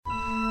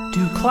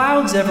Do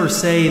clouds ever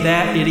say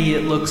that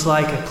idiot looks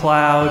like a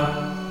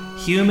cloud?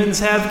 Humans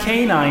have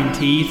canine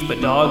teeth, but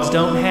dogs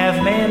don't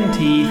have man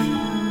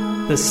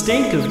teeth. The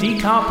stink of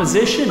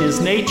decomposition is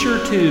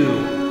nature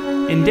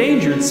too.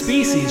 Endangered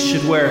species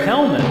should wear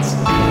helmets.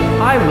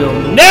 I will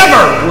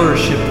never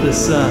worship the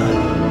sun.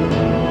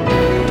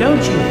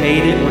 Don't you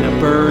hate it when a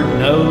bird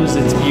knows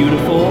it's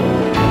beautiful?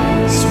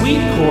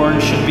 Sweet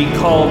corn should be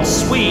called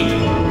sweet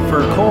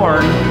for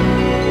corn.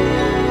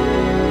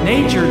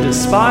 Nature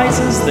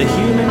despises the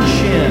human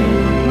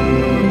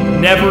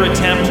shin. Never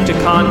attempt to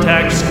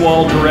contact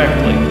Squall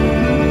directly.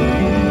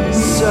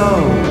 So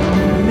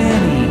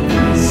many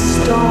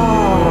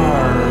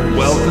stars.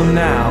 Welcome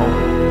now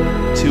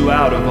to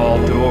Out of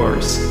All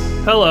Doors.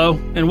 Hello,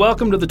 and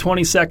welcome to the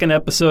 22nd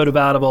episode of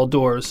Out of All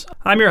Doors.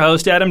 I'm your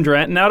host, Adam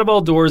Drent, and Out of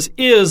All Doors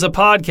is a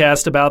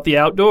podcast about the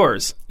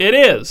outdoors. It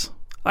is.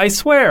 I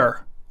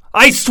swear.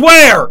 I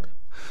swear!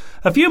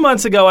 A few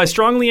months ago, I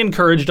strongly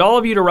encouraged all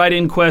of you to write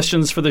in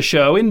questions for the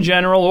show in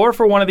general or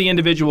for one of the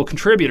individual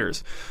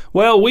contributors.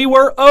 Well, we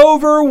were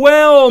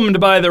overwhelmed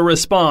by the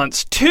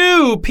response.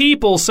 2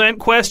 people sent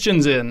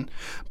questions in.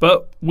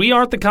 But we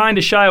aren't the kind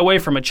to shy away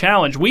from a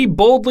challenge. We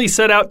boldly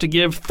set out to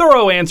give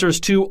thorough answers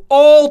to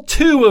all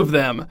 2 of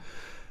them.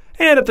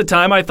 And at the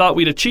time, I thought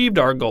we'd achieved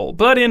our goal.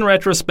 But in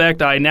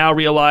retrospect, I now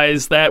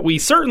realize that we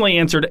certainly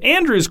answered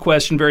Andrew's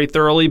question very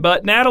thoroughly,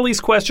 but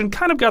Natalie's question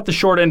kind of got the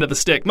short end of the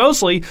stick,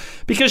 mostly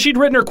because she'd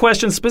written her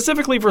question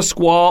specifically for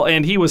Squall,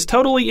 and he was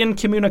totally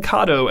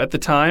incommunicado at the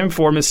time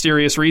for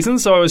mysterious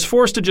reasons, so I was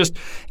forced to just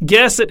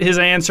guess at his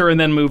answer and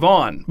then move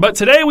on. But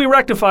today, we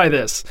rectify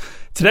this.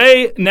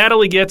 Today,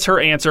 Natalie gets her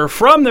answer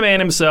from the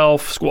man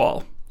himself,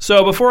 Squall.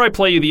 So before I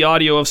play you the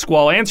audio of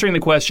Squall answering the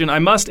question, I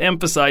must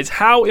emphasize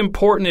how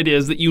important it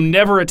is that you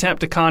never attempt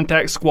to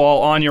contact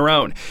Squall on your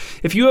own.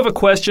 If you have a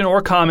question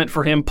or comment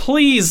for him,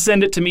 please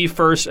send it to me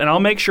first, and I'll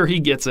make sure he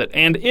gets it.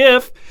 And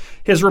if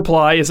his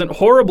reply isn't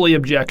horribly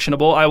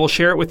objectionable, I will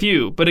share it with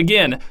you. But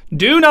again,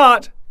 do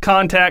not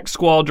contact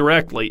Squall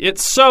directly.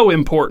 It's so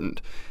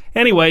important.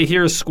 Anyway,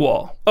 here's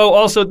Squall. Oh,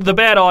 also, the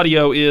bad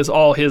audio is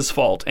all his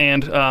fault,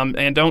 and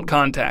don't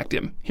contact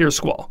him. Here's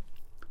Squall.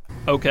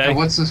 Okay. So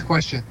what's this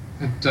question?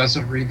 It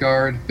doesn't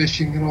regard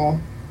fishing at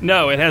all?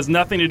 No, it has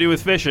nothing to do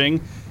with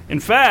fishing. In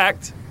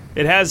fact,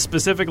 it has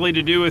specifically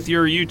to do with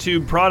your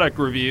YouTube product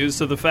reviews,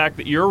 so the fact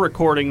that you're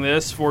recording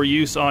this for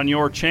use on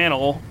your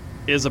channel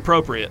is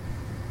appropriate.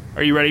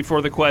 Are you ready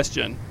for the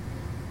question?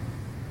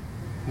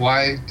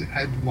 Why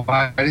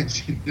didn't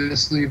she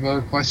just leave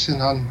a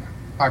question on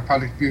my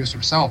product reviews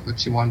herself that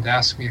she wanted to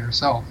ask me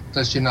herself?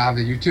 Does she not have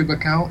a YouTube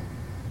account?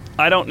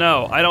 I don't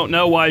know. I don't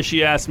know why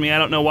she asked me. I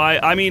don't know why.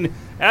 I mean,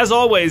 as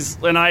always,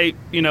 and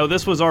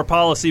this was our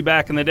policy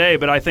back in the day,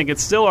 but I think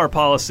it's still our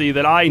policy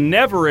that I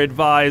never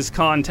advise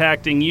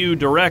contacting you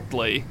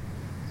directly.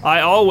 I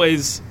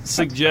always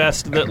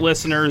suggest that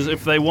listeners,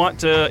 if they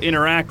want to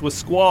interact with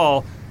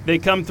Squall, they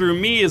come through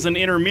me as an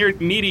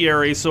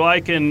intermediary so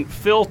I can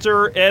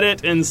filter,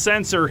 edit, and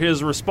censor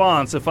his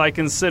response if I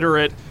consider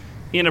it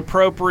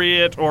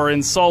inappropriate or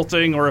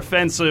insulting or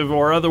offensive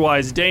or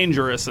otherwise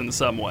dangerous in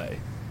some way.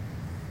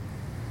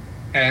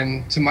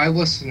 And to my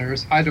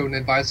listeners, I don't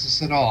advise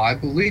this at all. I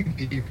believe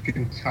you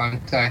can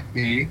contact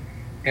me,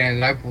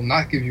 and I will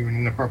not give you an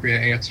inappropriate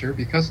answer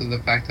because of the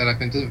fact that I've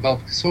been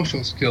developing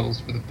social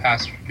skills for the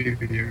past few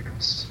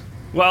years.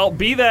 Well,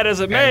 be that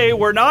as it may,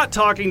 we're not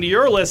talking to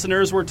your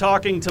listeners, we're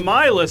talking to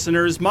my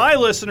listeners. My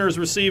listeners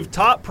receive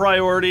top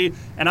priority,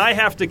 and I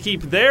have to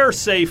keep their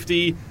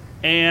safety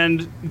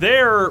and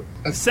their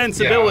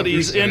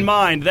sensibilities in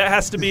mind. That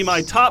has to be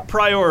my top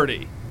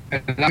priority.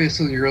 And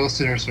obviously your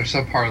listeners are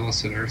subpar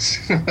listeners.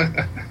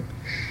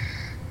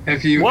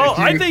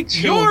 I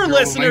think your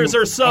listeners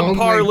are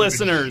subpar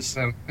listeners.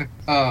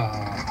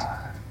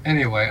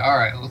 Anyway, all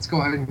right, let's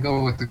go ahead and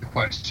go with the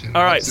question.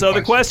 All right, so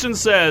the question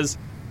says,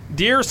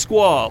 Dear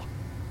Squall,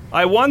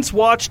 I once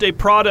watched a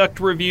product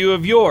review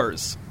of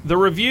yours. The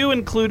review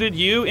included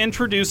you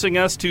introducing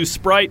us to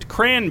Sprite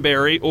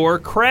Cranberry, or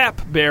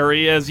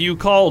Crapberry as you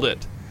called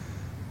it.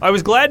 I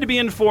was glad to be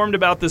informed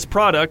about this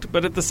product,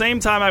 but at the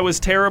same time I was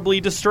terribly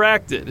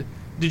distracted.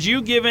 Did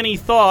you give any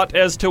thought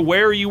as to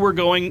where you were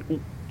going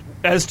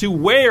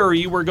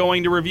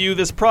to review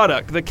this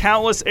product? The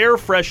countless air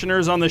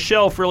fresheners on the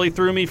shelf really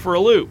threw me for a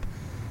loop.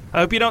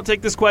 I hope you don't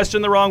take this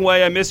question the wrong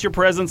way. I miss your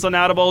presence on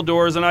Out of All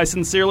Doors, and I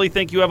sincerely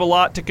think you have a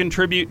lot to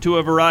contribute to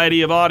a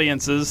variety of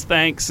audiences.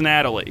 Thanks,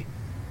 Natalie.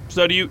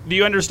 So do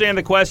you understand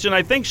the question?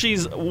 I think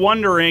she's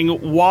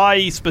wondering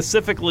why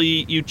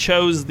specifically you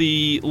chose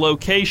the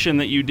location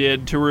that you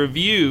did to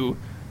review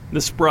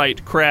the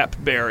Sprite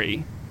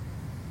Crapberry.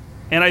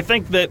 And I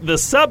think that the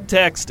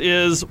subtext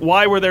is,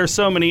 why were there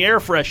so many air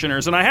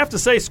fresheners? And I have to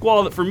say,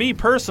 Squall, that for me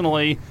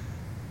personally,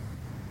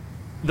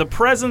 the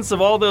presence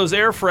of all those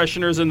air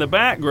fresheners in the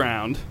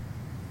background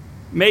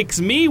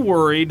makes me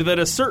worried that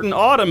a certain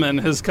ottoman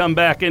has come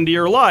back into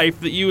your life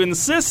that you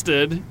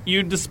insisted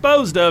you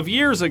disposed of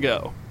years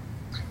ago.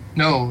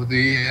 No,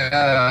 the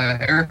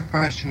air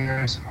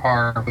fresheners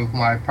are of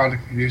my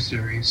product review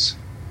series.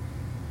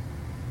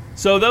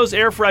 So those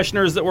air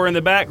fresheners that were in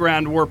the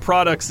background were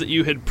products that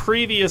you had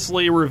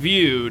previously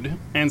reviewed,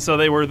 and so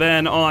they were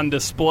then on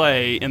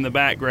display in the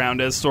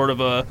background as sort of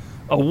a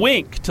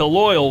wink to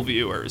loyal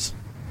viewers.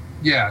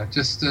 Yeah,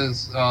 just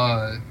as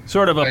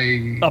sort of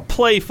a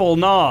playful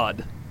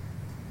nod.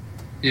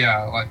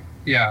 Yeah,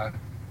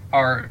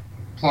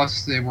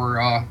 plus they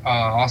were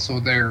also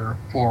there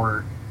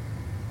for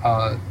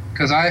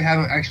because I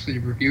haven't actually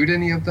reviewed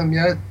any of them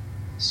yet,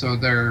 so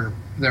they're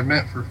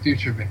meant for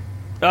future videos.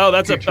 Oh,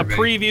 that's a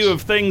preview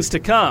of things to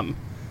come.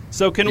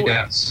 So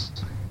yes.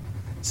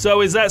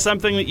 So is that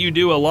something that you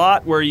do a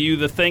lot, where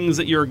the things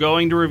that you're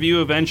going to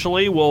review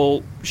eventually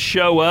will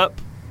show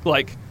up,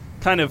 like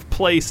kind of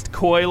placed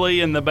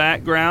coyly in the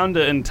background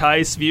to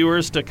entice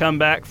viewers to come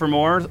back for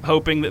more,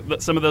 hoping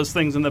that some of those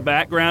things in the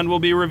background will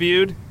be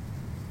reviewed?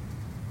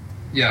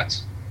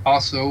 Yes.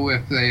 Also,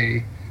 if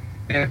they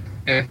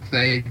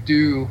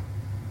do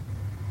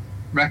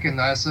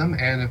recognize them,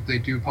 and if they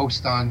do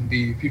post on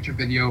the future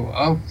video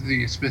of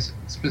the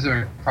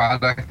specific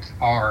product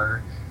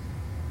or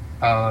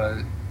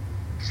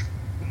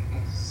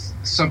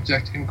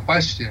subject in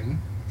question,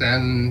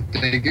 then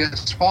they get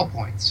Squall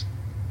points.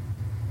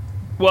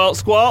 Well,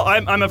 Squall,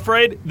 I'm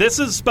afraid this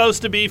is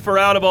supposed to be for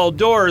Out of All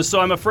Doors, so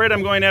I'm afraid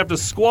I'm going to have to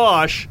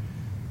squash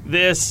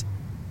this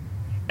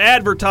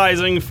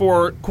advertising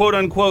for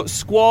quote-unquote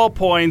Squall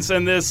points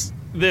and this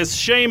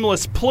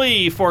shameless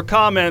plea for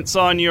comments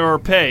on your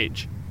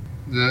page.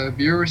 The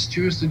viewers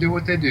choose to do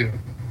what they do.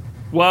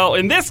 Well,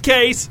 in this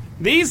case,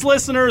 these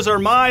listeners are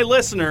my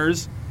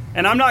listeners,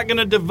 and I'm not going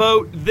to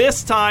devote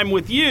this time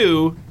with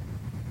you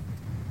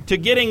to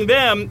getting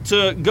them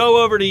to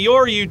go over to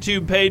your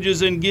YouTube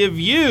pages and give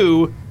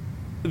you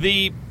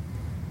the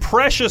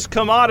precious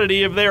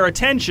commodity of their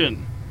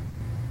attention.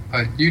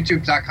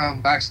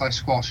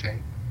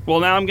 YouTube.com/SquallShane. Well,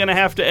 now I'm going to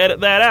have to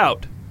edit that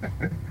out.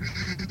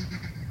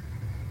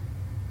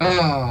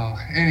 Oh,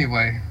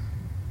 anyway,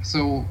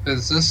 so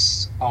is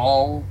this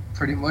all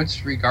pretty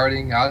much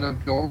regarding Out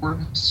of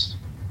Doors?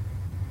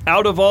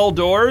 Out of All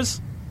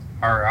Doors?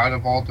 Or Out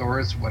of All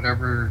Doors,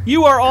 whatever.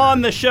 You are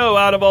on the show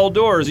Out of All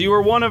Doors. You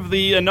were one of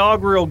the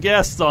inaugural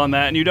guests on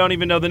that, and you don't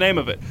even know the name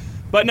of it.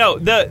 But no, I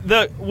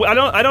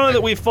don't know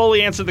that we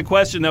fully answered the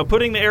question, though.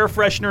 Putting the air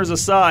fresheners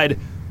aside,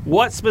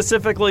 what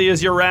specifically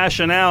is your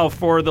rationale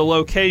for the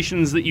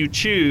locations that you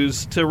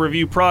choose to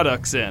review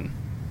products in?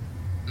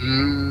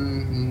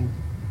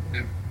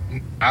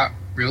 Not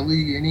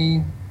really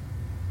any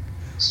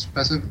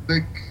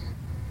specific.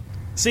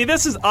 See,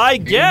 this is, I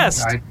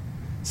guessed.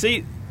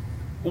 See,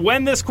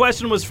 when this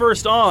question was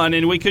first on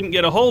and we couldn't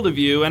get a hold of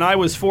you, and I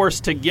was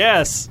forced to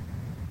guess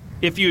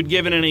if you'd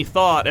given any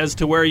thought as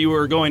to where you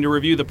were going to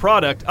review the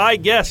product, I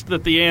guessed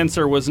that the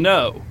answer was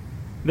no.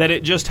 That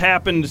it just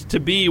happened to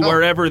be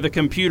wherever the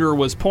computer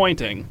was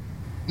pointing.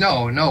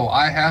 No,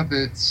 I have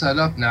it set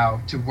up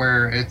now to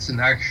where it's an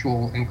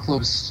actual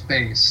enclosed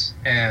space,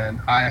 and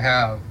I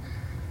have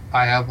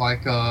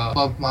like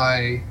above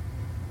my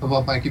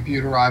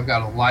computer, I've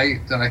got a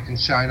light that I can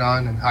shine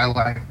on and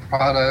highlight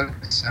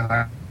products, and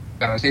I've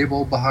got a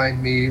table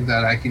behind me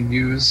that I can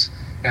use,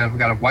 and I've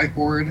got a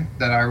whiteboard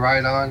that I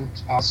write on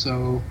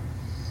also,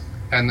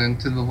 and then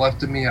to the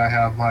left of me I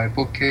have my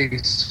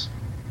bookcase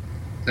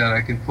that I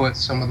can put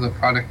some of the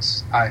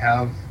products I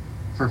have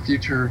for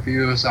future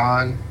reviews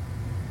on.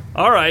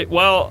 All right,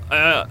 well,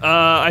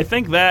 I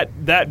think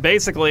that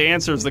basically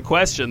answers the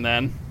question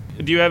then.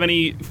 Do you have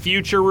any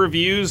future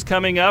reviews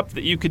coming up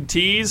that you could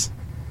tease?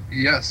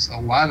 Yes, a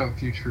lot of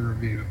future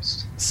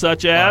reviews.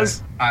 Such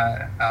as?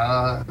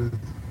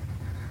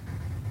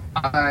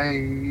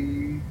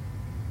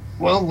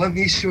 Well, let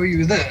me show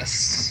you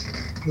this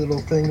little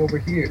thing over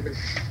here.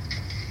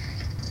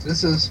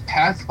 This is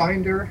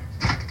Pathfinder.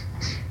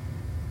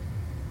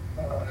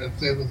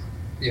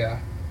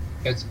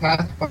 It's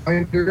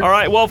Pathfinder. All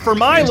right, well, for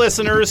my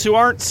listeners who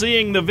aren't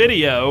seeing the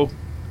video,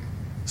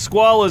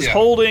 Squall is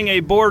holding a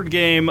board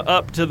game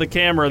up to the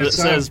camera that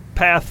says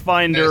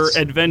Pathfinder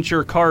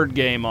Adventure Card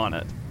Game on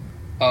it.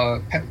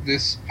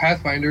 This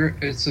Pathfinder,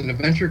 it's an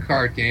adventure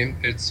card game.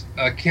 It's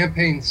a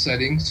campaign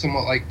setting,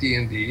 somewhat like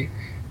D&D,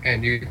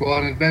 and you go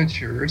on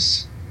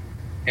adventures.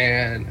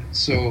 And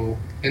so,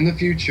 in the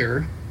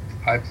future,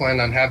 I plan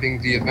on having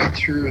the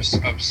adventures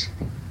of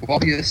Squall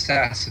the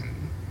Assassin.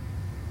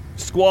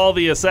 Squall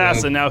the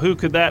Assassin. Now, who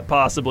could that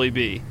possibly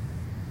be?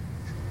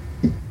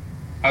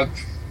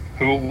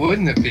 Who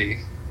wouldn't it be?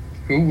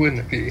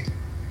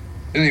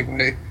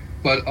 Anyway,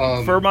 but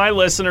for my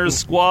listeners,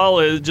 Squall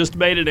has just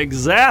made an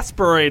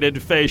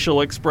exasperated facial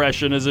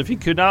expression as if he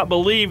could not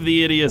believe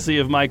the idiocy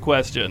of my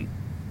question.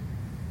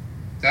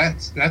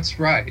 That's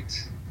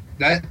right.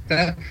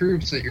 That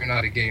proves that you're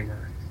not a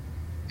gamer,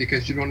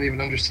 because you don't even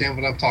understand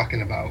what I'm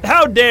talking about.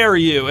 How dare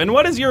you? And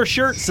what does your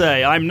shirt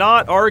say? I'm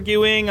not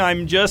arguing,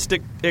 I'm just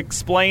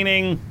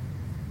explaining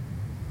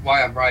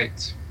why I'm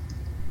right.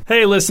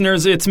 Hey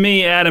listeners, it's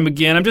me, Adam,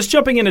 again. I'm just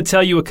jumping in to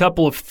tell you a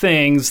couple of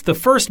things. The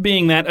first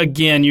being that,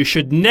 again, you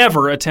should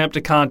never attempt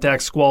to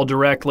contact Squall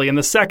directly. And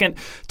the second,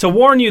 to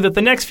warn you that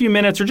the next few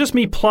minutes are just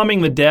me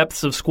plumbing the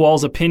depths of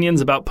Squall's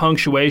opinions about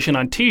punctuation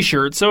on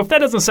t-shirts. So if that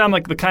doesn't sound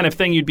like the kind of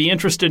thing you'd be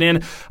interested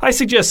in, I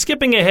suggest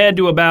skipping ahead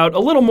to about a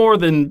little more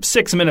than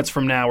 6 minutes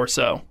from now or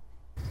so.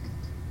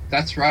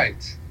 That's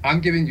right.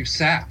 I'm giving you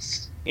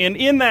sass. And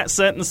in that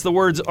sentence, the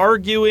words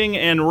arguing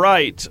and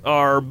right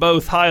are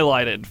both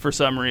highlighted for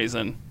some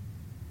reason.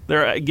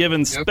 They're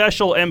given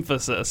special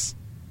emphasis.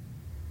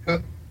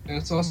 And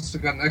it's also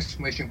got an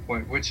exclamation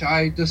point, which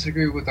I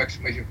disagree with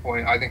exclamation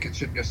point. I think it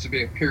should just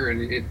be a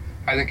period.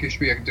 I think it should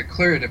be a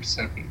declarative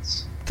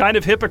sentence. Kind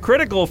of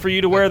hypocritical for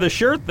you to wear the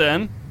shirt,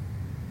 then.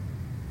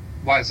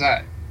 Why is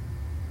that?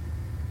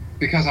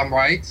 Because I'm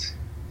right?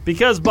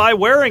 Because by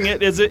wearing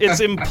it, it's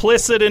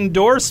implicit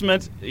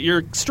endorsement. You're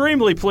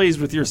extremely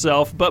pleased with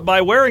yourself, but by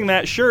wearing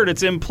that shirt,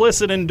 it's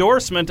implicit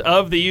endorsement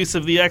of the use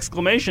of the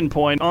exclamation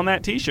point on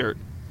that T-shirt.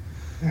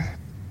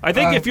 I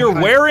think if you're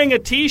wearing a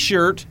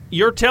T-shirt,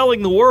 you're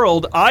telling the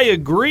world, I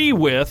agree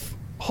with,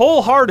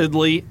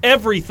 wholeheartedly,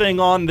 everything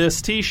on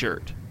this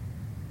T-shirt.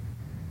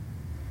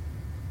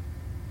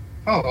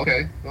 Oh,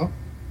 okay. Well,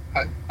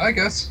 I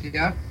guess,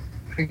 yeah.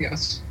 I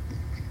guess.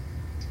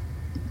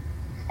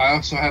 I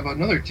also have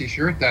another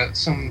T-shirt that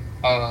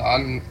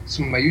on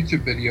some of my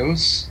YouTube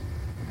videos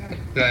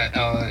that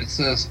it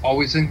says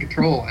 "Always in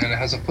Control" and it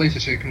has a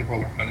PlayStation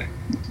controller on it,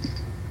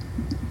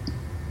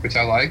 which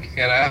I like.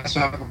 And I also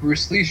have a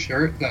Bruce Lee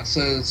shirt that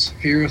says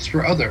 "Fears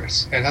for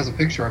Others" and has a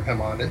picture of him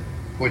on it,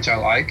 which I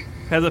like.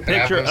 Has a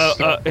picture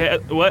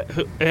what?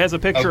 It has a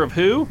picture of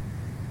who?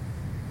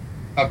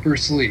 Of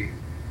Bruce Lee.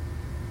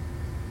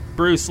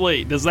 Bruce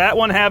Lee. Does that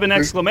one have an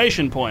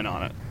exclamation point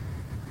on it?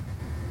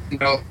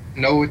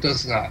 No, it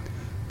does not.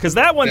 Because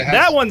that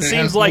one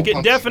seems like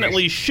it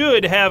definitely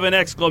should have an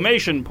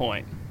exclamation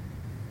point.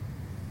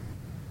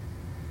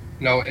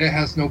 No, it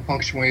has no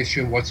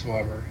punctuation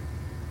whatsoever.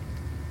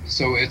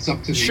 So it's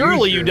up to the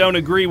Surely user. you don't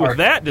agree with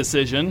that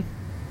decision.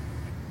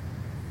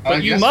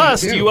 But you yes,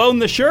 must. I do. You own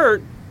the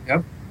shirt.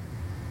 Yep.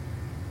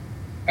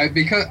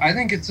 Because I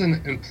think it's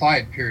an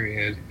implied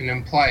period, an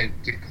implied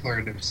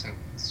declarative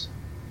sentence.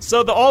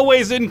 So the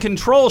always in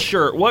control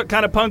shirt, what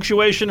kind of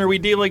punctuation are we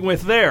dealing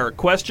with there?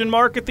 Question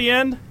mark at the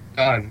end?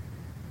 None.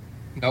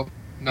 Nope,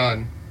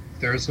 none.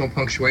 There is no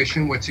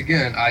punctuation, which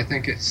again, I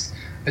think it's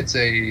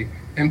a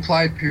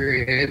implied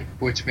period,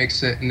 which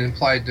makes it an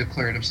implied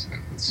declarative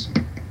sentence.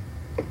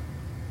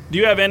 Do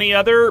you have any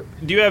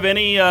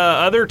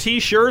other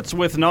T-shirts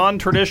with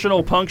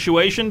non-traditional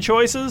punctuation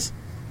choices?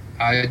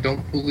 I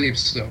don't believe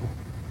so.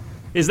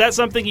 Is that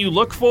something you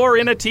look for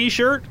in a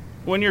T-shirt?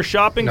 When you're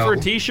shopping for a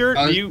T-shirt,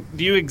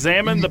 do you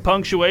examine the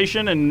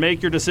punctuation and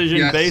make your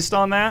decision based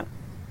on that?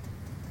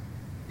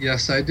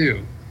 Yes, I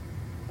do.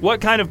 What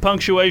kind of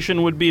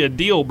punctuation would be a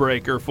deal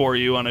breaker for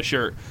you on a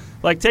shirt?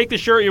 Like, take the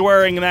shirt you're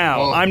wearing now.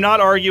 Well, I'm not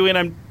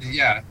arguing.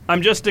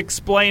 I'm just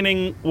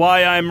explaining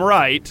why I'm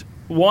right.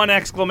 One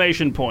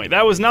exclamation point.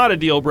 That was not a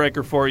deal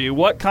breaker for you.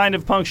 What kind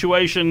of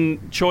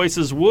punctuation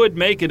choices would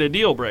make it a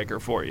deal breaker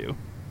for you?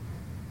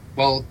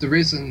 Well, the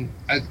reason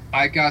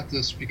I got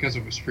this because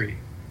it was free.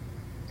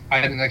 I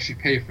didn't actually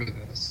pay for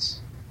this.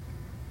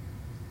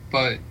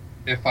 But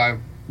if I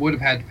would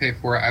have had to pay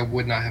for it, I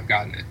would not have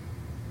gotten it.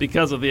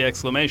 Because of the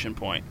exclamation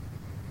point.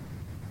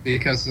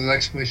 Because of the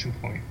exclamation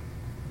point.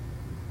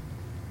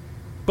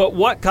 But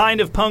what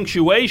kind of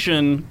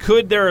punctuation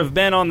could there have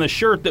been on the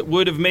shirt that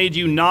would have made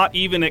you not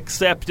even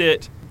accept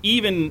it,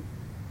 even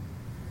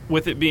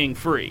with it being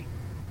free?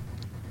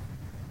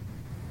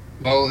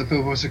 Well, if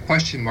it was a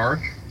question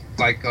mark,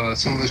 like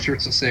some of the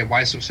shirts that say,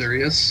 "Why so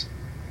serious?"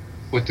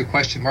 with the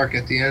question mark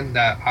at the end,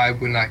 that I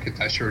would not get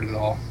that shirt at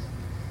all.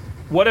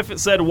 What if it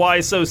said, "Why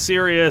so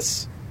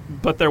serious,"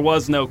 but there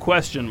was no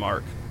question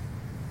mark?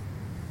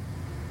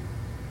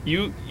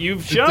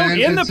 You've shown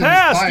in the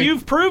past,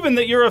 you've proven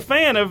that you're a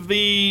fan of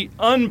the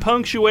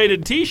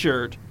unpunctuated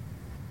T-shirt.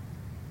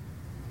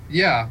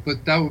 Yeah,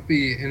 but that would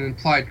be an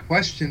implied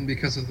question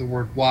because of the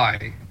word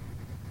 "why."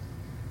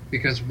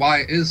 Because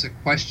 "why" is a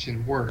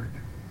question word.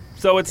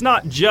 So it's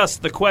not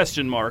just the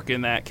question mark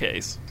in that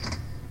case.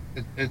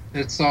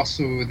 It's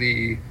also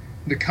the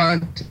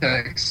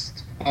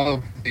context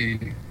of the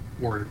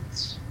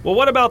words. Well,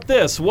 what about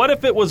this? What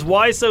if it was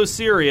 "Why so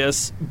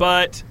serious,"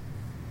 but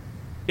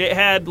it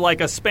had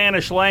like a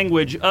Spanish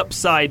language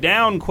upside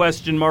down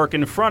question mark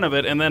in front of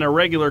it and then a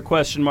regular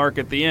question mark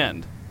at the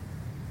end?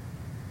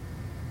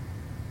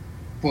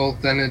 Well,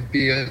 then it'd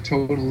be a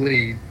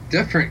totally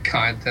different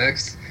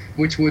context,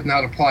 which would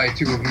not apply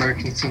to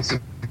American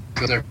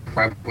sensibilities. I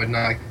probably would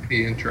not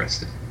be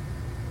interested.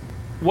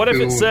 What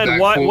if it said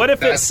what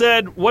if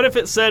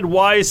it said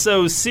 "Why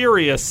so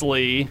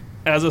seriously"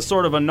 as a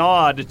sort of a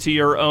nod to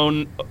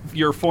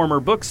your former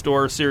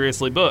bookstore,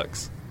 Seriously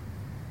Books?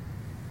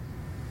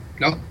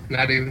 Nope,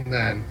 not even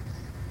then.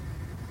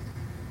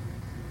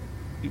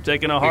 You've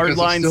taken a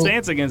hardline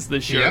stance against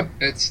this shirt.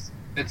 Yep,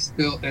 it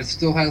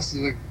still has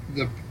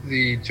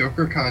the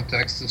Joker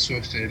context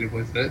associated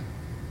with it.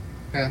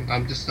 and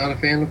I'm just not a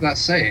fan of that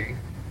saying.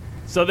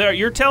 So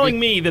you're telling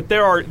me that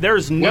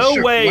there's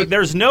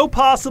no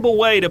possible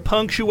way to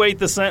punctuate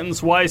the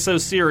sentence "Why so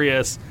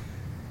serious"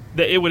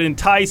 that it would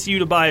entice you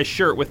to buy a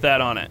shirt with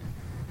that on it?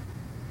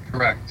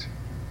 Correct.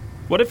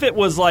 What if it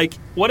was like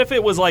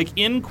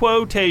in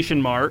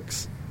quotation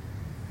marks?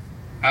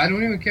 I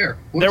don't even care.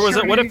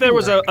 What if there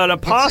was an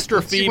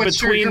apostrophe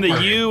between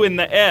the U and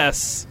the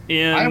S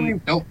in? I don't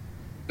even.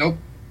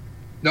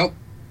 Nope.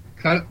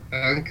 Cut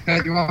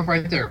you off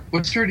right there.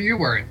 What shirt are you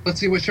wearing?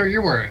 Let's see what shirt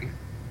you're wearing.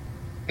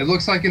 It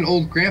looks like an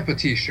old grandpa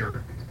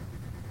T-shirt,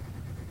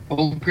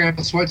 old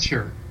grandpa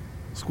sweatshirt.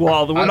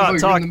 Squall, we're not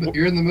talking.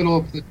 You're in the middle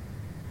of the.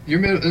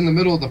 You're in the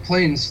middle of the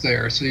plains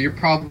there, so you're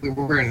probably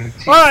wearing a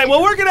T-shirt. All right,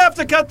 well, we're going to have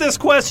to cut this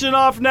question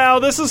off now.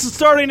 This is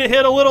starting to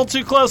hit a little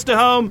too close to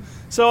home,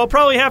 so I'll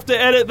probably have to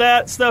edit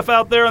that stuff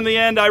out there in the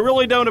end. I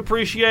really don't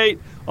appreciate,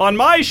 on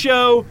my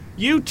show,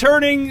 you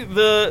turning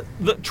the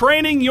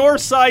training your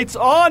sights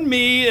on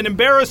me and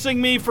embarrassing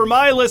me for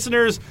my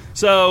listeners.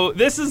 So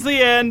this is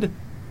the end.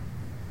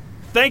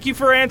 Thank you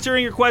for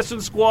answering your question,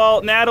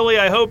 Squall. Natalie,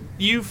 I hope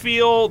you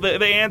feel that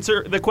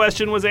the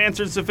question was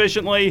answered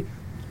sufficiently.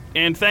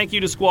 And thank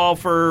you to Squall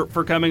for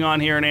coming on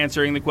here and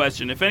answering the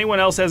question. If anyone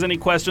else has any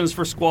questions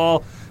for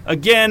Squall,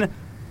 again,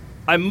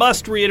 I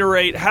must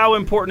reiterate how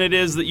important it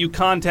is that you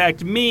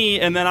contact me,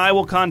 and then I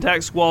will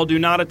contact Squall. Do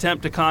not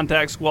attempt to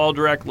contact Squall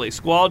directly.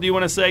 Squall, do you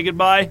want to say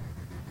goodbye?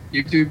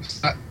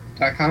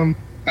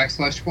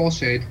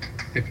 YouTube.com/SquallShade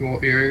if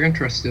you're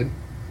interested.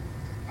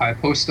 I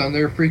post on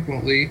there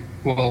frequently,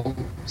 well,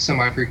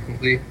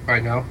 semi-frequently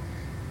right now.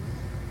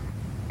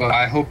 But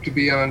I hope to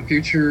be on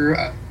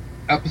future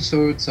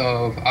episodes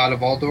of Out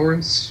of All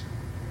Doors.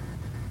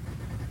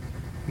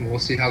 And we'll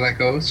see how that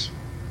goes.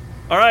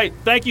 All right.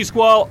 Thank you,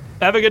 Squall.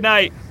 Have a good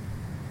night.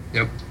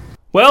 Yep.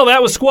 Well,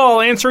 that was Squall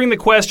answering the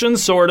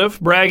questions, sort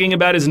of, bragging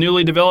about his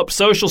newly developed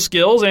social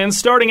skills, and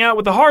starting out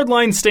with a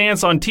hardline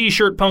stance on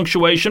T-shirt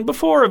punctuation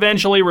before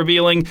eventually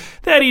revealing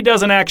that he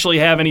doesn't actually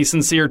have any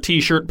sincere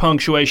T-shirt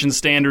punctuation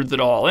standards at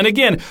all. And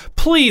again,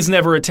 please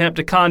never attempt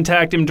to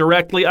contact him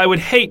directly. I would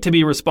hate to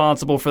be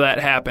responsible for that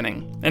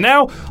happening. And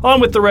now, on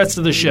with the rest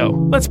of the show.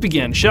 Let's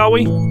begin, shall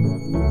we?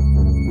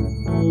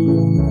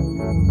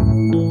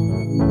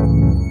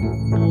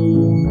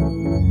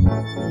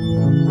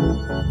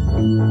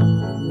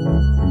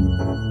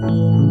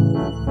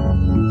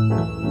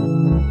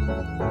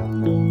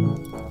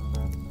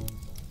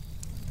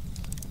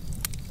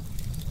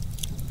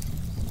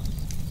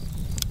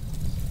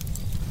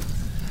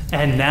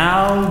 And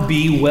now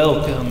be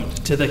welcomed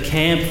to the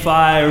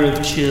Campfire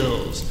of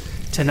Chills.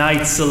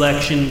 Tonight's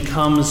selection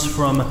comes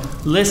from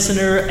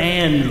Listener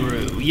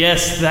Andrew.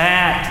 Yes,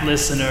 that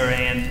Listener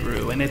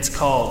Andrew. And it's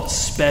called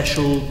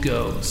Special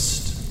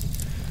Ghost.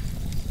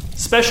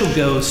 Special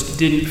Ghost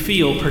didn't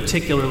feel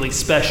particularly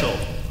special.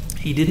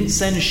 He didn't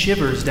send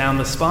shivers down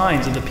the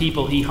spines of the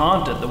people he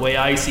haunted the way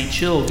Icy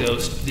Chill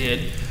Ghost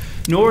did.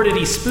 Nor did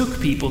he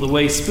spook people the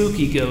way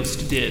Spooky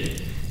Ghost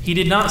did. He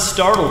did not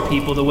startle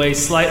people the way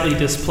Slightly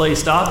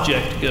Displaced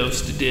Object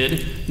Ghost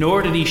did,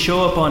 nor did he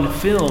show up on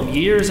film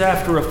years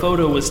after a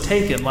photo was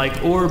taken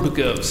like Orb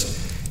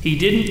Ghost. He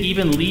didn't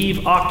even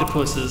leave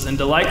octopuses in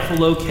delightful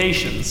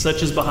locations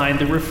such as behind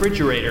the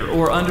refrigerator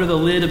or under the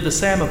lid of the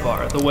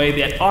samovar the way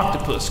that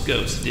Octopus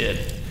Ghost did.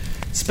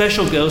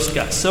 Special Ghost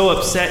got so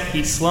upset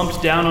he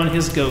slumped down on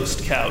his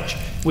ghost couch,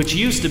 which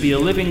used to be a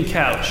living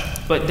couch,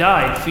 but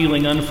died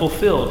feeling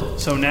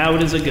unfulfilled, so now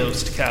it is a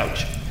ghost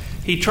couch.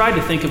 He tried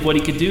to think of what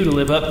he could do to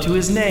live up to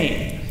his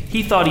name.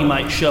 He thought he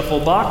might shuffle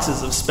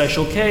boxes of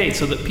Special K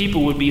so that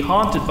people would be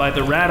haunted by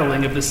the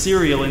rattling of the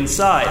cereal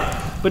inside,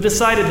 but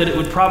decided that it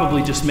would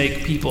probably just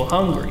make people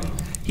hungry.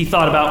 He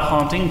thought about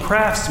haunting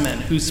craftsmen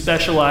who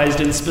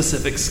specialized in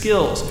specific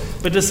skills,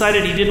 but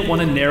decided he didn't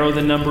want to narrow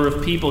the number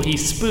of people he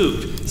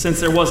spooked, since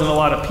there wasn't a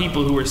lot of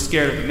people who were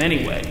scared of him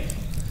anyway.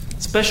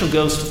 Special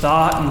Ghost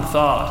thought and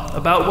thought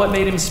about what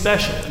made him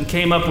special and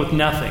came up with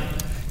nothing.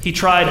 He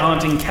tried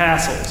haunting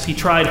castles, he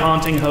tried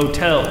haunting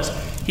hotels,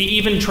 he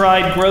even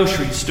tried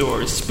grocery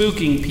stores,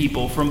 spooking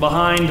people from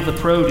behind the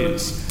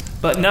produce,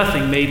 but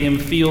nothing made him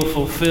feel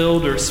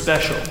fulfilled or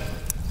special.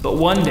 But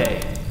one day,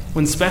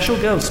 when Special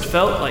Ghost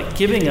felt like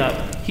giving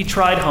up, he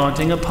tried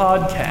haunting a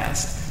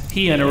podcast.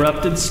 He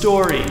interrupted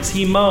stories,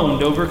 he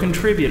moaned over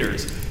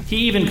contributors, he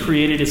even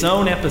created his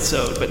own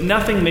episode, but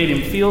nothing made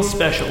him feel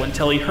special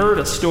until he heard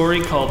a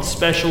story called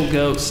Special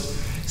Ghost.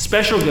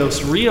 Special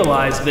Ghost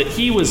realized that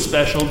he was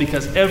special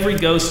because every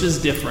ghost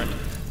is different.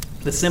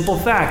 The simple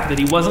fact that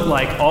he wasn't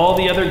like all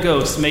the other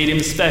ghosts made him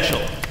special.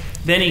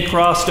 Then he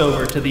crossed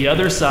over to the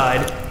other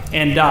side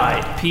and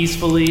died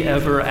peacefully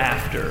ever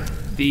after.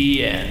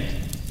 The end.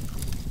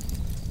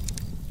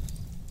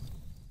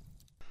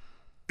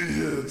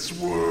 It's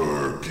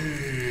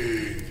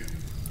working.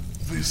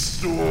 The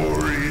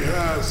story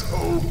has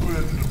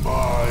opened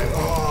my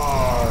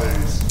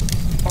eyes.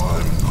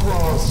 I'm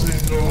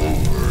crossing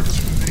over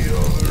to the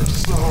other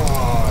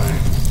side.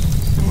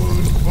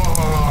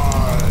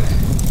 Goodbye.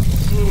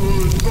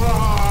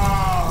 Goodbye.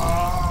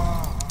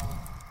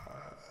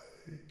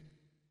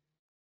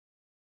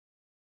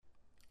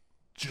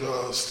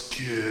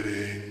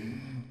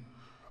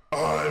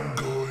 I'm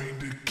going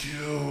to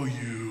kill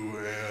you,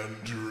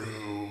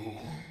 Andrew.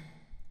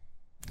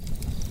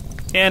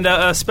 And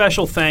a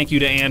special thank you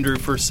to Andrew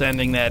for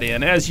sending that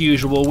in. As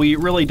usual, we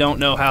really don't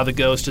know how the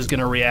ghost is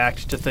going to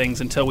react to things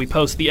until we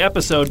post the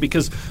episode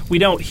because we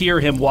don't hear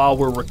him while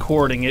we're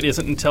recording. It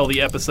isn't until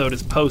the episode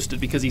is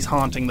posted because he's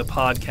haunting the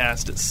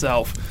podcast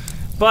itself.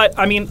 But,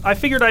 I mean, I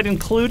figured I'd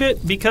include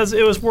it because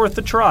it was worth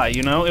a try,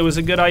 you know? It was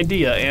a good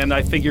idea, and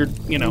I figured,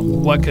 you know,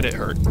 what could it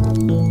hurt?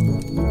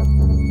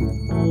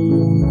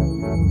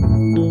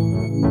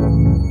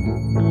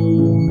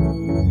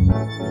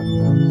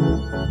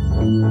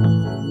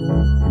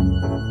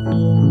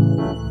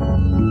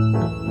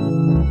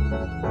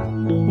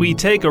 We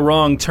take a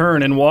wrong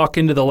turn and walk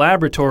into the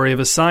laboratory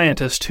of a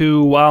scientist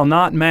who, while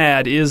not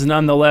mad, is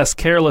nonetheless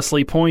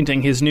carelessly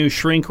pointing his new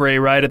shrink ray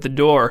right at the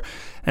door.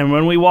 And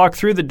when we walk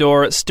through the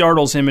door, it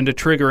startles him into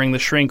triggering the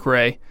shrink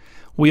ray.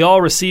 We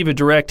all receive a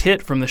direct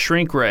hit from the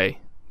shrink ray.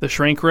 The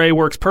shrink ray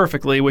works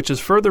perfectly, which is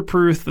further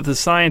proof that the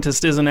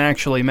scientist isn't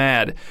actually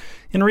mad.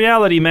 In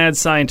reality, mad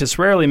scientists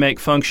rarely make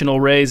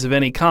functional rays of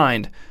any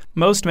kind.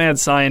 Most mad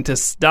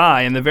scientists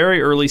die in the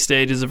very early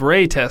stages of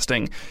ray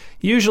testing,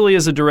 usually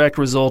as a direct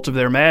result of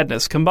their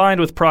madness, combined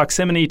with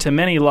proximity to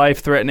many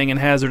life-threatening and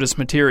hazardous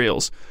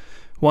materials.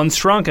 Once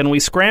shrunken, we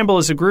scramble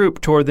as a group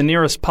toward the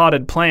nearest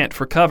potted plant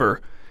for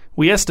cover.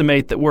 We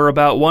estimate that we're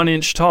about 1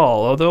 inch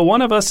tall, although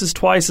one of us is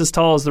twice as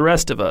tall as the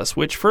rest of us,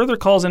 which further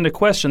calls into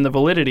question the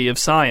validity of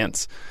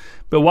science.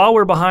 But while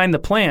we're behind the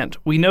plant,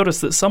 we notice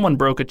that someone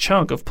broke a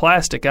chunk of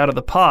plastic out of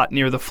the pot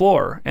near the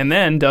floor, and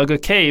then dug a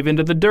cave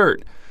into the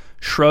dirt.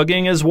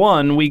 Shrugging as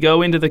one, we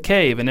go into the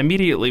cave, and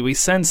immediately we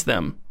sense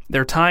them.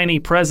 They're tiny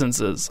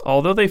presences,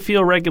 although they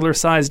feel regular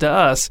size to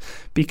us,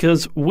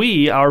 because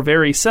we, our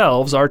very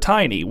selves, are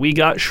tiny. We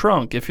got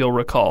shrunk, if you'll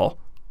recall.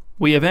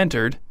 We have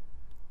entered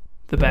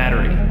the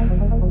Battery.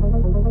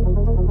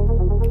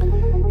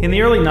 In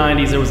the early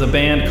 90s, there was a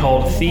band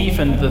called Thief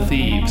and the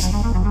Thieves.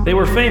 They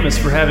were famous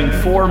for having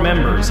 4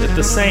 members at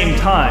the same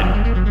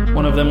time.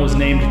 One of them was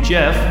named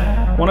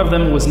Jeff, one of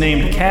them was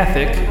named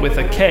Kathik with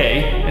a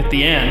K at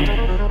the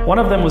end, one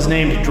of them was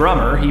named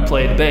Drummer, he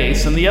played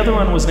bass, and the other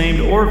one was named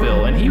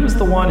Orville, and he was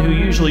the one who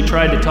usually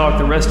tried to talk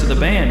the rest of the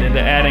band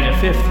into adding a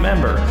 5th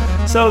member,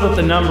 so that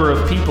the number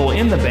of people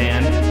in the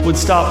band would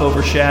stop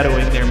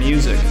overshadowing their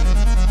music.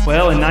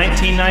 Well, in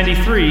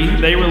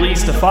 1993, they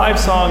released a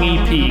 5-song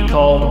EP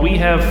called We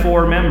Have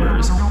 4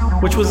 Members,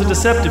 which was a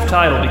deceptive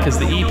title because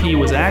the EP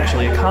was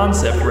actually a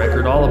concept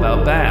record all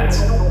about bats.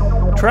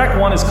 Track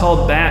 1 is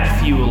called Bat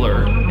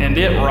Fueler, and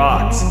it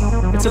rocks.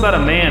 It's about a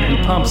man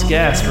who pumps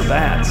gas for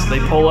bats. They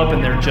pull up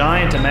in their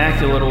giant,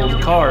 immaculate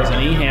old cars,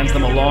 and he hands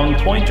them a long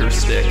pointer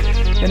stick.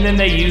 And then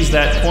they use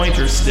that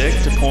pointer stick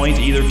to point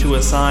either to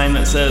a sign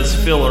that says,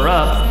 "Fill her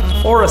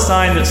up," or a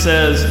sign that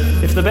says,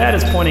 if the bat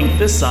is pointing at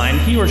this sign,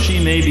 he or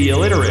she may be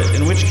illiterate,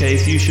 in which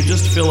case you should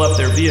just fill up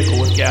their vehicle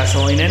with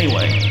gasoline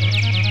anyway.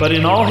 But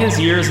in all his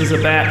years as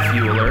a bat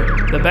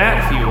fueler, the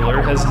bat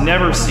fueler has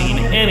never seen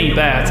any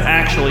bats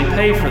actually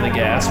pay for the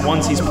gas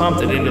once he's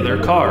pumped it into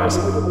their cars.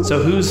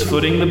 So who's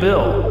footing the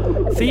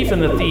bill? Thief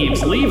and the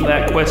Thieves leave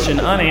that question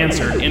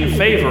unanswered in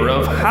favor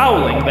of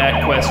howling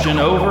that question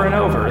over and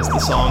over as the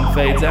song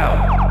fades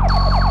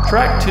out.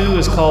 Track 2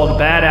 is called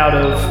Bat Out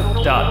of ...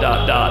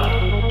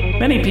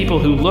 Many people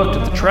who looked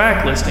at the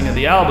track listing of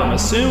the album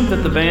assumed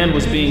that the band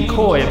was being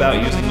coy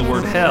about using the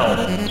word hell,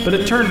 but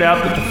it turned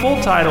out that the full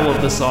title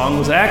of the song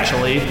was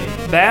actually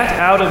Bat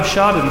Out of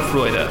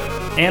Schadenfreude,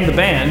 and the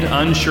band,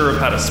 unsure of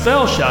how to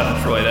spell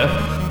Schadenfreude,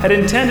 had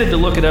intended to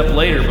look it up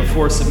later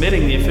before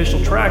submitting the official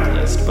track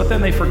list, but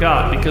then they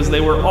forgot because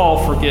they were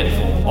all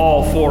forgetful,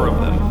 all 4 of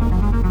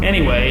them.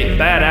 Anyway,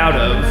 Bat Out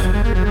of ...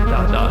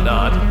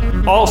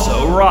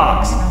 also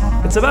rocks.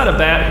 It's about a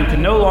bat who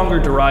can no longer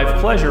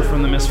derive pleasure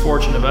from the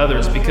misfortune of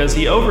others because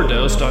he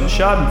overdosed on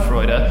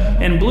Schadenfreude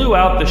and blew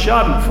out the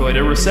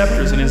Schadenfreude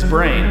receptors in his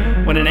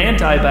brain when an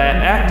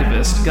anti-bat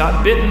activist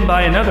got bitten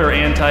by another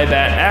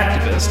anti-bat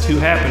activist who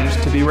happened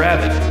to be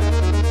rabid.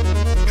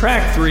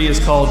 Track 3 is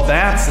called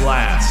Bats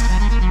Last.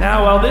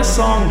 Now, while this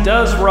song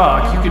does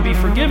rock, you could be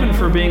forgiven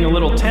for being a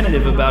little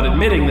tentative about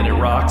admitting that it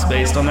rocks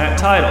based on that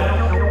title.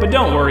 But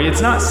don't worry,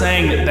 it's not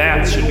saying that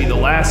bats should be the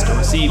last to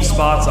receive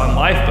spots on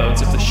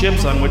lifeboats if the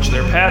ships on which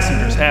their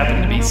passengers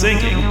happen to be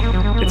sinking.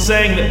 It's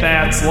saying that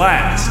bats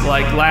last,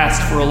 like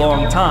last for a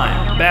long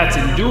time. Bats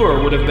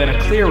endure would have been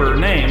a clearer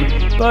name,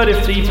 but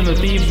if Thief and the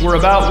Thieves were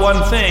about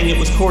one thing, it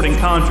was courting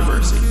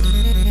controversy.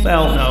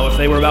 Well, no, if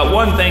they were about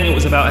one thing, it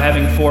was about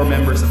having 4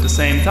 members at the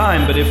same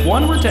time, but if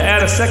one were to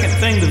add a second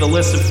thing to the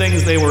list of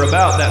things they were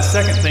about, that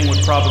second thing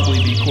would probably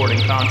be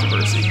courting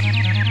controversy.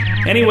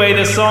 Anyway,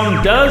 this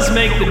song does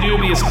make the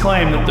dubious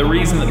claim that the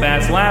reason that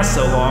bats last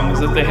so long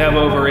is that they have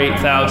over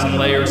 8,000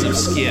 layers of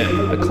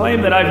skin, a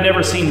claim that I've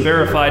never seen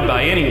verified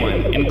by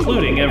anyone,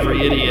 including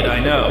every idiot I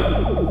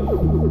know.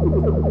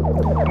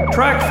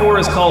 Track 4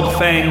 is called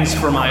Fangs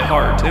for My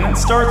Heart, and it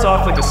starts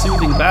off like a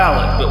soothing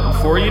ballad, but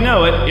before you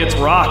know it, it's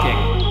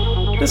rocking.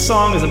 This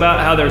song is about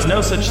how there's no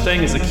such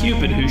thing as a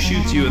Cupid who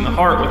shoots you in the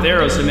heart with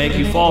arrows to make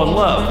you fall in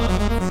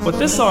love. What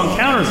this song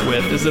counters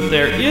with is that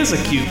there is a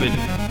Cupid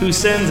who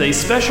sends a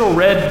special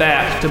red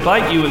bat to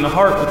bite you in the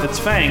heart with its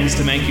fangs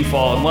to make you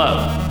fall in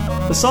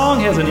love. The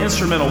song has an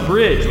instrumental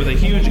bridge with a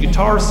huge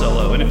guitar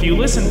solo, and if you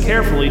listen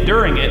carefully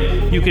during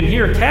it, you can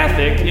hear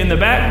Kathik in the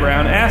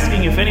background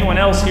asking if anyone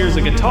else hears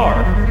a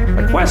guitar,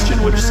 a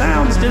question which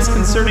sounds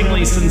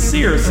disconcertingly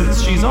sincere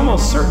since she's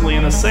almost certainly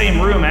in the same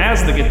room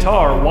as the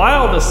guitar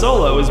while the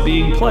solo is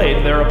being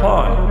played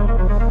thereupon.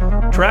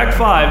 Track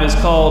 5 is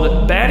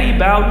called Batty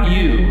Bout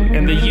You,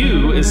 and the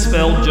U is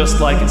spelled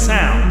just like it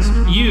sounds.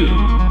 You,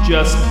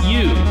 just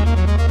you.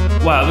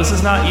 Wow, this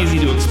is not easy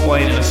to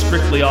explain in a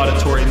strictly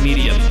auditory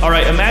medium.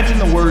 Alright, imagine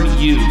the word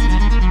you.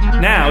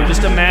 Now,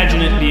 just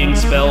imagine it being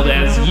spelled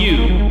as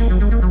you.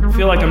 I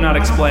feel like I'm not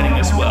explaining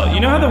this well. You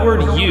know how the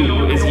word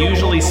you is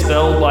usually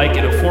spelled like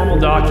in a formal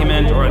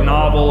document or a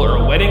novel or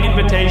a wedding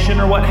invitation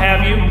or what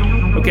have you?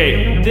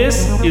 Okay,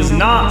 this is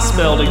not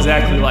spelled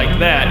exactly like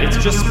that. It's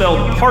just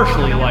spelled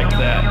partially like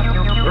that.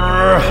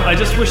 I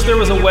just wish there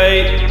was a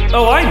way...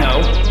 Oh, I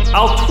know.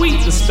 I'll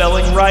tweet the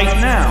spelling right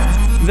now.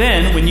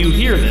 Then, when you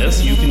hear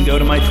this, you can go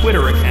to my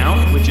Twitter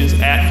account, which is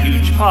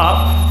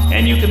 @HugePop,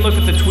 and you can look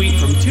at the tweet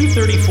from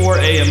 2:34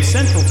 a.m.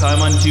 Central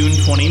Time on June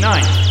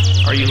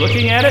 29th. Are you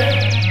looking at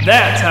it?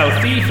 That's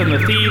how Thief and the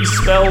Thieves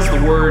spells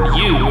the word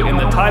you in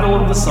the title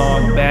of the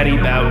song, Batty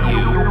Bout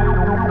You.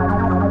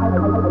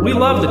 We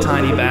love the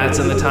tiny bats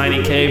in the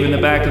tiny cave in the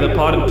back of the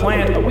potted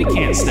plant, but we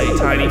can't stay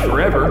tiny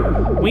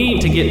forever. We need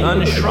to get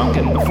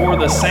unshrunken before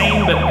the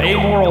sane but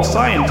amoral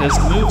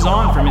scientist moves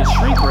on from his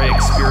shrink ray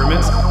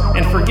experiments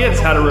and forgets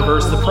how to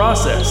reverse the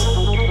process.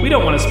 We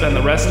don't want to spend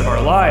the rest of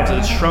our lives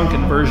as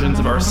shrunken versions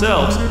of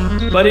ourselves,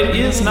 but it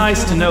is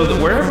nice to know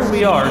that wherever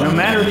we are, no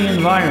matter the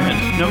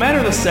environment, no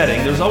matter the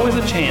setting, there's always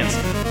a chance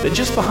that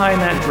just behind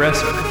that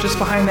dresser, just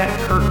behind that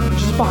curtain,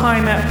 just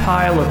behind that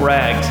pile of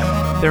rags,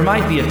 there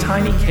might be a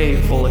tiny cave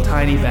full of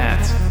tiny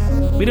bats.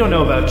 We don't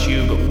know about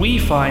you, but we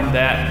find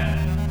that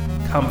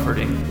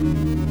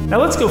comforting. Now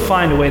let's go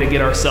find a way to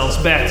get ourselves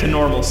back to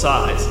normal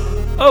size.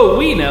 Oh,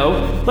 we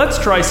know. Let's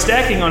try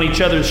stacking on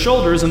each other's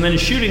shoulders and then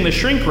shooting the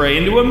shrink ray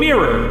into a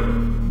mirror.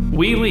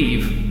 We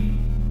leave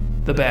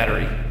the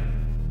battery.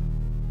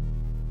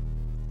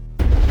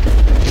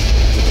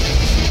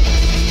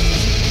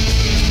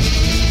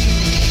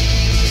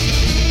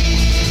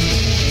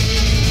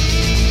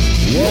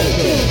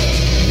 Welcome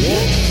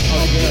once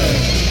again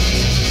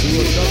to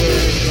another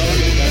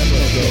exciting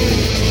episode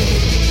of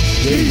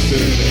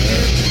Jason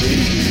and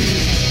Phoebe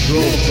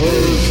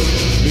Traverse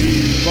the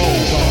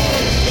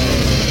Multiverse.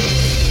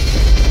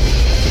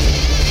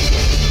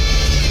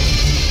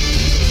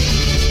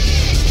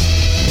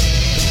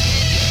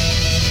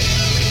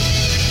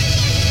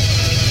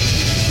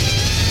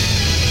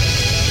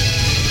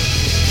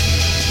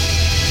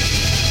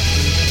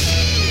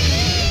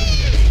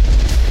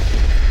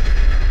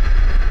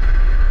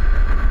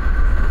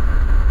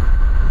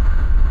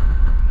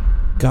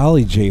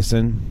 Golly,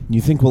 Jason, you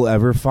think we'll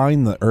ever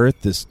find the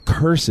Earth this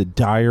cursed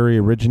diary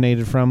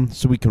originated from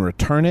so we can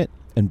return it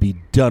and be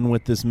done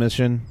with this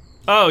mission?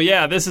 Oh,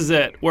 yeah, this is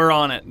it. We're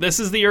on it. This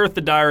is the Earth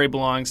the diary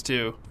belongs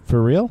to.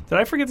 For real? Did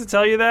I forget to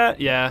tell you that?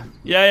 Yeah.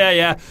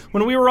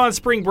 When we were on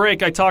spring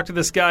break, I talked to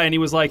this guy, and he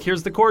was like,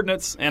 here's the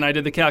coordinates, and I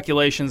did the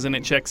calculations, and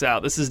it checks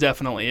out. This is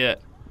definitely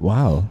it.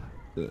 Wow.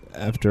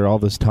 After all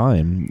this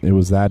time, it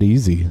was that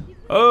easy.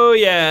 Oh,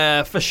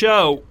 yeah, for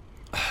sure.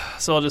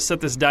 So I'll just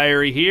set this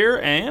diary here,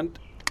 and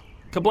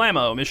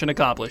kablamo, mission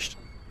accomplished.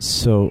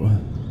 So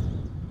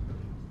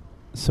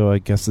I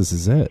guess this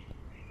is it.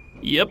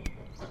 Yep.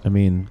 I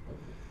mean,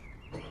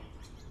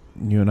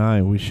 you and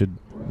I, we should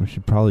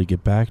probably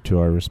get back to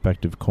our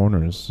respective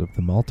corners of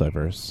the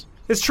multiverse.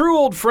 It's true,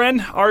 old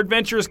friend. Our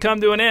adventures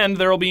come to an end.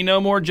 There will be no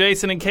more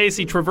Jason and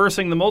Casey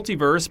traversing the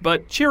multiverse,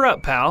 but cheer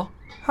up, pal.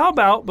 How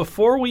about,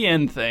 before we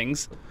end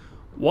things,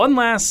 one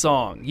last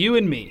song, you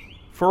and me,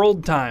 for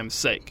old time's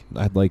sake?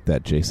 I'd like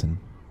that, Jason.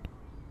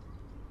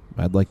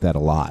 I'd like that a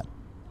lot.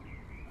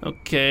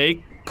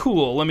 Okay,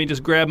 cool. Let me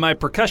just grab my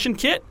percussion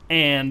kit,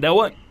 and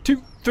 1, 2,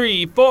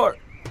 3, 4.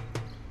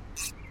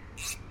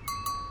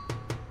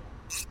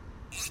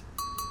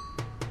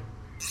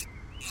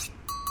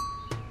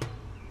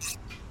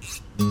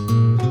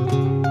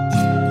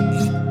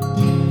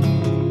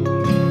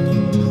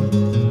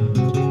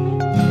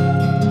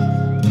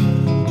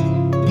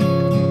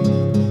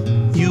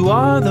 You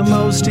are the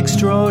most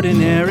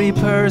extraordinary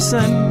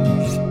person.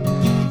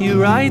 You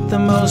write the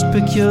most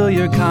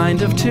peculiar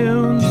kind of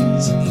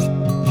tunes.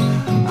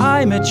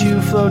 I met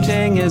you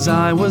floating as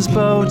I was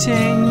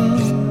boating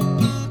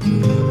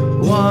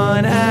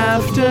one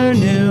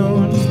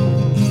afternoon.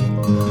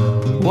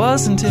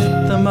 Wasn't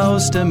it the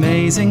most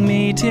amazing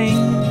meeting?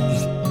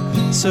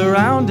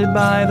 Surrounded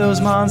by those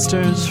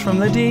monsters from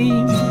the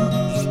deep,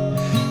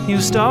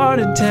 you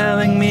started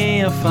telling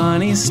me a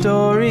funny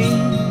story,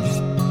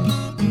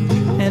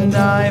 and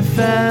I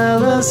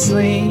fell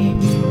asleep.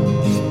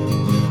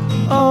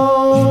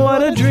 Oh,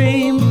 what a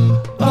dream.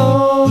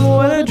 Oh,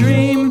 what a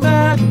dream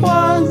that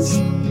was.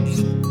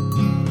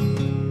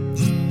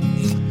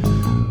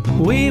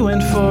 We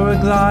went for a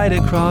glide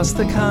across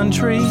the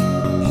country.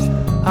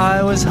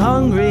 I was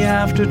hungry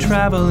after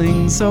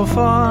traveling so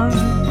far.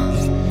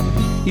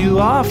 You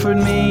offered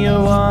me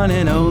your one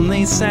and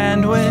only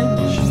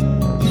sandwich.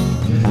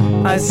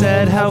 I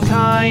said, how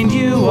kind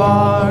you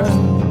are.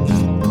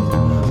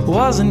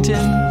 Wasn't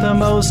it the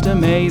most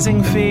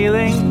amazing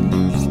feeling?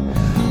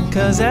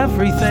 'Cause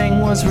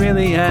everything was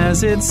really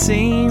as it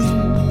seemed.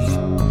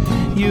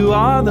 You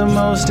are the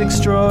most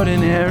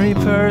extraordinary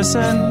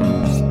person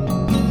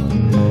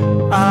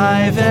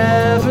I've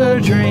ever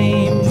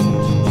dreamed.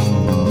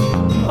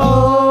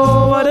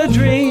 Oh, what a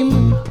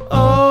dream.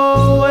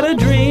 Oh, what a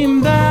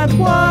dream that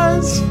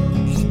was.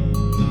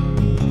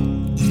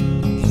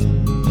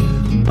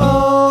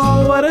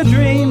 Oh, what a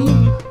dream.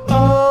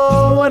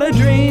 Oh, what a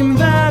dream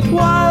that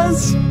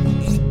was.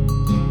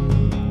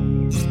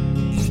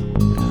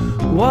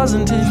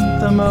 Wasn't it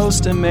the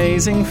most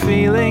amazing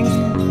feeling?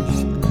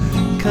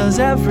 'Cause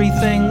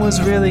everything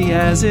was really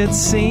as it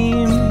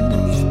seemed.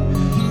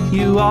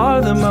 You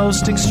are the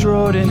most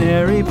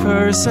extraordinary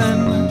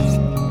person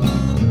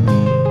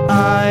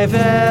I've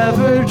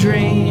ever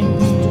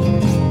dreamed.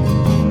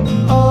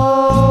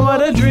 Oh,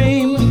 what a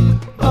dream.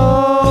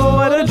 Oh,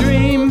 what a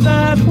dream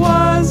that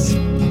was.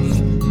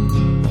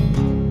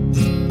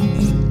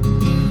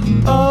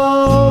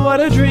 Oh,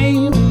 what a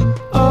dream.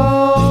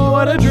 Oh,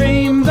 what a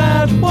dream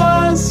that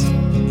was.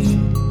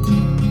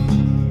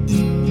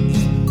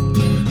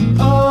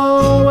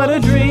 Oh, what a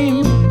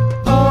dream.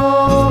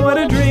 Oh, what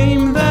a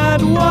dream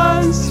that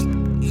was.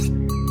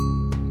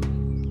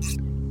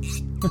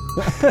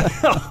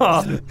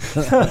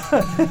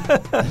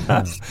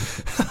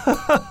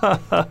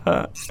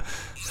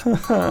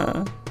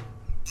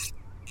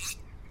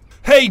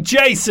 Hey,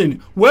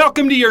 Jason,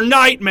 welcome to your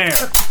nightmare.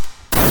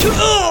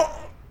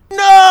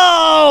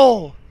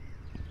 No!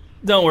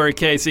 Don't worry,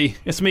 Casey.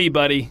 It's me,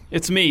 buddy.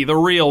 It's me, the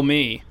real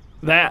me.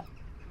 That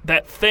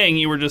thing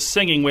you were just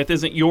singing with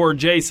isn't your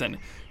Jason.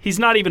 He's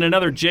not even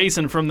another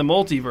Jason from the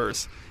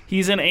multiverse.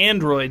 He's an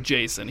android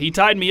Jason. He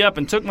tied me up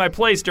and took my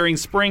place during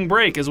spring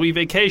break as we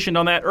vacationed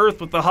on that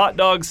Earth with the hot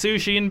dog,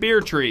 sushi, and beer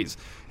trees.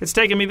 It's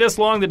taken me this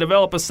long to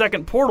develop a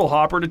second portal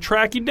hopper to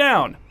track you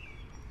down.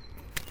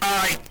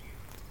 I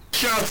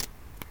just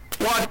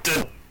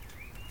wanted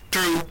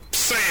to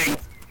sing.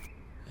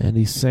 And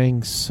he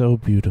sang so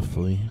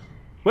beautifully.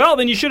 Well,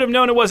 then you should have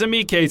known it wasn't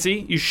me,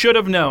 Casey. You should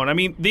have known. I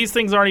mean, these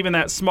things aren't even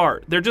that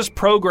smart. They're just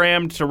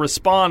programmed to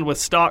respond with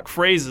stock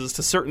phrases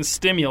to certain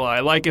stimuli.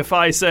 Like if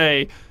I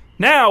say,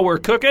 now we're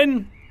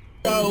cooking.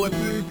 So if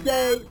you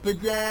say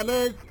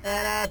pajamas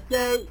and I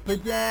say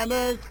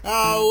pajamas,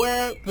 I'll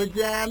wear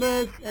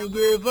pajamas and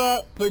give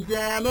up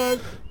pajamas.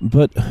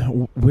 But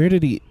where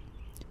did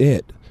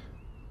it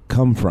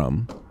come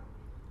from?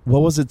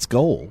 What was its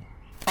goal?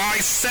 I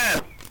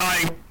said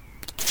I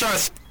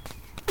just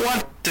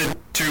wanted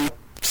to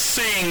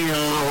sing.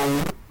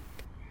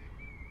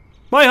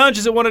 My hunch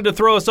is it wanted to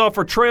throw us off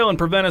our trail and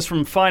prevent us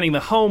from finding the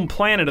home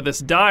planet of this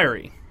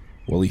diary.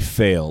 Well, he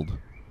failed.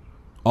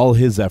 All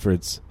his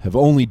efforts have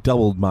only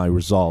doubled my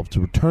resolve to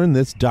return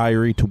this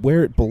diary to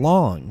where it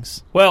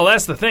belongs. Well,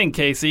 that's the thing,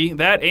 Casey.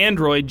 That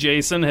android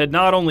Jason had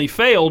not only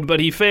failed, but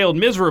he failed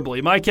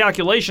miserably. My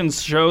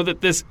calculations show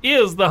that this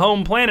is the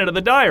home planet of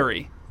the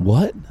diary.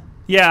 What?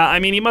 Yeah, I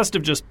mean, he must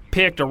have just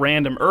picked a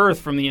random Earth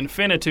from the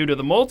infinitude of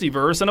the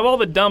multiverse, and of all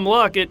the dumb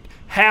luck, it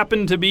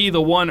happened to be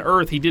the one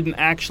Earth he didn't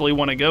actually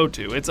want to go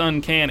to. It's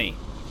uncanny.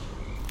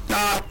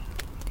 Not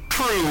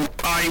true.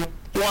 I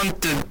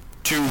wanted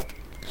to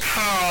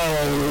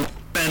howl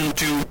and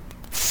to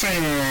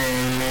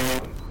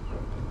sing.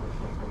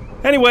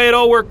 Anyway, it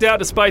all worked out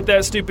despite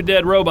that stupid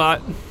dead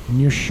robot.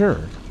 And you're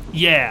sure?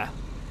 Yeah.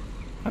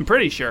 I'm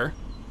pretty sure.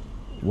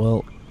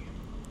 Well,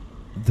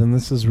 then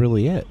this is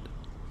really it.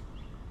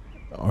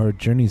 Our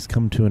journey's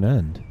come to an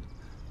end.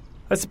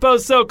 I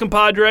suppose so,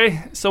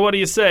 compadre. So what do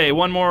you say?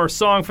 One more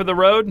song for the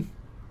road?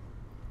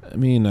 I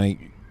mean, I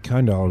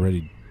kind of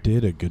already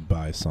did a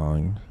goodbye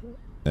song.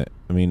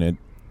 I mean,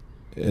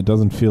 it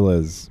doesn't feel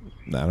as,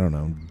 I don't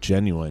know,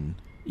 genuine.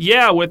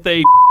 Yeah, with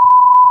a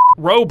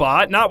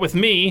robot, not with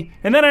me.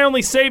 And then I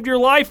only saved your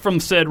life from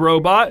said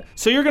robot,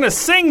 so you're gonna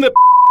sing the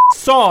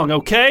song,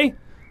 okay?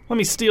 Let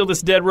me steal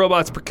this dead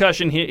robot's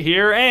percussion hit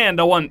here, and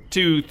a 1,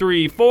 2,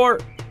 3, 4...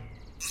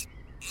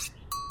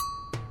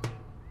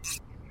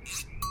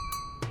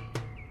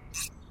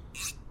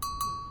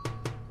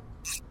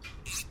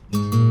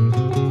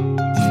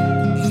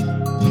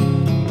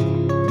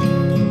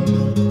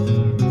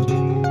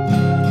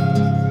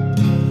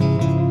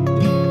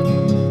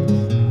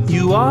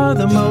 You are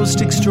the most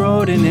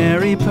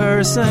extraordinary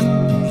person.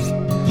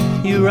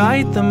 You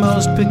write the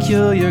most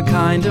peculiar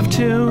kind of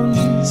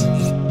tunes.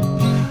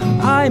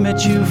 I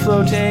met you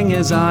floating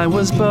as I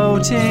was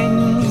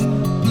boating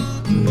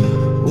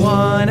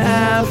one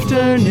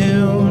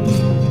afternoon.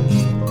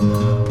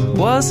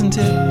 Wasn't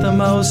it the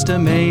most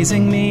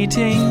amazing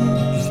meeting?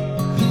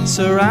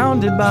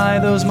 Surrounded by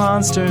those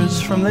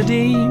monsters from the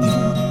deep,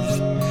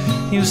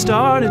 you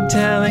started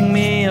telling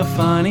me a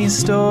funny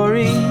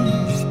story,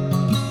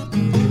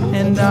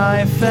 and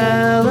I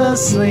fell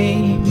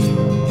asleep.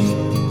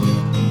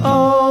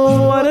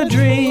 Oh, what a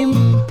dream.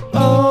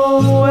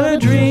 Oh, what a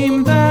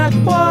dream that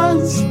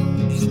was.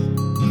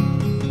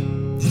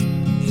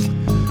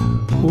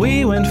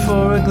 We went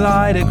for a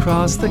glide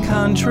across the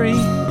country.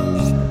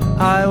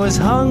 I was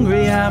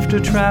hungry after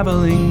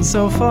traveling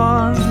so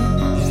far.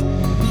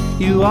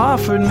 You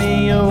offered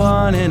me your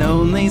one and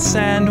only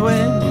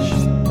sandwich.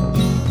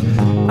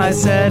 I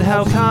said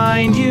how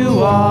kind you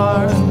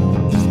are.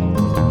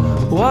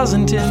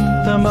 Wasn't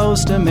it the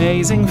most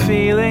amazing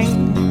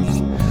feeling?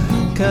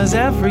 'Cause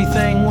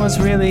everything was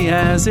really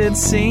as it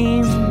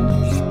seemed.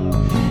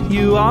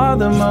 You are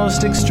the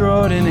most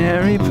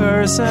extraordinary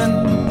person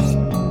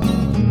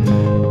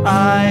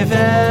I've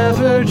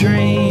ever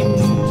dreamed.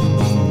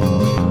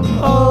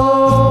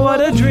 Oh, what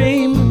a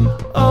dream.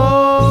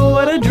 Oh,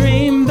 what a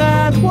dream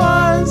that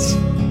was.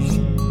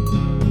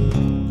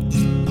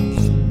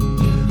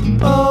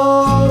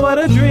 Oh, what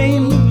a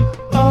dream.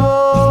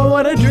 Oh,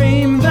 what a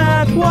dream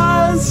that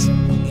was.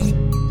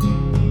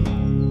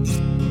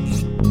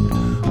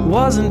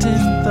 Wasn't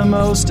it the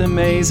most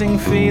amazing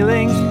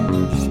feeling?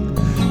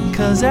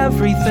 'Cause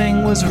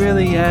everything was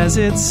really as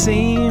it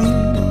seemed.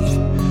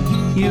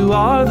 You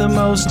are the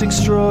most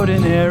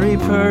extraordinary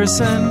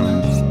person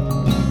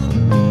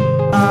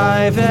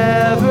I've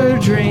ever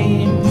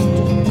dreamed.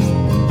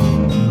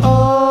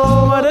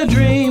 Oh, what a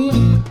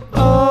dream.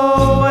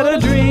 Oh, what a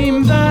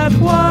dream that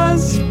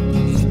was.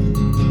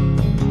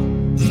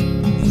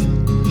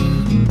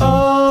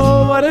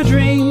 Oh, what a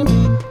dream.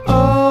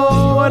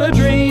 Oh, what a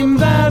dream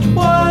that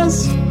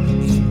was.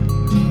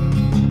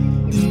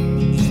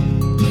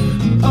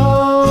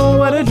 Oh,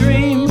 what a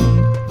dream.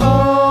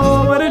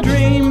 Oh, what a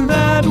dream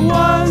that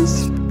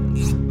was.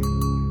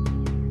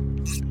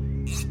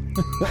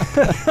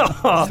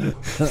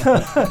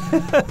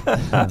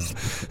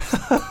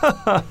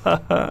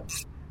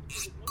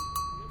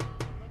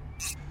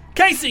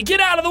 Casey, get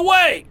out of the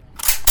way!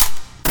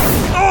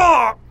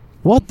 Oh!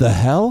 What the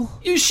hell?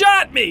 You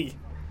shot me!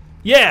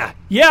 Yeah,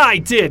 I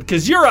did,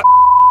 'cause you're a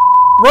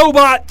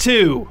robot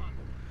too.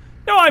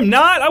 No, I'm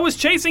not. I was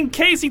chasing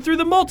Casey through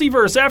the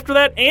multiverse after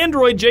that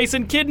android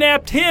Jason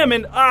kidnapped him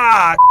and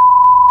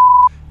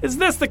Is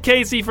this the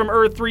Casey from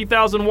Earth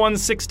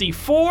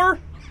 3164?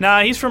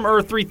 Nah, he's from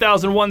Earth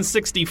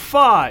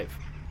 3165.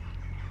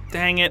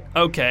 Dang it.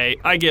 Okay,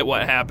 I get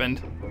what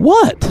happened.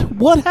 What?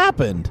 What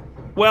happened?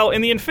 Well,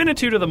 in the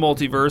infinitude of the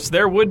multiverse,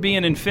 there would be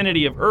an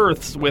infinity of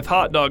Earths with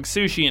hot dog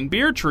sushi and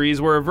beer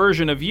trees where a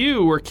version of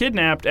you were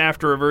kidnapped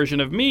after a version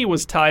of me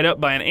was tied up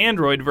by an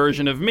android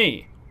version of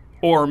me.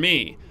 Or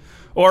me.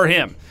 Or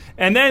him.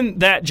 And then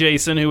that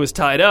Jason who was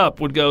tied up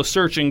would go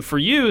searching for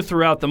you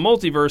throughout the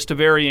multiverse to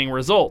varying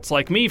results.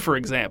 Like me, for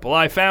example.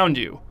 I found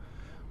you.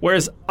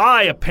 Whereas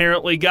I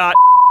apparently got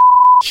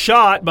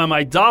shot by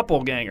my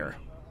doppelganger.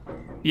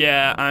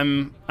 Yeah,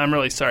 I'm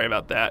really sorry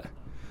about that.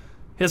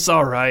 It's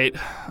all right.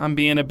 I'm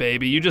being a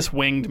baby. You just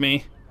winged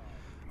me.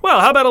 Well,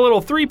 how about a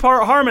little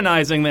 3-part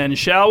harmonizing then,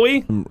 shall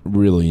we? I'm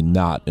really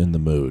not in the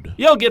mood.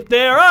 You'll get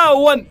there. Oh,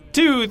 1,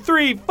 2,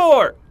 3,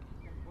 4.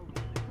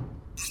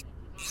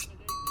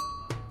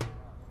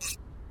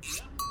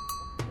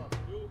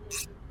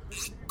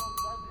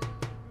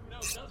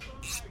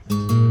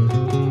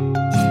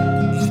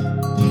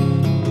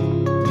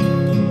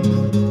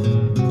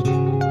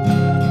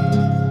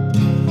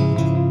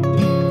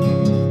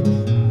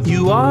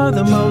 You are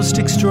the most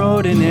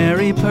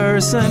extraordinary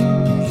person.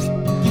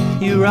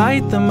 You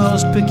write the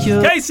most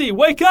peculiar... Casey,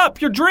 wake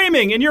up! You're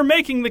dreaming, and you're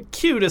making the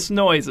cutest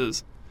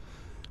noises.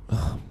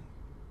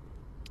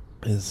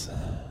 Is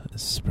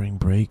spring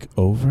break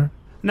over?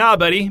 Nah,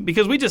 buddy,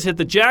 because we just hit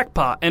the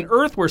jackpot. An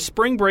Earth where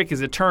spring break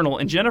is eternal,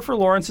 and Jennifer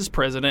Lawrence is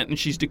president, and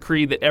she's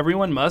decreed that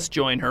everyone must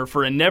join her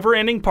for a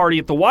never-ending party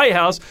at the White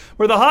House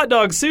where the hot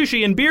dog,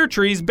 sushi, and beer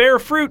trees bear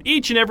fruit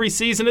each and every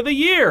season of the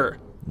year.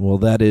 Well,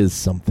 that is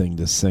something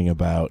to sing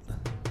about.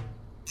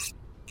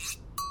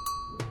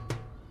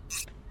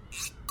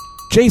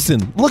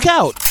 Jason, look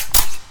out!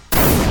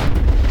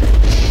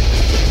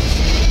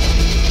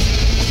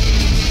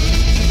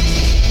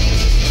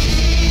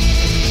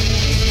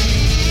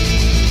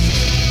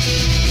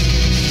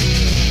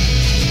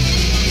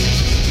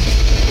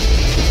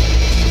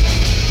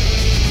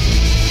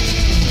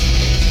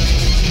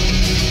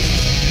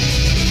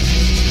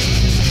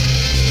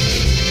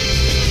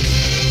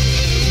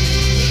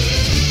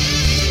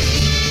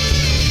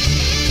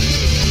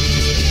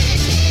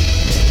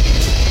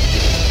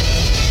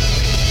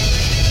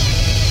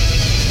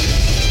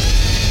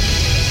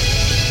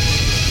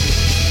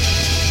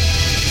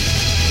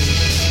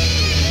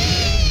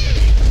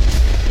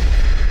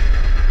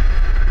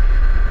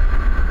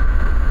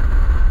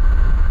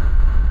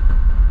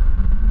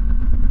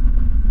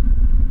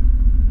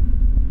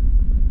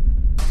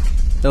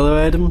 Hello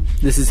Adam,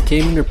 this is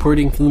Cayman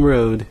reporting from the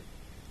road.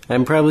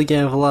 I'm probably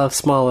going to have a lot of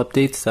small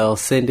updates that I'll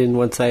send in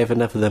once I have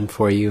enough of them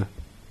for you.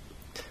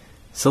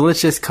 So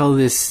let's just call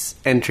this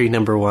entry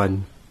number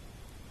 1.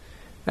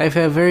 I've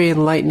had a very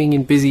enlightening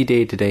and busy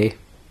day today.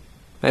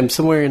 I'm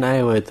somewhere in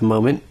Iowa at the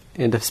moment,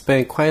 and I've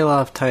spent quite a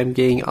lot of time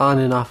getting on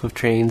and off of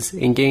trains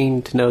and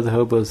getting to know the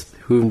hobos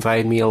who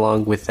invited me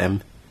along with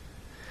them.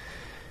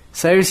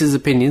 Cyrus's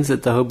opinions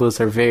that the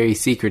hobos are very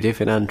secretive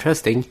and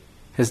untrusting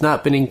has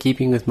not been in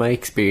keeping with my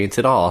experience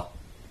at all.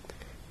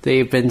 They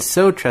have been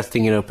so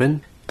trusting and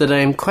open that I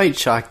am quite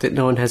shocked that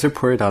no one has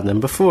reported on them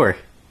before.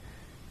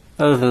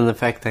 Other than the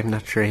fact that I'm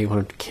not sure anyone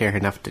would care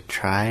enough to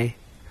try.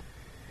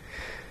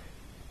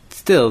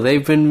 Still,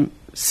 they've been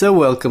so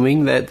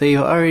welcoming that they've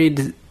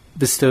already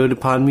bestowed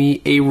upon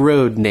me a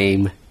road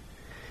name.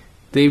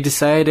 They've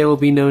decided I will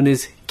be known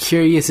as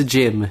Curious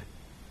Jim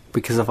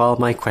because of all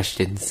my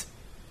questions.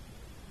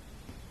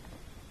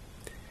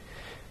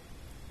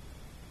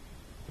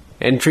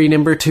 Entry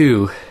number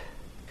 2.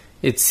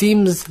 It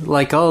seems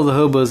like all the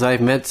hobos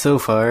I've met so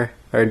far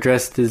are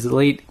dressed as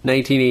late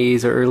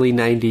 1980s or early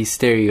 90s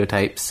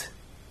stereotypes,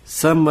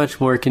 some much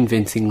more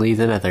convincingly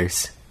than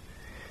others.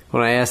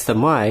 When I ask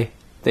them why,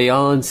 they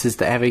all insist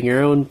that having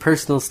your own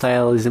personal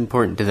style is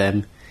important to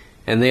them,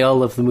 and they all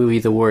love the movie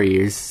The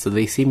Warriors, so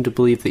they seem to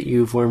believe that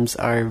uniforms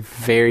are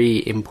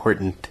very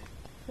important.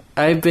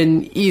 I've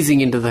been easing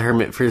into the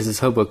hermit versus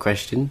hobo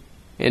question,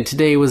 and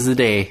today was the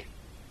day.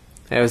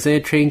 I was in a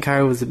train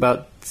car with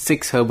about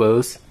 6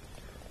 hobos: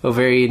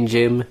 Ovarian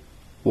Jim,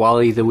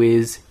 Wally the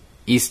Wiz,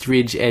 East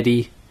Ridge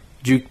Eddie,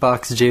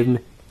 Jukebox Jim,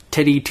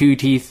 Teddy Two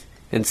Teeth,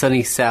 and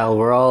Sunny Sal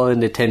were all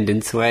in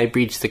attendance when I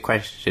breached the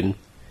question.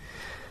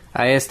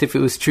 I asked if it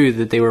was true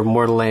that they were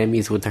mortal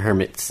enemies with the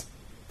hermits.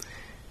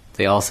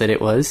 They all said it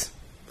was.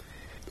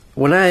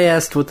 When I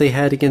asked what they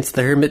had against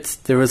the hermits,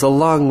 there was a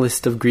long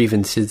list of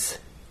grievances.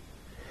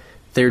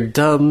 They're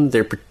dumb,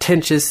 they're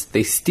pretentious,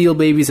 they steal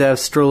babies out of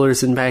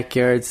strollers and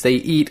backyards, they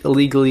eat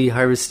illegally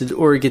harvested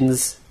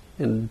organs,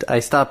 and I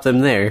stopped them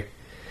there,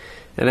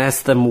 and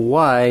asked them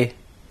why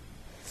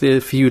the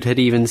feud had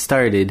even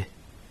started.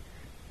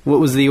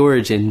 What was the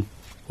origin?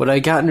 What I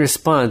got in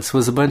response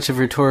was a bunch of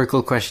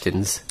rhetorical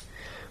questions.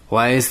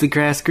 Why is the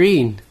grass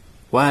green?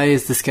 Why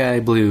is the sky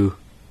blue?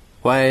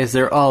 Why is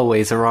there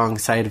always a wrong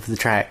side of the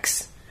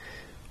tracks?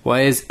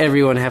 Why does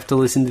everyone have to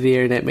listen to the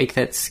internet make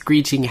that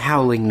screeching,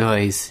 howling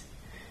noise?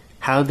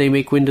 How'd they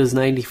make Windows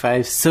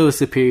 95 so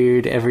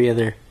superior to every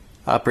other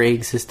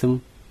operating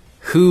system?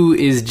 Who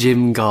is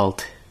Jim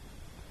Galt?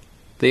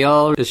 They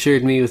all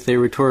assured me with their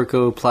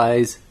rhetorical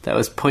replies that it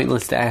was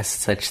pointless to ask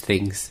such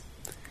things.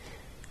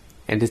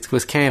 And it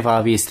was kind of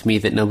obvious to me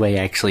that nobody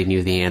actually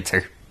knew the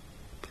answer.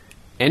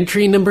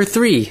 Entry number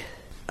 3.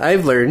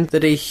 I've learned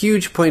that a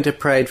huge point of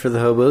pride for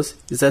the hobos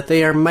is that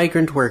they are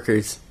migrant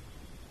workers.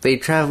 They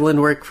travel and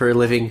work for a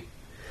living.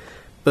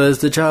 But as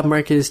the job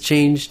market has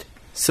changed,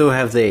 so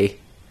have they.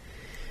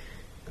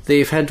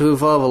 They've had to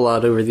evolve a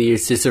lot over the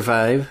years to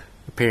survive,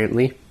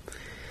 apparently.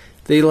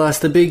 They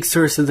lost a big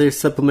source of their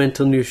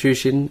supplemental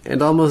nutrition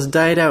and almost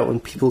died out when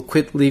people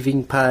quit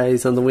leaving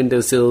pies on the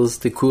windowsills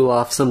to cool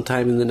off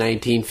sometime in the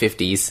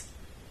 1950s.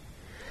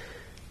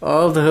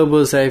 All of the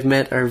hobos I've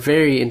met are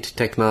very into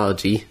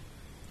technology.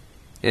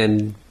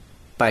 And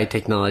by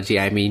technology,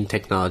 I mean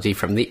technology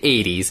from the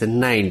 80s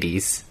and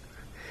 90s.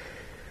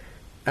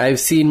 I've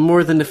seen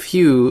more than a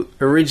few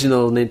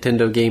original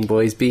Nintendo Game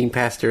Boys being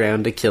passed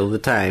around to kill the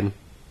time.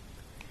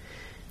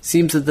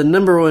 Seems that the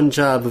number one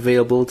job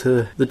available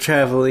to the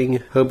traveling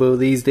hobo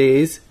these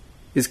days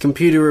is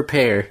computer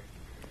repair.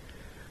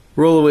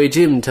 Rollaway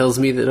Jim tells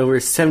me that over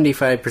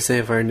 75%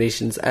 of our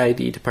nation's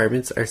ID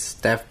departments are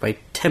staffed by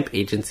temp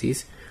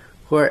agencies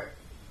who are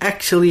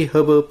actually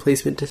hobo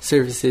placement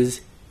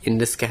services in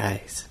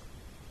disguise.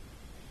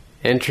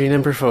 Entry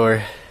number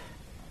 4.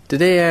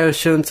 Today I was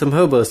shown some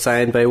hobo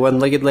sign by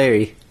One-Legged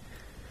Larry.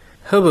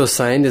 Hobo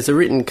sign is a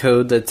written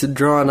code that's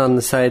drawn on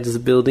the sides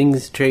of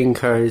buildings, train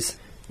cars,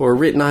 or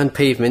written on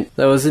pavement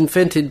that was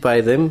invented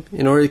by them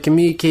in order to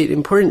communicate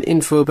important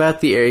info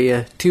about the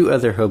area to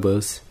other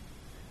hobos.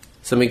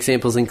 Some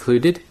examples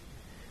included: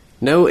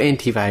 no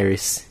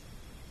antivirus,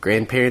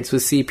 grandparents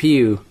with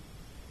CPU,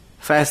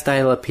 fast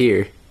dial up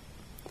here,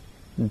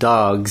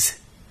 dogs,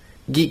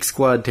 Geek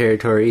Squad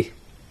territory,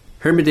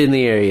 hermit in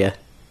the area.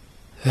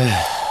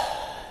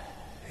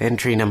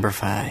 Entry number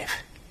 5.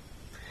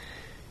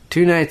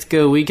 2 nights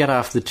ago we got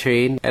off the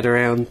train at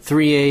around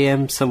 3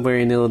 a.m. somewhere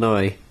in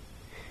Illinois.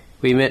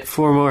 We met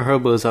 4 more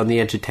hobos on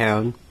the edge of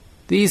town.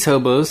 These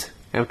hobos,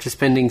 after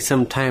spending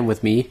some time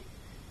with me,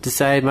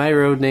 decided my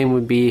road name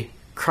would be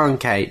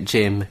Cronkite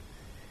Jim,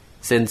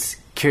 since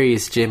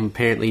Curious Jim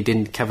apparently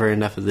didn't cover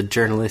enough of the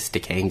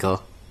journalistic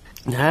angle.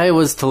 I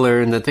was to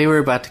learn that they were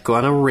about to go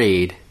on a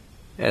raid,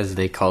 as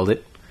they called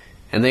it,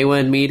 and they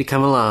wanted me to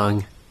come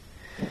along.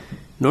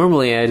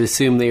 Normally I'd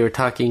assume they were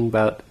talking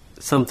about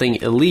something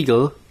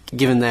illegal,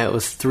 given that it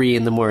was 3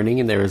 in the morning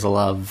and there was a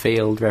lot of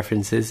veiled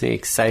references and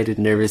excited,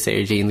 nervous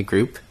energy in the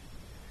group.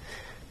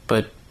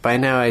 But by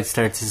now I'd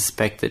start to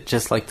suspect that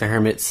just like the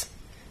hermits,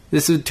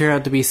 this would turn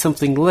out to be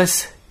something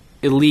less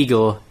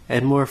illegal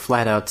and more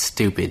flat-out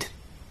stupid.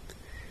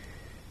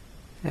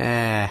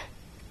 Turns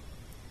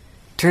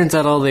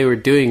out all they were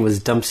doing was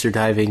dumpster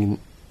diving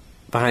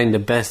behind the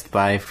Best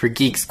Buy for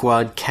Geek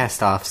Squad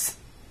cast-offs.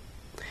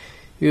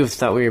 You would have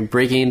thought we were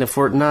breaking into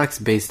Fort Knox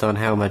based on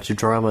how much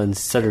drama and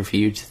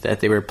subterfuge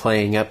that they were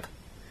playing up.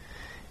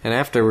 And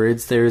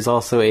afterwards, there was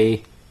also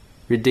a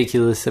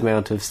ridiculous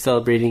amount of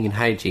celebrating and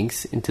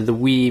hijinks into the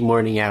wee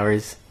morning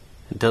hours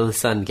until the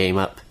sun came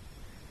up.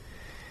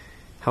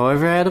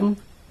 However, Adam,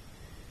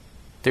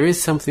 there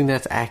is something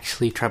that's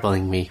actually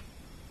troubling me.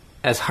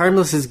 As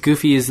harmless as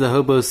goofy as the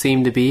hobos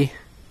seem to be,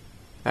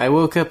 I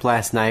woke up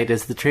last night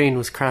as the train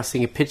was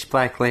crossing a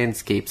pitch-black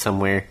landscape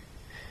somewhere,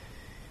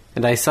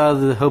 and I saw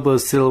the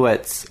hobos'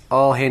 silhouettes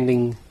all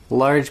handing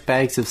large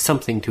bags of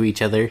something to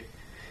each other,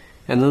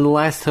 and then the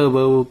last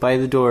hobo by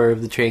the door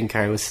of the train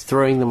car was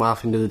throwing them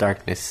off into the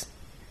darkness.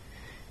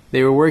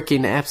 They were working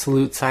in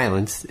absolute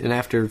silence, and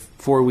after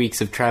 4 weeks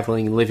of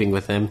traveling and living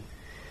with them,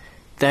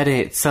 that in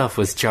itself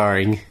was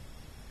jarring.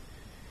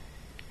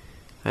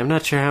 I'm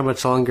not sure how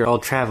much longer I'll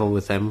travel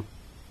with them,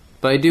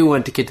 but I do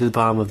want to get to the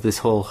bottom of this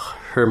whole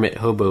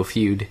hermit-hobo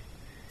feud.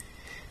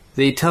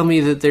 They tell me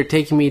that they're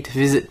taking me to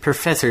visit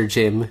Professor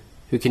Jim,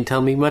 who can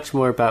tell me much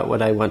more about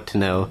what I want to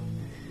know.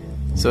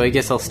 So I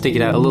guess I'll stick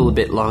it out a little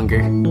bit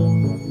longer.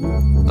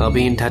 I'll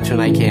be in touch when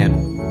I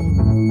can.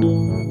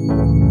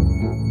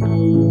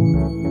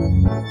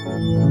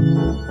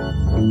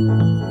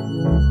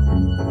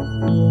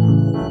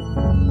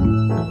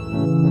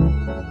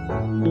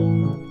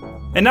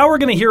 And now we're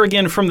going to hear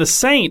again from the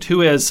Saint,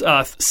 who has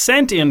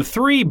sent in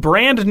 3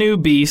 brand new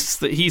beasts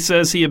that he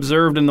says he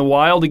observed in the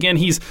wild. Again,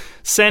 he's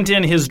sent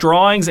in his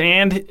drawings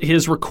and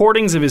his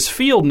recordings of his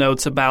field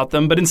notes about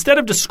them. But instead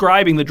of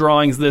describing the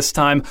drawings this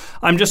time,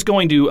 I'm just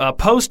going to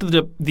post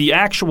the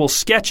actual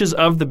sketches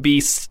of the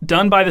beasts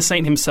done by the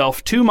Saint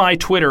himself to my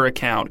Twitter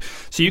account.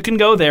 So you can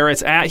go there,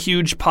 it's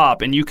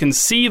 @HugePop, and you can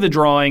see the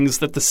drawings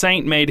that the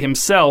Saint made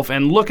himself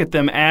and look at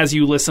them as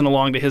you listen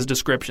along to his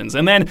descriptions.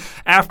 And then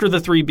after the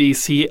 3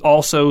 beasts, he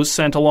also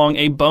sent along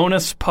a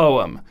bonus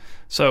poem.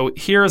 So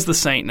here is the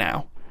Saint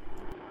now.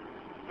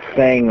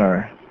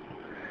 Fanger.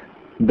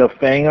 The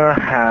Fanger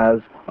has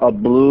a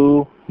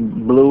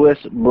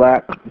bluish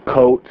black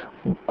coat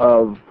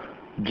of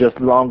just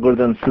longer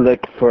than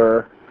slick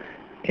fur,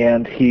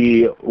 and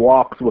he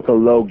walks with a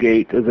low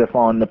gait as if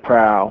on the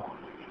prowl.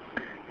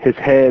 His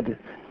head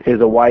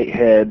is a white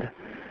head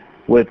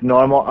with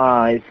normal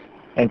eyes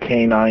and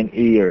canine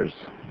ears.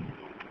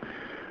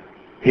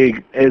 He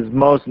is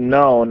most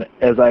known,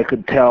 as I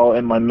could tell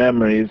in my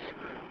memories,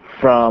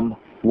 from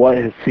what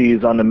he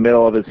sees on the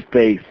middle of his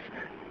face.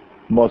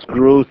 Most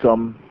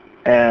gruesome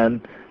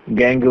and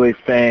gangly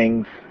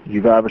fangs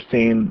you've ever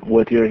seen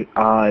with your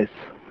eyes.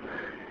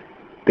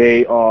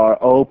 They are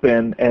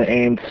open and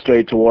aimed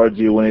straight towards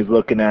you when he's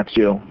looking at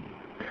you.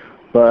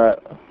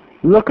 But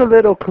look a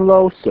little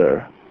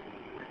closer.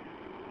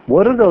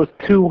 What are those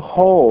 2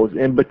 holes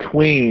in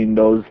between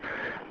those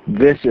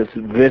vicious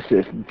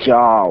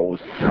jaws?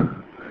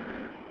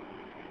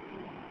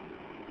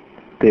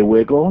 They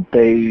wiggle,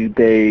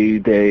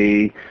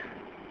 they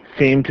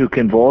seem to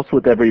convulse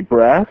with every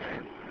breath.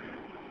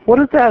 What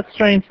is that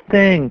strange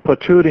thing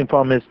protruding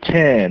from his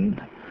chin?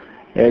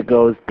 It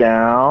goes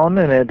down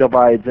and it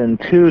divides in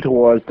 2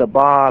 towards the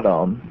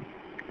bottom.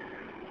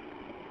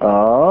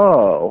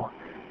 Oh,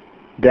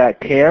 that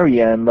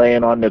carrion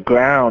laying on the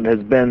ground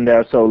has been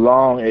there so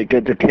long it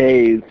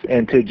decays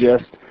into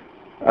just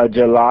a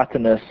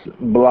gelatinous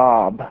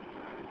blob.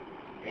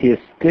 He is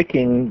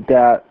sticking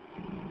that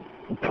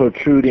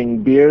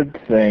protruding beard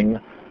thing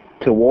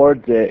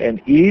towards it and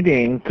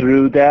eating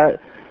through that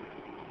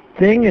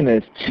thing in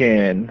his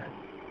chin.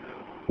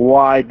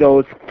 Why,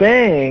 those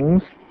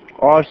fangs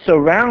are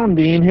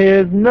surrounding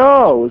his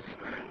nose.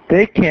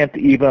 They can't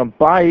even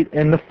bite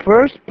in the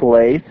first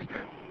place.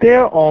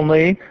 They're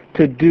only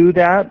to do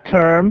that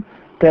term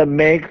that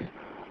makes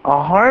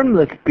a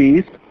harmless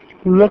beast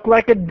look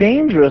like a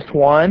dangerous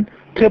one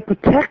to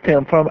protect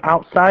him from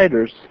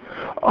outsiders.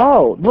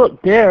 Oh,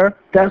 look there,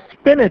 that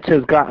spinach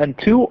has gotten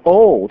too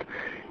old.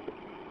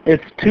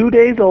 It's 2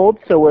 days old,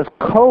 so it's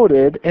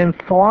coated in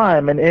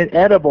slime and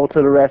inedible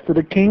to the rest of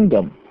the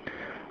kingdom.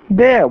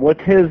 There,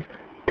 with his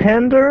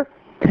tender,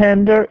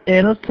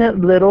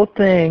 innocent little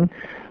thing,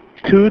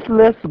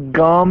 toothless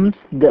gums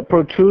that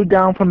protrude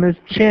down from his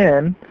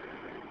chin,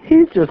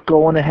 he's just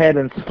going ahead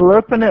and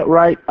slurping it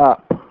right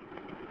up.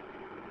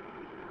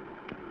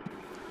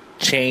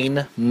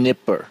 Chain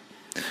Nipper.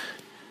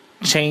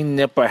 Chain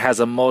Nipper has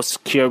a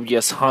most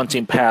curious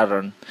hunting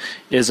pattern.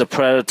 It is a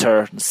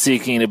predator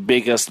seeking the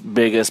biggest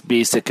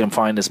beast it can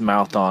find his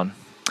mouth on.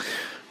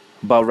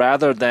 But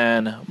rather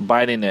than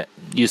biting it,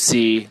 you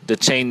see, the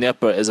chain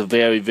nipper is a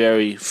very,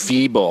 very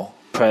feeble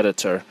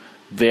predator.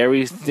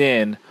 Very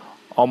thin,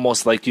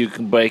 almost like you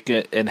can break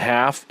it in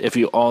half if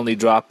you only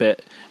drop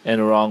it in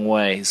the wrong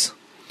ways.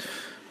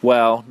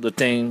 Well, the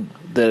thing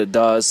that it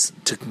does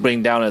to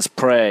bring down its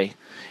prey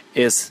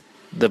is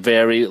the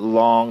very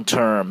long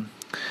term.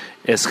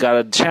 It's got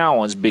a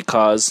challenge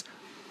because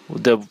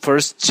the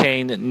first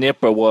chain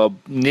nipper will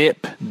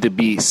nip the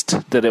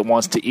beast that it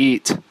wants to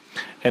eat.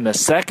 And the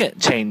second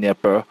chain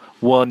nipper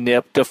will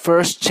nip the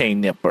first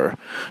chain nipper.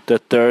 The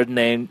third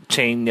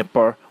chain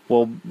nipper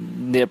will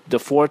nip the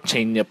fourth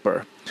chain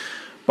nipper.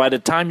 By the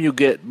time you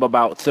get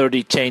about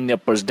 30 chain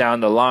nippers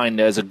down the line,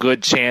 there's a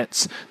good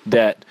chance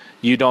that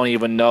you don't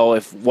even know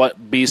if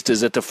what beast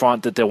is at the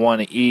front that they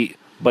want to eat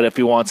But if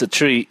he wants a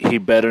treat, he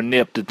better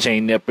nip the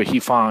chain nipper he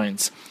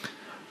finds.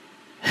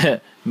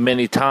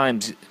 Many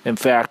times, in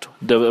fact,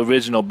 the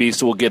original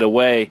beast will get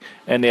away,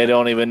 and they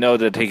don't even know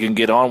that they can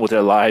get on with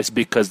their lives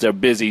because they're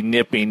busy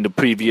nipping the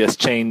previous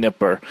chain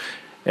nipper.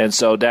 And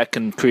so that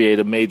can create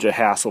a major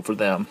hassle for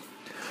them.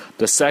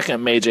 The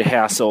second major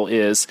hassle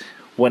is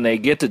when they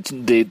get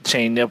the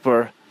chain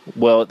nipper,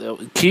 well,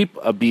 they'll keep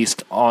a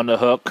beast on the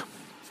hook.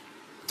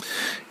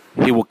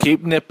 He will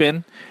keep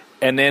nipping,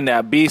 and then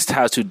that beast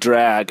has to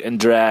drag and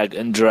drag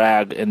and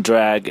drag and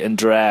drag and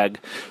drag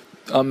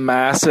a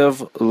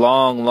massive,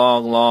 long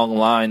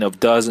line of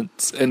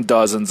dozens and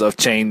dozens of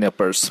chain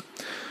nippers.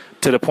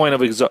 To the point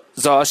of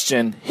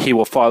exhaustion, he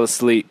will fall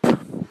asleep.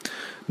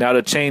 Now,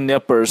 the chain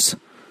nippers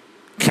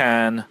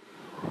can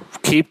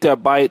keep their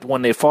bite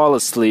when they fall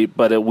asleep,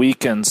 but it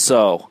weakens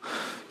so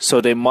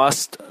they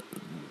must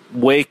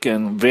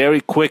waken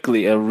very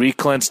quickly and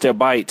reclench their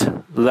bite,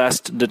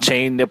 lest the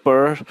chain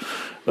nipper,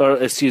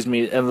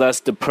 unless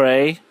the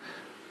prey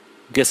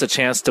gets a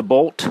chance to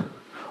bolt,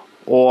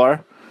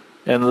 or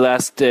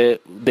unless they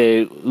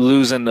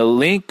loosen the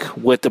link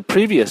with the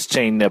previous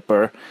chain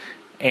nipper,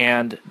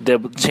 and the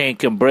chain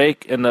can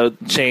break, and the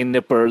chain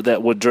nipper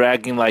that was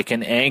dragging like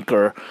an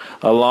anchor,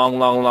 a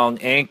long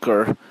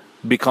anchor,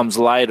 becomes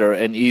lighter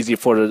and easy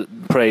for the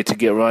prey to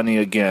get running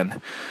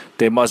again.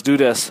 They must do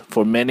this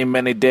for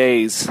many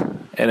days,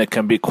 and it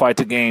can be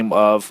quite a game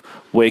of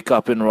wake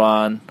up and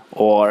run,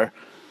 or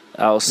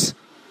else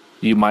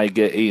you might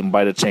get eaten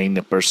by the chain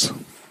nippers.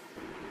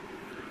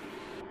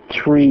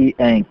 Tree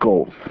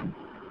ankles.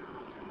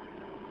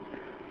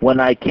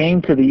 When I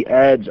came to the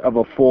edge of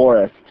a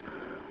forest,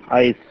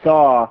 I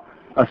saw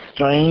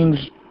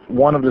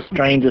one of the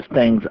strangest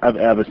things I've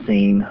ever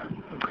seen.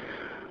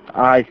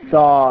 I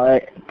saw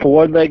a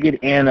four-legged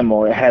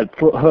animal. It had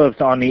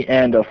hooves on the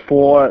end of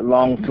four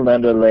long,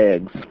 slender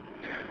legs.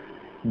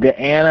 The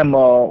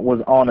animal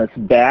was on its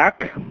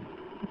back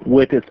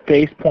with its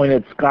face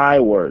pointed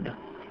skyward.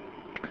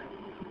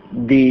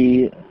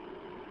 The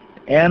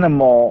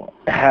animal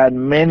had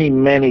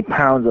many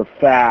pounds of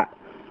fat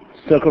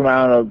stuck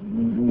around a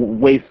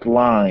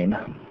waistline,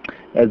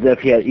 as if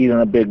he had eaten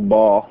a big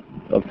ball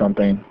of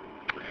something.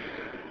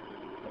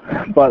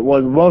 But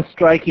what was most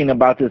striking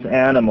about this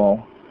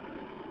animal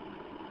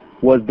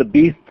was the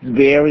beast's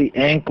very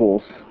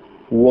ankles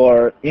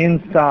were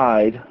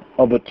inside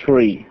of a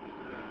tree.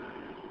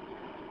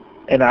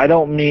 And I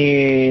don't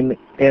mean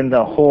in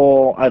the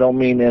hole, I don't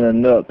mean in a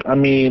nook. I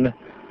mean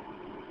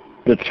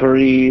the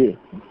tree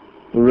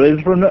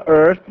rose from the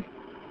earth,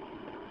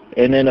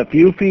 and then a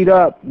few feet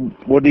up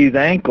were these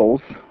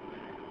ankles,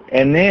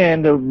 and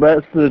then the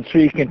rest of the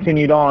tree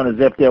continued on as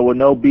if there were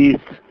no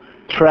beasts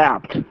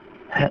trapped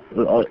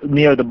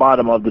near the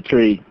bottom of the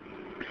tree.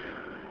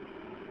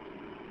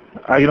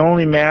 I can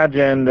only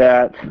imagine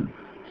that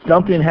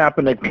something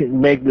happened to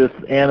make this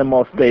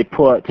animal stay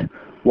put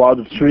while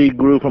the tree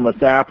grew from a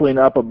sapling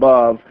up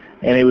above,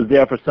 and he was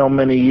there for so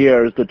many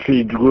years. The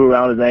tree grew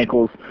around his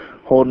ankles,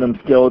 holding him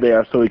still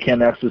there so he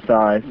can't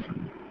exercise.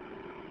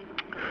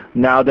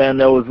 Now then,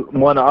 there was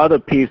one other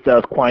piece that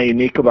was quite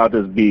unique about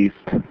this beast.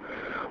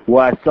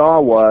 What I saw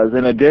was,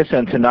 in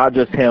addition to not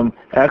just him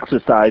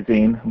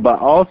exercising, but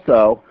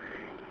also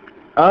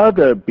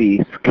other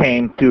beasts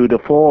came through the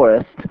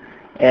forest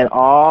and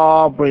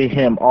all bring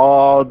him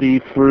all the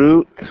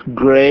fruit,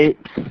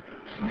 grapes,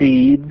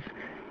 seeds,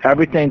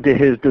 everything to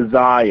his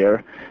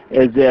desire,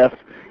 as if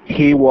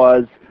he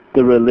was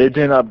the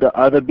religion of the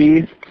other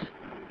beasts.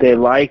 They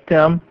liked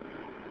him.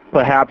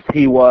 Perhaps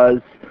he was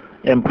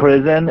in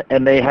prison,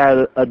 and they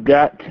had a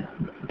debt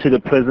to the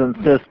prison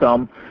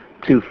system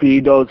to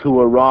feed those who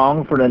were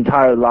wrong for the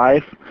entire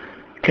life,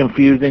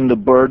 confusing the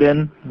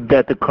burden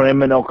that the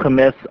criminal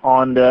commits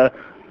on the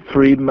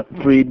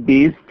freed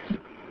beasts.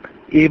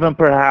 Even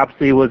perhaps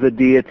he was a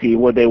deity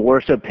where they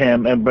worship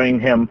him and bring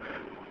him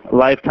a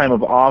lifetime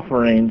of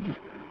offerings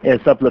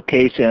in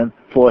supplication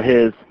for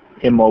his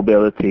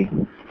immobility.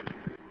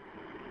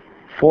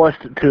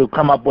 Forced to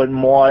come up with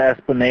more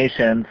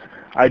explanations,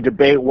 I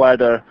debate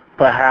whether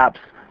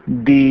perhaps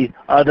the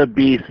other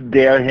beasts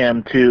dare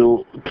him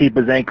to keep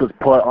his ankles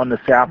put on the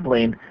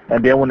sapling,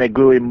 and then when they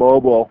grew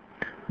immobile,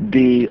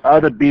 the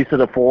other beasts of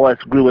the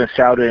forest grew and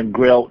shouted and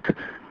grilled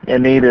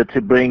and needed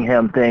to bring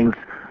him things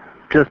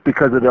just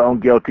because of their own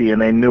guilty,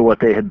 and they knew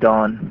what they had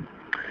done.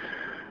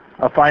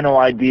 A final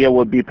idea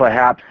would be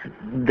perhaps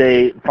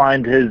they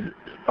find his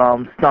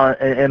son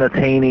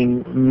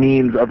entertaining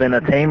means of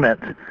entertainment,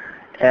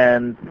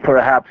 and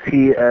perhaps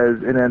he as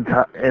an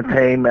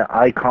entertainment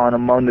icon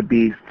among the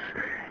beasts,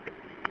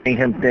 giving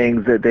him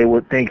things that they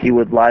would think he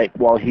would like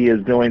while he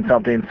is doing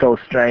something so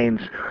strange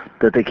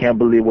that they can't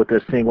believe what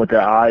they're seeing with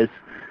their eyes.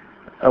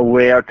 A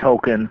rare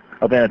token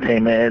of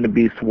entertainment in the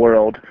beast's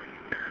world.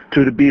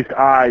 To the beast's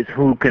eyes,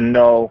 who can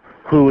know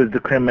who is the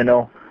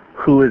criminal,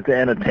 who is the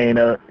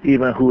entertainer,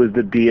 even who is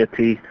the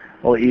deity,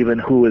 or even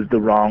who is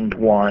the wronged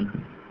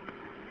one?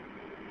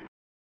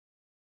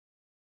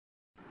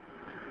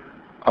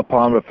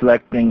 Upon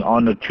reflecting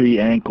on the tree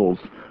ankles,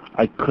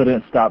 I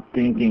couldn't stop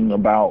thinking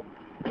about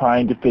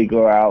trying to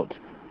figure out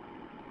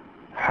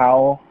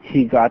how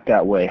he got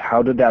that way.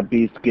 How did that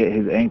beast get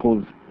his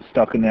ankles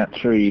stuck in that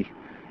tree?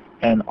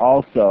 And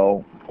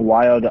also,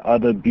 why are the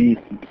other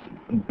beasts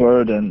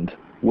burdened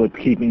with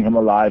keeping him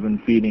alive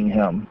and feeding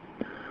him?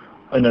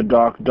 In a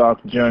dark,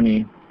 dark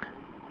journey,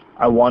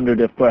 I wondered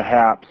if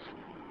perhaps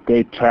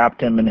they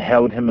trapped him and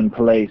held him in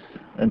place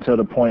until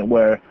the point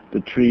where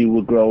the tree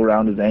would grow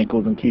around his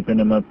ankles and keeping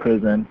him in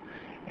prison.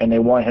 And they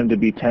want him to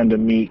be tender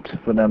meat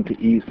for them to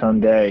eat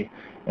someday.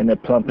 And they're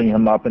plumping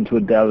him up into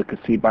a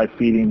delicacy by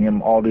feeding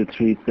him all the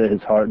treats that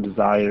his heart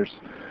desires.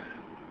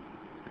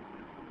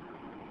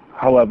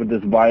 However,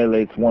 this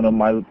violates one of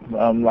my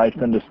life's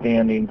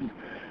understandings,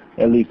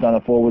 at least on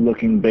a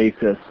forward-looking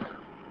basis.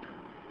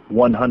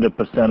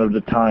 100% of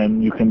the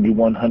time, you can be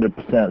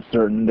 100%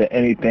 certain that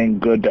anything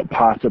good that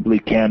possibly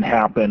can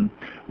happen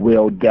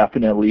will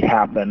definitely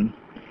happen.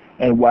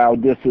 And while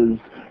this is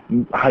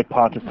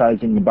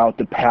hypothesizing about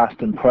the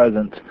past and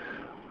present,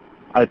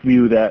 I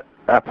view that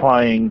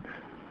applying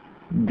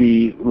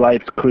the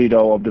life's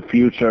credo of the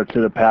future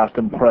to the past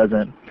and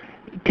present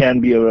can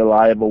be a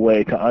reliable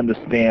way to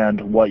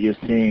understand what you're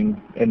seeing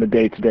in the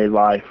day-to-day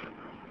life.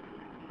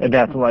 And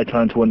that's when I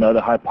turn to another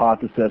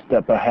hypothesis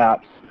that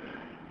perhaps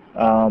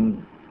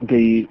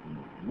the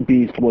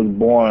beast was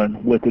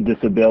born with a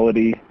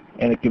disability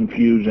and a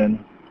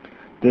confusion.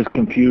 This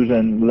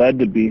confusion led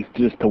the beast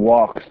just to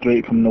walk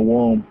straight from the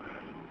womb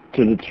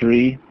to the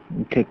tree,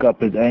 kick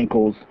up his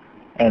ankles,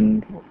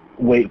 and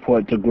wait for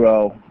it to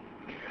grow.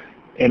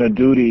 In a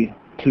duty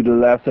to the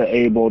lesser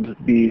abled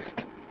beast,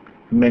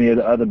 many of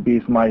the other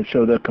beasts might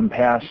show their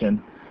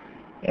compassion,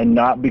 and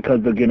not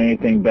because they're getting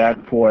anything back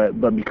for it,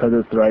 but because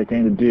it's the right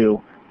thing to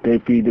do. They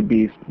feed the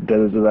beast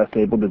that is less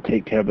able to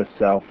take care of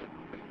itself.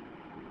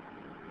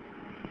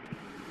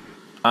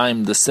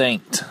 I'm the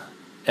saint,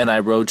 and I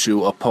wrote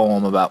you a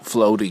poem about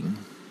floating.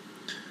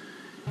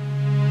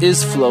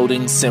 Is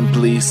floating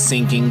simply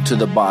sinking to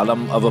the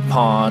bottom of a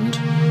pond?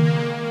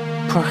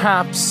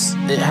 Perhaps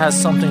it has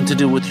something to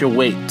do with your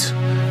weight,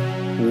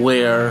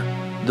 where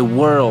the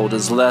world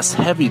is less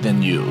heavy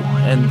than you,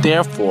 and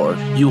therefore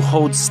you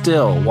hold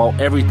still while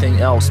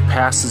everything else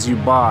passes you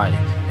by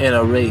in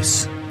a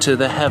race to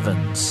the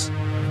heavens.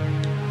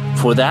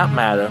 For that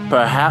matter,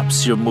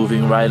 perhaps you're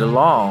moving right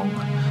along,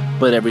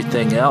 but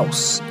everything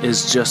else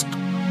is just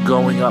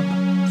going up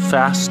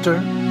faster.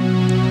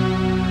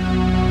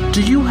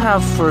 Do you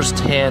have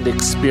first-hand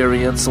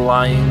experience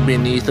lying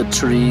beneath a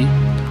tree,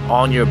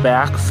 on your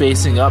back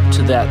facing up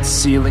to that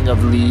ceiling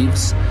of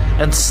leaves,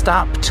 and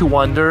stop to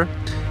wonder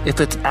if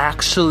it's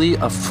actually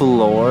a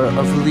floor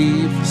of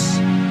leaves?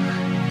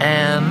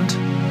 And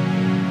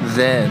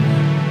then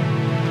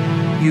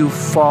you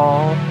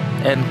fall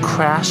and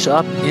crash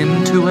up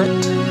into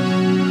it?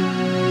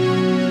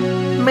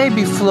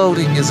 Maybe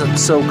floating isn't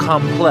so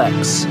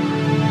complex.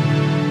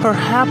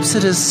 Perhaps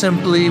it is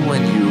simply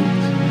when you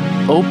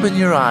open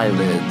your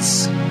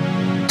eyelids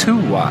too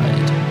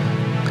wide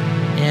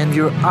and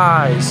your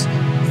eyes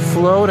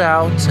float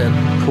out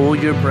and pull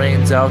your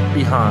brains out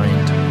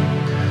behind.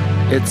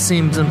 It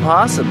seems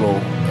impossible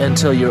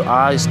until your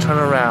eyes turn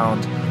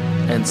around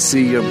and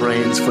see your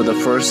brains for the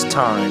first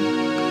time.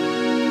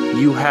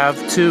 You have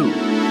too,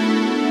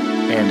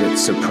 and it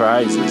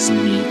surprises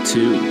me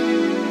too.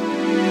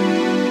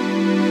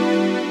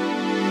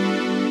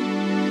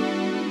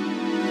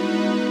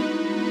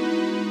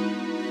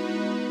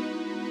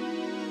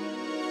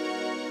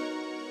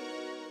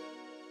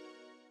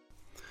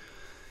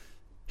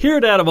 Here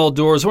at Out of All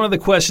Doors, one of the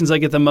questions I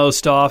get the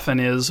most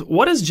often is,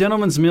 what is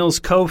Gentleman's Mill's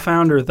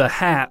co-founder, The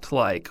Hat,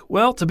 like?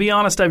 Well, to be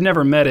honest, I've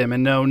never met him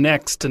and know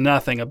next to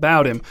nothing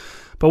about him.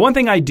 But one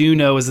thing I do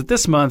know is that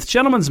this month,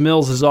 Gentleman's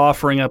Mills is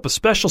offering up a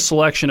special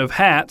selection of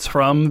hats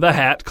from the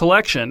Hat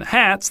Collection.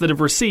 Hats that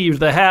have received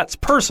the Hat's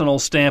personal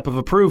stamp of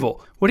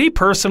approval. Would he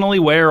personally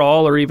wear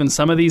all or even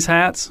some of these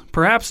hats?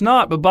 Perhaps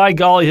not, but by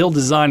golly, he'll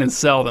design and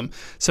sell them.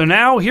 So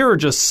now, here are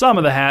just some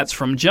of the hats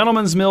from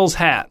Gentleman's Mills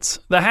Hats,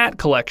 the Hat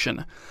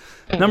Collection.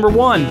 Number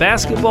 1,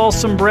 basketball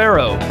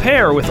sombrero.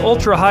 Pair with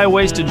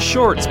ultra-high-waisted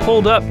shorts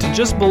pulled up to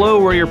just below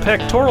where your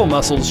pectoral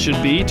muscles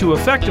should be to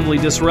effectively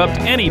disrupt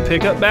any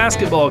pickup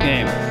basketball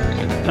game.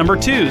 Number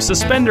 2,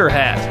 suspender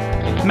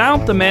hat.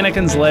 Mount the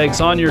mannequin's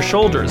legs on your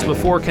shoulders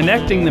before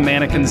connecting the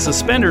mannequin's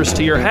suspenders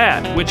to your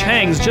hat, which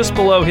hangs just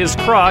below his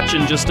crotch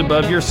and just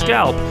above your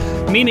scalp,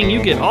 meaning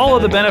you get all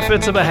of the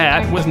benefits of a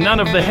hat with none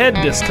of the head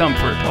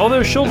discomfort,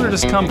 although shoulder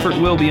discomfort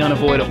will be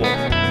unavoidable.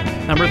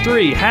 Number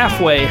 3,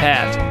 halfway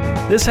hat.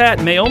 This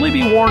hat may only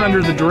be worn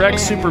under the direct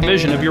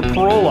supervision of your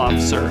parole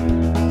officer.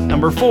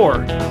 Number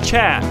 4,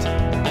 chat.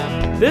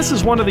 This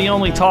is one of the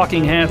only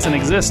talking hats in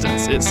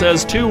existence. It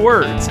says 2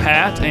 words,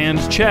 hat and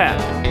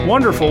chat.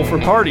 Wonderful for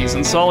parties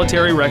and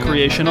solitary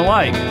recreation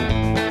alike.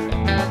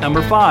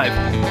 Number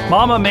 5,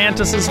 Mama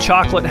Mantis's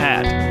chocolate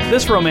hat.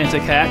 This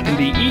romantic hat can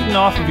be eaten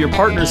off of your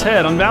partner's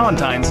head on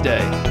Valentine's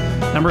Day.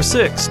 Number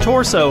 6,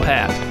 torso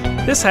hat.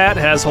 This hat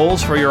has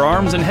holes for your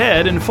arms and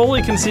head and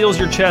fully conceals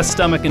your chest,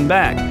 stomach, and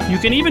back. You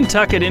can even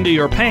tuck it into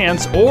your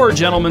pants or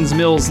Gentleman's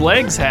Mill's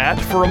legs hat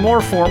for a more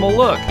formal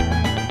look.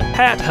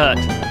 Hat Hut.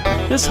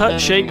 This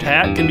hut-shaped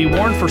hat can be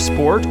worn for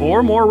sport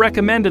or, more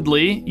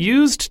recommendedly,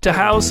 used to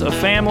house a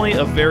family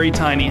of very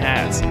tiny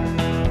hats.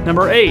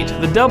 Number 8,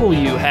 the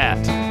W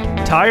hat.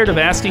 Tired of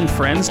asking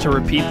friends to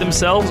repeat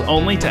themselves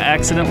only to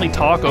accidentally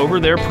talk over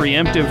their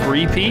preemptive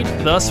repeat,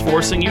 thus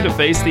forcing you to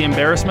face the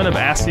embarrassment of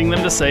asking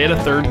them to say it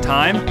a third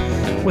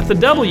time? With the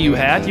W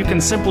hat, you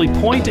can simply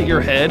point at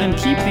your head and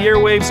keep the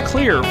airwaves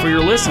clear for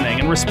your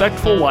listening and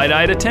respectful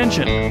wide-eyed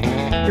attention.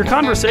 Your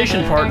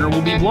conversation partner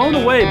will be blown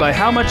away by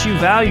how much you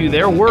value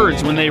their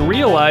words when they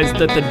realize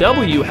that the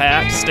W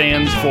hat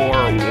stands for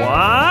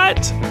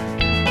what?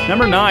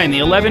 Number 9, the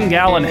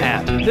 11-gallon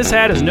hat. This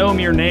hat is no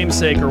mere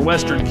namesake or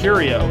Western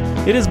curio.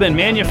 It has been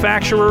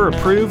manufacturer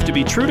approved to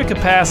be true to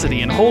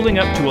capacity and holding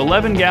up to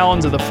 11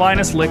 gallons of the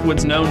finest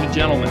liquids known to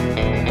gentlemen.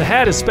 The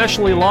hat is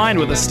specially lined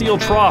with a steel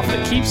trough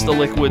that keeps the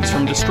liquids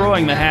from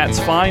destroying the hat's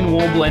fine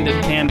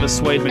wool-blended canvas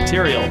suede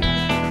material.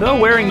 Though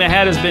wearing the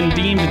hat has been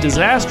deemed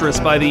disastrous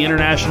by the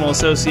International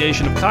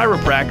Association of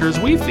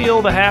Chiropractors, we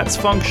feel the hat's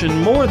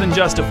function more than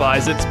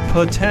justifies its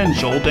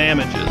potential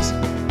damages.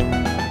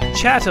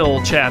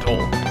 Chattel.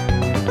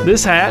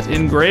 This hat,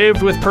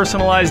 engraved with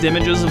personalized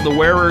images of the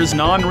wearer's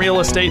non-real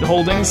estate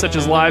holdings such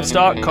as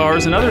livestock,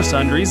 cars, and other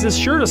sundries, is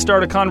sure to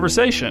start a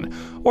conversation,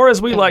 or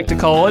as we like to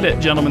call it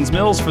at Gentleman's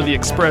Mills for the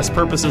express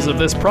purposes of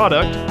this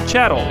product,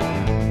 chattel.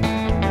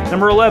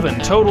 Number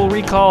 11, Total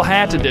Recall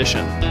Hat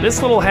Edition.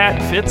 This little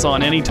hat fits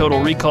on any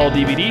Total Recall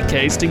DVD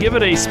case to give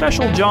it a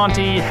special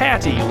jaunty,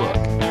 hatty look.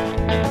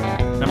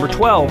 Number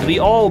 12, the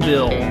All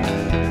Bill.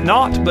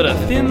 Naught but a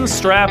thin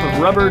strap of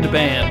rubbered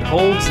band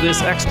holds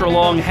this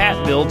extra-long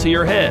hat bill to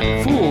your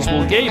head. Fools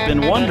will gape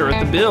in wonder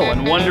at the bill,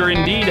 and wonder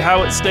indeed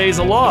how it stays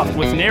aloft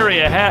with nary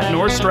a hat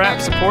nor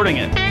strap supporting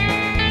it.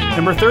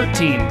 Number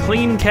 13,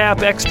 Clean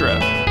Cap Extra.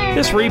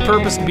 This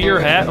repurposed beer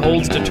hat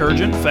holds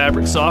detergent,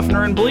 fabric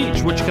softener, and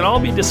bleach, which can all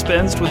be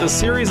dispensed with a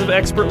series of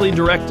expertly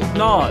directed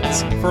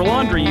nods. For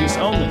laundry use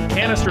only,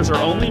 canisters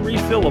are only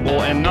refillable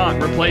and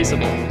not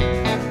replaceable.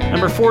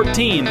 Number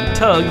 14,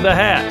 Tug the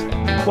Hat.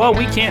 While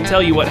we can't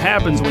tell you what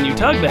happens when you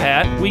tug the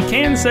hat, we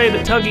can say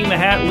that tugging the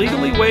hat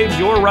legally waives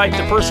your right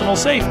to personal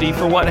safety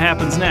for what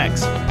happens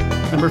next.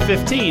 Number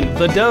 15,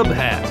 the Dub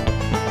Hat.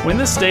 When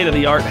this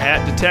state-of-the-art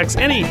hat detects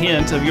any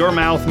hint of your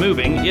mouth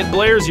moving, it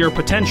blares your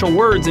potential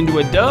words into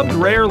a dubbed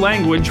rare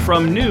language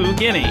from New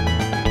Guinea.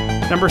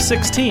 Number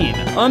 16,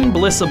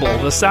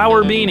 Unblissable, the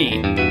Sour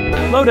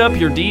Beanie. Load up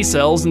your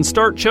D-cells and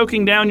start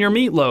choking down your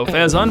meatloaf,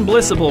 as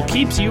Unblissable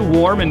keeps you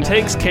warm and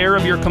takes care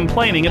of your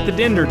complaining at the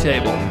dinner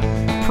table.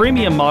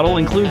 Premium model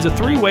includes a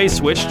 3-way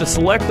switch to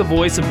select the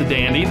voice of the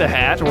dandy, the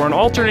hat, or an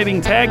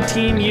alternating tag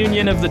team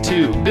union of the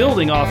two,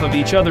 building off of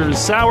each other's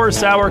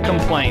sour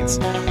complaints.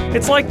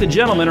 It's like the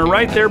gentlemen are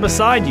right there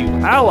beside you,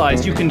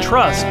 allies you can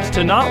trust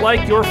to not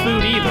like your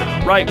food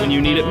either, right when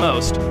you need it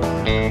most.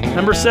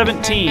 Number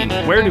 17,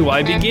 Where do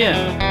I begin?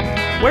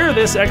 Wear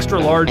this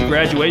extra-large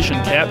graduation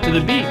cap to the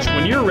beach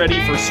when you're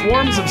ready for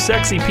swarms of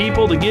sexy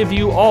people to give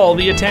you all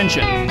the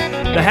attention.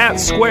 The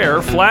hat's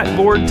square,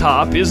 flat-board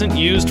top isn't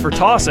used for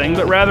tossing,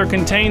 but rather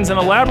contains an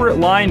elaborate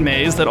line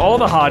maze that all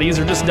the hotties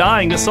are just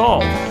dying to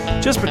solve.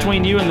 Just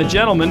between you and the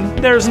gentleman,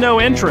 there's no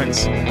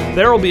entrance.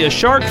 There will be a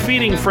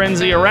shark-feeding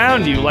frenzy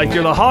around you like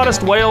you're the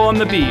hottest whale on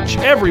the beach,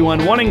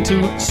 everyone wanting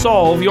to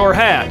solve your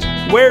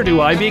hat. Where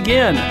do I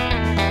begin?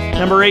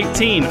 Number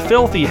 18,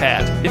 Filthy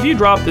Hat. If you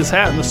drop this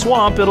hat in the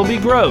swamp, it'll be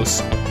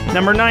gross.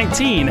 Number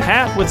 19,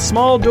 Hat with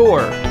Small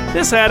Door.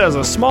 This hat has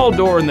a small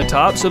door in the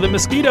top so that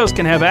mosquitoes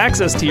can have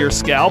access to your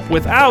scalp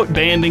without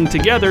banding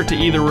together to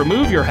either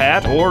remove your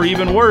hat or,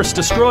 even worse,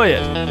 destroy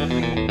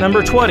it.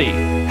 Number 20,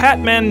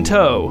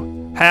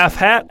 Hatmanteau. Half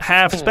hat,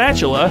 half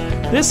spatula.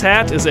 This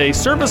hat is a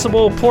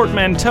serviceable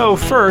portmanteau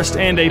first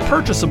and a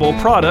purchasable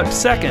product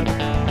second.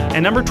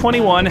 And number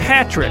 21,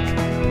 Hat Trick.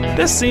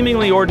 This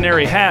seemingly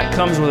ordinary hat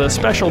comes with a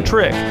special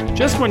trick.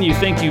 Just when you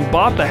think you've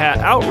bought the hat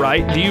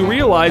outright, do you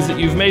realize that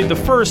you've made the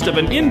first of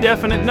an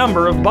indefinite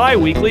number of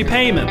bi-weekly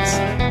payments.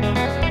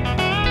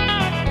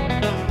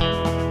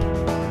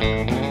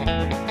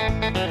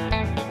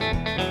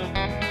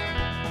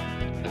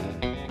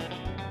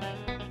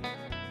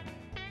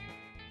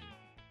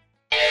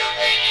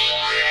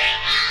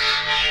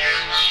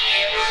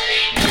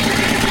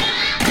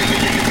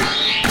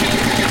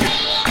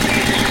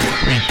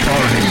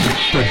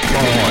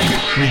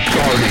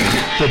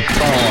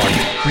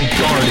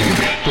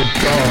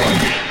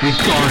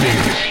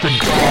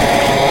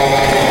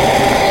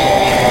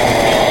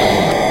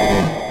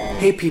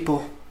 Hey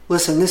people,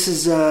 listen, this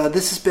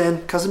is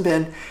Ben, Cousin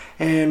Ben,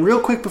 and real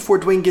quick before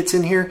Dwayne gets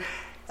in here,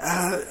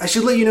 I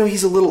should let you know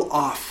he's a little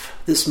off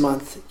this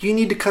month. You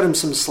need to cut him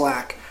some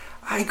slack.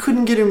 I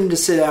couldn't get him to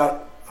sit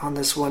out on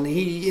this one.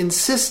 He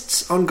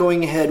insists on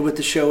going ahead with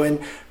the show and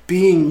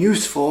being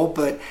useful,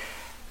 but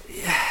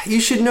you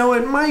should know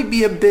it might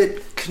be a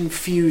bit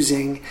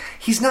confusing.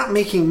 He's not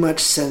making much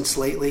sense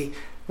lately.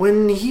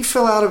 When he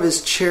fell out of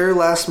his chair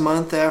last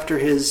month after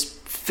his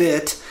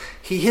fit,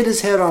 he hit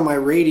his head on my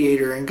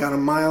radiator and got a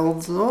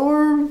mild,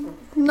 or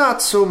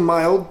not so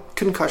mild,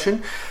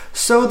 concussion.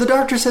 So the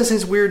doctor says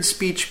his weird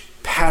speech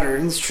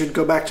patterns should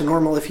go back to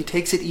normal if he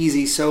takes it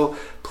easy, so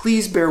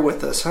please bear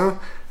with us, huh?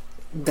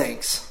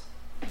 Thanks.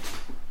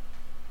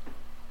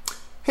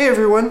 Hey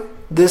everyone,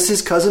 this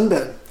is Cousin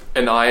Ben.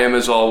 And I am,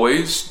 as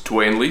always,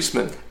 Dwayne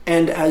Leisman.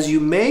 And as you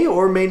may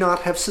or may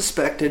not have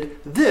suspected,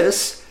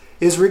 this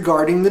is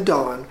Regarding the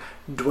Dawn.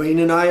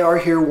 Dwayne and I are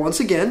here once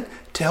again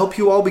to help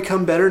you all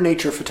become better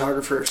nature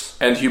photographers.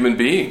 And human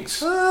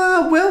beings.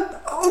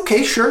 Well,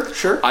 okay, sure.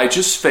 I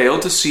just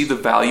failed to see the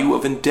value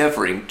of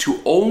endeavoring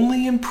to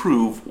only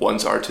improve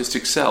one's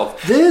artistic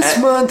self. This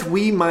month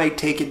we might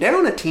take it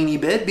down a teeny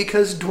bit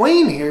because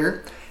Dwayne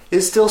here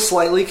is still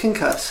slightly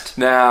concussed.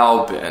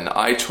 Now, Ben,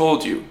 I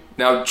told you.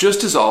 Now,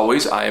 just as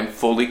always, I am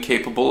fully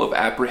capable of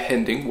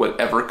apprehending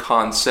whatever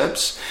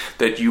concepts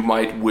that you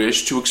might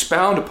wish to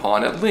expound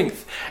upon at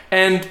length,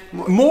 and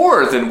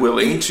more than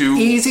willing to...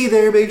 Easy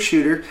there, big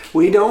shooter.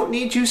 We don't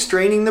need you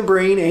straining the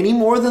brain any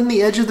more than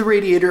the edge of the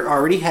radiator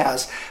already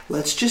has.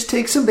 Let's just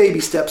take some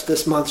baby steps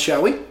this month,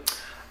 shall we?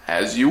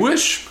 As you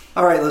wish.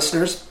 All right,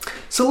 listeners.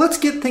 So let's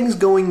get things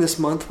going this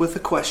month with a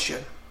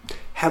question.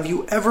 Have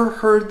you ever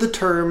heard the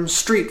term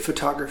street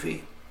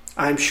photography?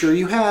 I'm sure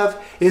you have.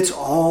 It's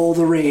all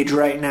the rage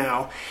right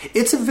now.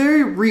 It's a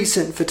very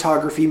recent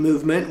photography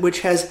movement which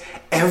has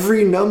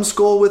every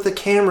numbskull with a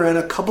camera and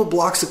a couple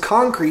blocks of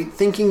concrete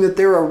thinking that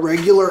they're a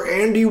regular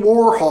Andy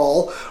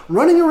Warhol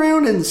running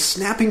around and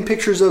snapping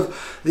pictures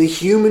of the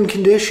human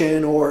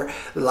condition or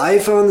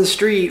life on the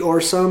street or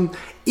some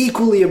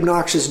equally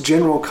obnoxious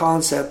general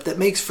concept that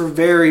makes for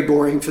very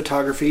boring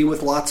photography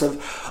with lots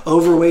of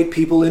overweight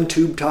people in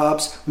tube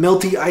tops,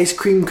 melty ice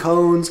cream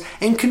cones,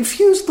 and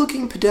confused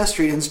looking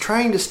pedestrians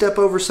trying to step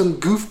over some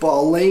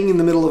goofball laying in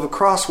the middle of a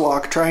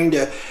crosswalk trying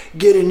to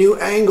get a new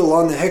angle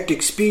on the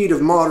hectic speed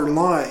of modern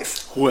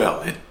life.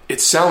 Well,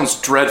 it sounds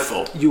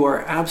dreadful. You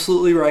are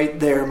absolutely right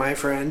there, my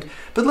friend.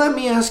 But let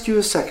me ask you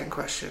a second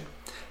question.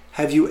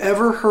 Have you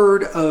ever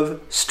heard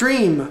of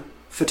stream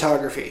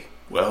photography?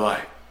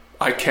 Well,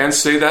 I can't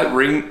say that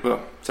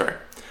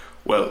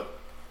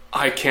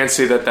I can't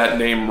say that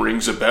name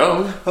rings a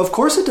bell. Of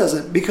course it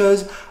doesn't,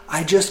 because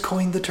I just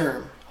coined the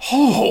term.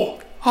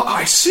 Oh,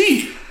 I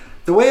see.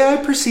 The way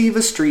I perceive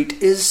a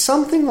street is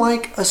something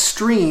like a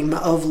stream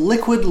of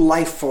liquid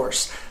life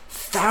force.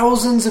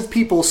 Thousands of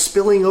people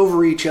spilling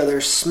over each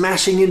other,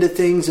 smashing into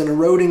things and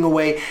eroding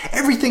away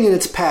everything in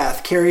its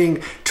path,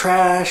 carrying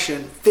trash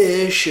and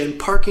fish and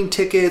parking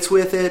tickets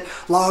with it,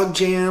 log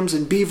jams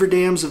and beaver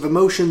dams of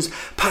emotions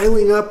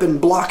piling up and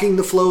blocking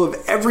the flow of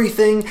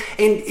everything,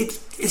 and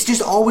it's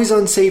just always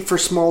unsafe for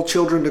small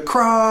children to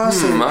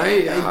cross.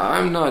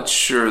 I'm not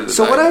sure that.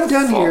 So what I've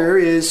done here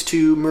is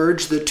to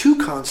merge the two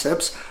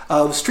concepts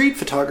of street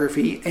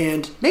photography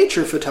and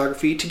nature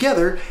photography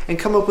together and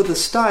come up with a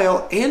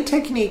style and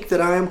technique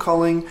that I am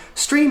calling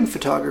stream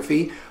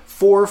photography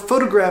for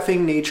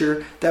photographing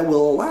nature that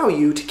will allow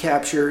you to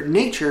capture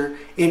nature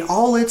in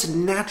all its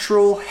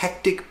natural,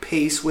 hectic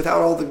pace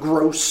without all the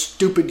gross,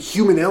 stupid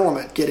human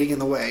element getting in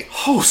the way.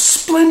 Oh,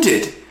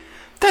 splendid!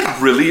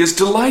 That really is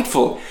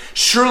delightful.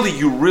 Surely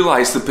you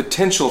realize the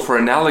potential for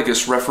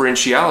analogous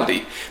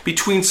referentiality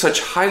between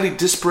such highly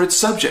disparate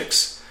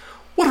subjects.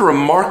 What a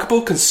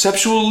remarkable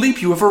conceptual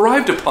leap you have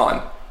arrived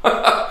upon.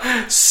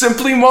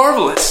 Simply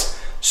marvelous.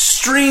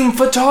 Stream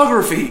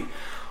photography.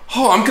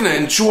 Oh, I'm going to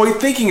enjoy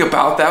thinking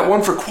about that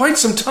one for quite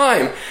some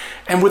time.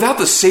 And without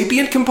the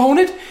sapient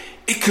component,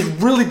 it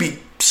could really be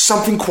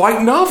something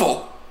quite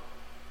novel.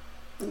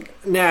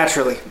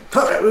 Naturally.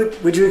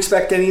 Would you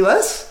expect any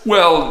less?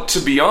 Well, to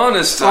be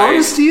honest,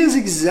 Honesty is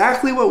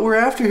exactly what we're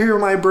after here,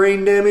 my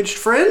brain-damaged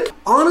friend.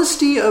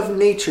 Honesty of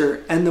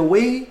nature and the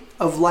way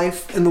of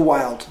life in the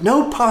wild.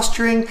 No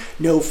posturing,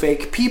 no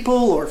fake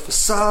people or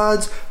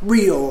facades,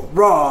 real,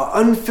 raw,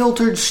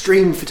 unfiltered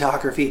stream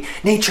photography.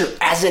 Nature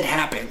as it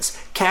happens.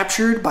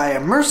 Captured by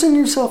immersing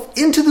yourself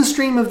into the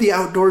stream of the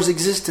outdoors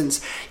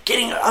existence,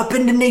 getting up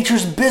into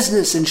nature's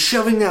business and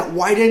shoving that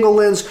wide-angle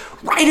lens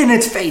right in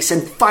its face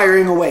and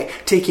firing away,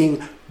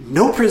 taking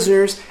no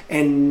prisoners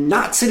and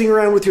not sitting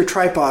around with your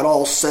tripod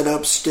all set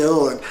up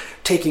still and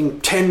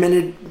taking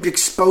 10-minute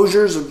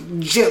exposures of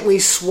gently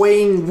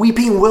swaying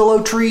weeping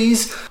willow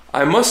trees.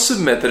 I must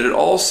submit that it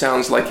all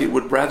sounds like it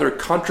would rather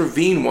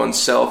contravene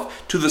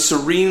oneself to the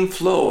serene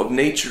flow of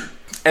nature,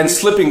 and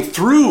slipping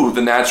through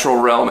the natural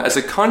realm as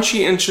a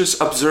conscientious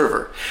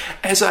observer,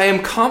 as I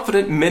am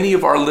confident many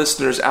of our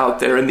listeners out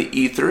there in the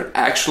ether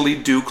actually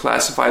do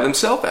classify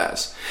themselves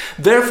as.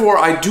 Therefore,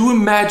 I do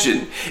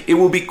imagine it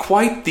will be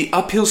quite the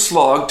uphill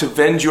slog to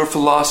vend your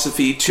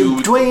philosophy to...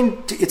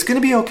 Dwayne, it's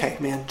going to be okay,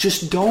 man.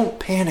 Just don't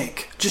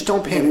panic. Just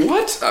don't panic.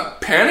 What?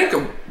 Panic?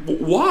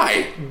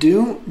 Why?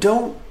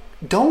 Don't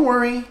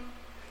worry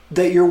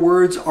that your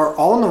words are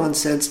all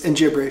nonsense and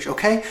gibberish,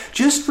 okay?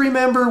 Just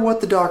remember what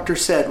the doctor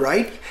said,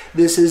 right?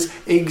 This is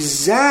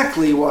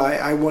exactly why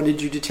I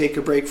wanted you to take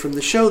a break from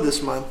the show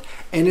this month,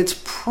 and it's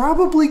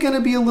probably going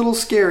to be a little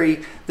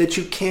scary that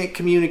you can't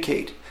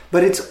communicate.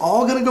 But it's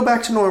all going to go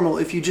back to normal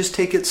if you just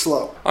take it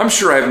slow. I'm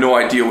sure I have no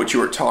idea what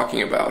you are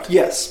talking about.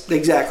 Yes,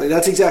 exactly.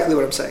 That's exactly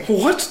what I'm saying.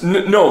 What?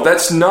 No,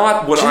 that's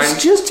not what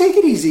Just take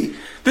it easy.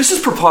 This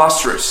is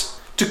preposterous.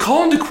 To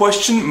call into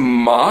question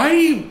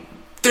my...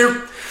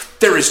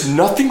 There is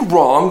nothing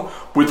wrong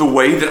with the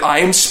way that I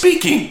am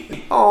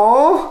speaking.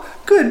 Aw,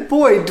 good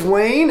boy,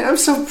 Dwayne. I'm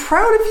so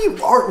proud of you.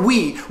 Aren't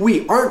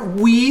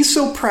we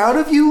so proud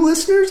of you,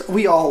 listeners?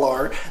 We all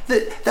are.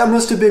 That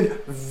must have been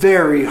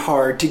very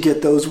hard to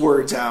get those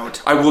words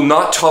out. I will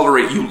not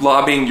tolerate you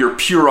lobbing your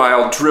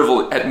puerile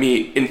drivel at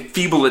me in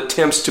feeble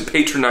attempts to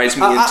patronize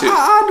me into...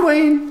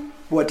 Dwayne,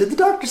 what did the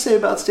doctor say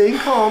about staying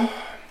calm?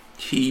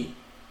 He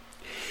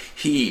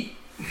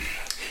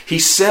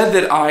said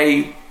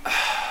that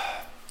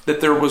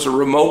there was a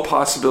remote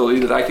possibility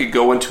that I could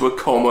go into a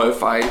coma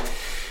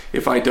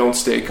if I don't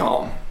stay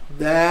calm.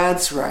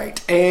 That's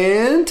right.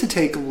 And to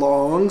take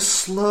long,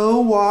 slow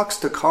walks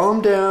to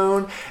calm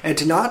down and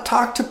to not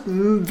talk to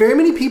very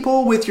many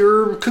people with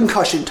your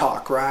concussion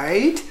talk,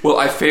 right? Well,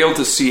 I failed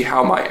to see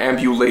how my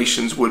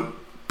ambulations would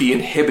be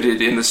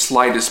inhibited in the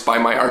slightest by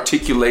my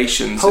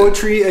articulations.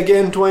 Poetry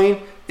again, Dwayne?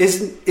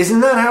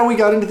 Isn't that how we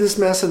got into this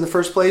mess in the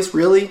first place?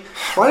 Really?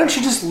 Why don't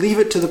you just leave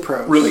it to the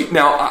pros? Really?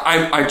 Now,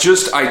 I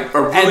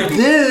really... And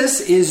this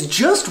is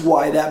just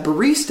why that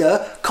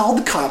barista called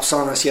the cops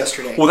on us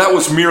yesterday. Well, that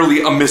was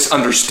merely a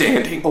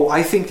misunderstanding. Oh,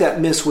 I think that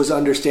miss was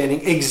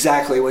understanding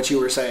exactly what you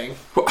were saying.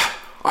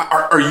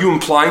 Are you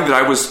implying that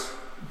I was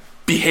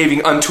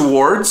behaving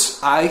untowards?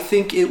 I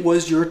think it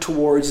was your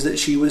towards that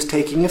she was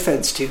taking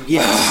offense to,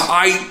 yes.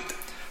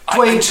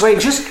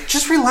 Dwayne,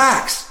 just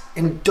relax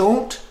and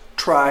don't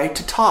try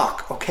to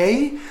talk,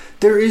 okay?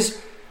 There's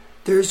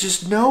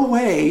just no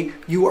way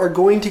you are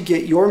going to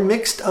get your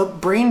mixed up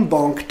brain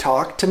bonk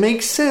talk to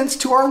make sense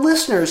to our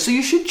listeners, so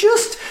you should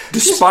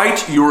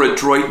Despite your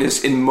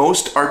adroitness in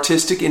most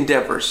artistic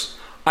endeavors,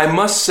 I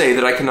must say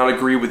that I cannot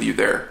agree with you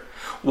there.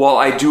 While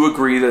I do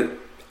agree that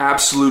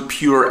absolute,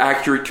 pure,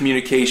 accurate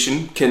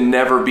communication can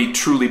never be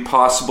truly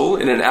possible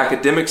in an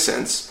academic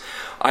sense,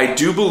 I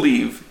do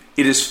believe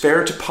it is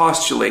fair to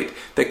postulate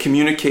that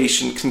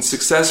communication can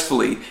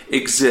successfully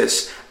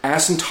exist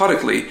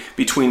asymptotically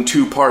between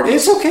two parties.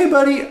 It's okay,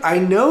 buddy. I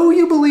know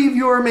you believe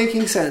you are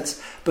making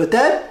sense, but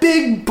that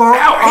big bump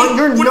on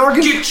your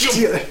noggin,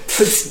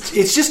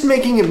 it's just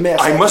making a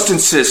mess. I must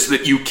insist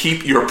that you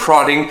keep your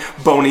prodding,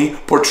 bony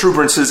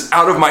protuberances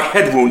out of my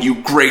head wound, you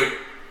great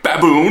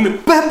baboon.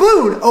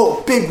 Baboon!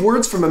 Oh, big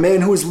words from a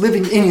man who is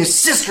living in his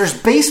sister's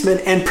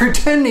basement and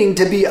pretending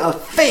to be a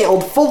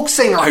failed folk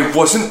singer. I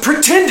wasn't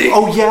pretending.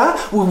 Oh, yeah?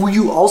 Were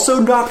you also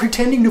not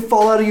pretending to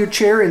fall out of your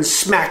chair and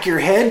smack your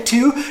head,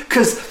 too?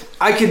 Because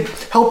I could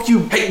help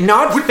you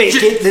not fake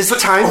it this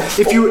time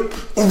if you...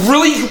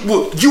 Really?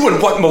 You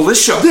and what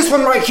militia? This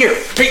one right here.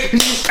 Hey,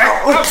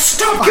 stop!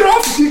 Get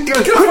off! Get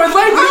off my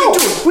leg! What are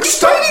you doing?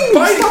 What are you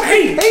biting? Stop.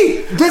 Hey,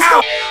 this...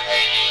 Ow.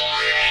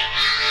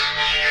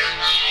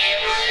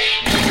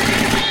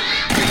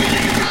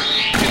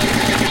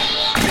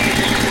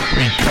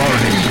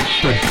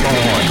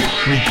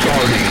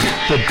 Regarding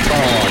the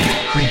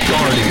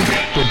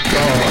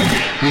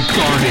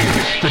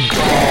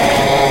dawn.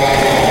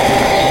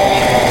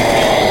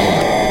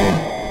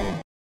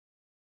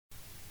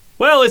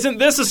 Well, isn't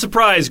this a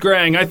surprise,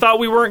 Grang? I thought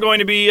we weren't going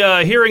to be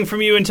hearing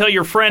from you until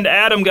your friend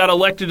Adam got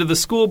elected to the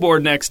school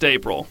board next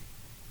April.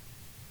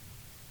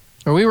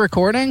 Are we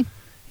recording?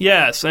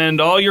 Yes, and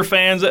all your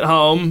fans at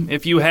home,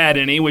 if you had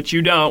any, which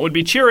you don't, would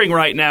be cheering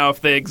right now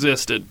if they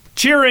existed.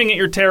 Cheering at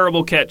your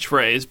terrible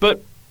catchphrase.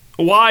 But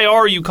why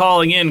are you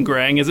calling in,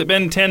 Grang? Has it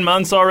been 10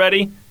 months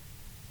already?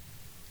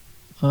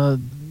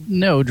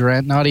 No,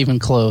 Drent, not even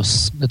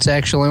close. It's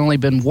actually only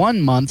been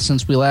 1 month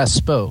since we last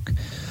spoke.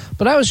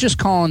 But I was just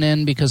calling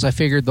in because I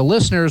figured the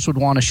listeners would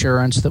want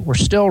assurance that we're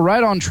still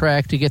right on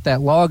track to get that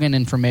login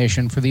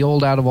information for the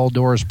old Out of All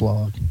Doors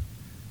blog.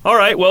 All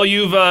right, well,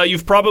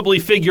 you've probably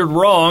figured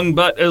wrong,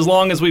 but as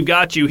long as we've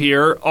got you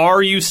here,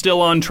 are you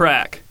still on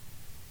track?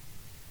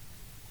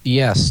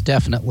 Yes,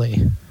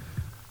 definitely.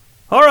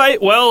 All right,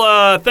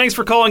 well, thanks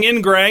for calling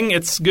in, Grang.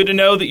 It's good to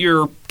know that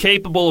you're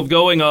capable of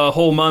going a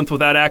whole month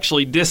without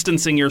actually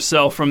distancing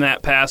yourself from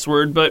that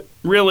password, but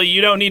really,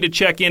 you don't need to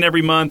check in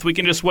every month. We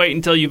can just wait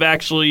until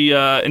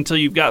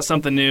you've got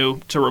something new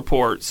to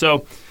report.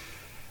 So,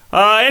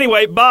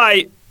 anyway,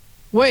 bye.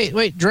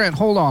 Wait, Drent,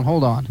 hold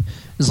on.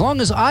 As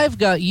long as I've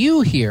got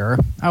you here,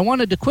 I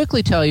wanted to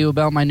quickly tell you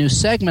about my new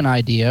segment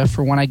idea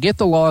for when I get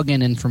the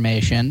login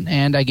information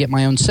and I get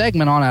my own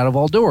segment on Out of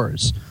All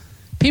Doors.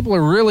 People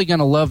are really going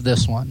to love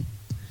this one.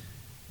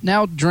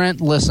 Now,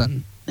 Drent,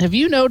 listen. Have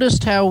you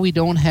noticed how we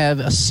don't have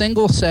a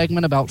single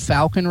segment about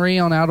falconry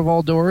on Out of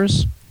All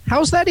Doors?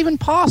 How's that even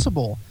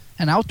possible?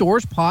 An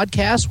outdoors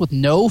podcast with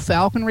no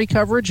falconry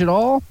coverage at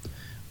all?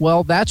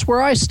 Well, that's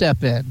where I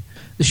step in.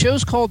 The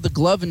show's called The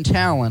Glove and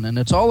Talon, and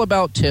it's all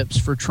about tips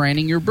for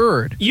training your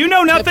bird. You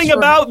know nothing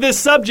about this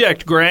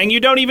subject, Grang.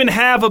 You don't even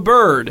have a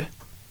bird.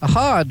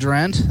 Aha,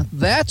 Drent.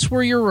 That's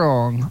where you're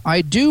wrong.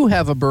 I do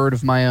have a bird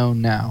of my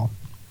own now.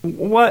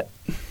 What?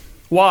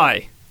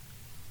 Why?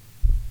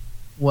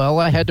 Well,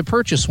 I had to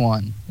purchase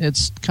one.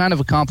 It's kind of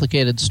a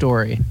complicated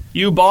story.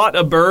 You bought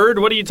a bird?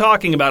 What are you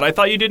talking about? I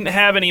thought you didn't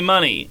have any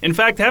money. In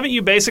fact, haven't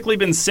you basically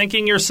been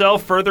sinking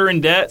yourself further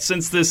in debt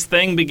since this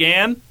thing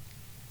began?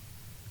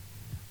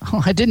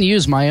 Oh, I didn't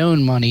use my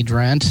own money,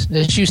 Drent.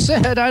 As you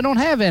said, I don't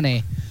have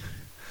any.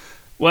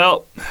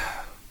 Well,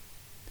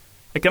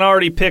 I can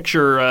already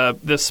picture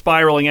this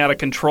spiraling out of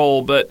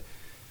control, but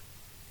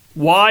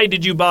why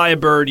did you buy a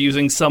bird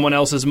using someone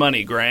else's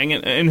money, Grang?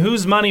 And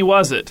whose money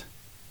was it?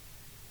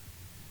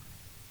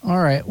 All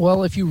right,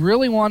 well, if you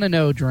really want to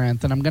know,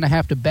 Drent, then I'm going to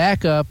have to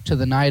back up to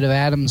the night of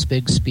Adam's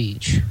big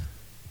speech.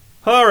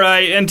 All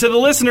right, and to the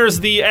listeners,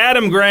 the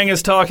Adam Grang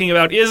is talking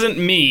about isn't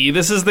me.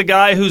 This is the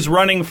guy who's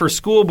running for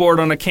school board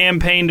on a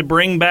campaign to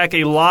bring back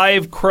a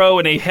live crow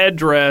in a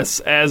headdress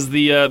as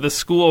the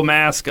school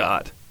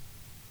mascot.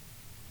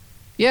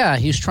 Yeah,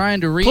 he's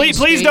trying to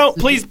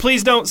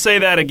Please don't say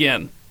that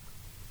again.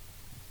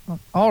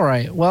 All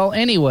right. Well,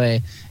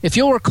 anyway, if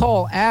you'll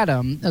recall,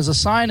 Adam, as a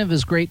sign of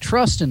his great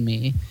trust in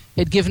me,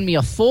 had given me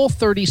a full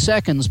 30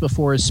 seconds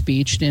before his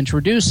speech to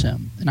introduce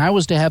him, and I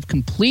was to have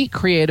complete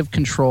creative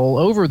control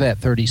over that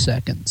 30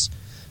 seconds.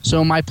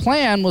 So my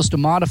plan was to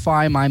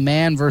modify my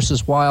man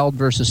versus wild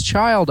versus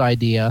child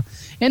idea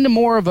into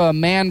more of a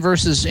man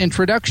versus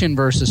introduction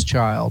versus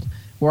child,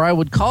 where I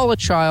would call a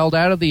child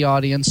out of the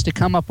audience to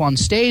come up on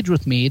stage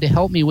with me to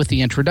help me with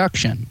the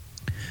introduction.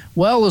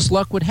 Well, as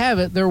luck would have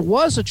it, there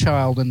was a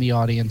child in the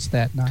audience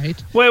that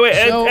night. Wait,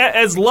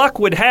 as luck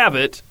would have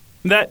it,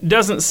 that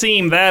doesn't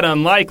seem that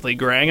unlikely,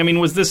 Grang. I mean,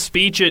 was this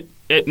speech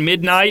at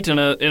midnight in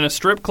a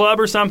strip club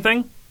or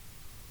something?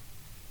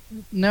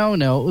 No,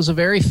 it was a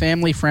very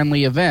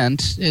family-friendly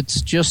event.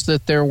 It's just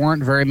that there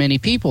weren't very many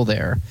people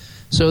there.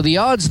 So the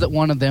odds that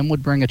one of them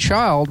would bring a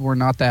child were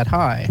not that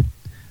high.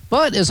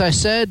 But, as I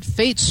said,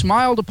 fate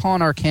smiled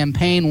upon our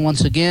campaign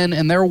once again,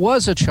 and there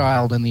was a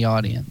child in the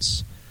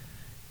audience.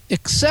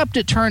 Except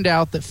it turned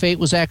out that fate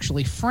was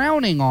actually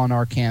frowning on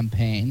our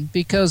campaign,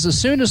 because as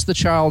soon as the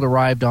child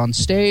arrived on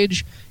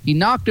stage, he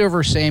knocked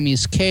over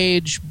Sammy's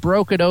cage,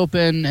 broke it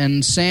open,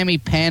 and Sammy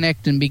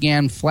panicked and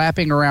began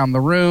flapping around the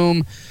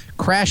room,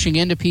 crashing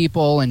into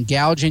people and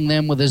gouging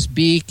them with his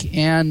beak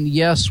and,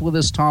 yes, with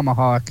his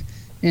tomahawk.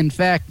 In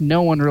fact,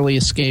 no one really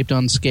escaped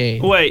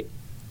unscathed. Wait,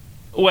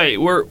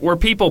 were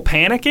people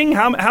panicking?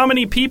 How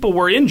many people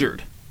were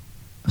injured?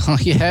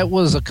 Yeah, it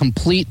was a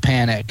complete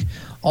panic.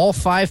 All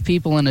 5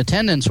 people in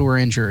attendance were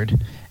injured.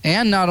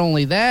 And not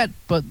only that,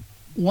 but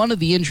one of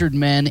the injured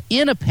men,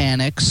 in a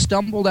panic,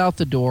 stumbled out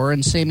the door,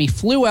 and Sammy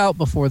flew out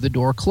before the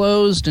door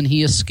closed, and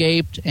he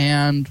escaped,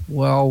 and,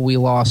 well, we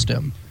lost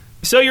him.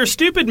 So your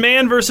stupid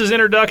man versus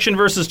introduction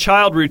versus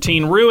child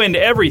routine ruined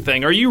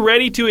everything. Are you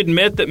ready to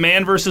admit that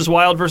man versus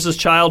wild versus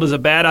child is a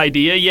bad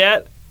idea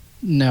yet?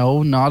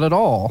 No, not at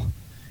all.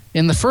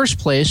 In the first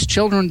place,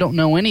 children don't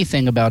know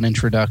anything about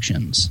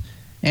introductions.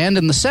 And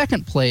in the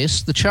second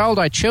place, the child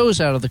I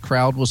chose out of the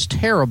crowd was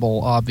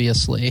terrible,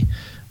 obviously,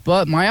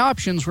 but my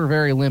options were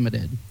very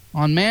limited.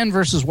 On man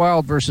versus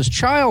wild versus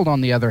child, on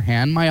the other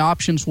hand, my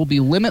options will be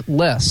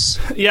limitless.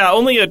 Yeah,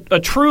 only a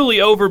truly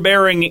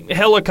overbearing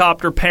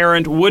helicopter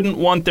parent wouldn't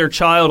want their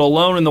child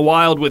alone in the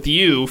wild with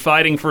you,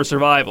 fighting for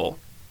survival.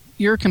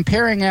 You're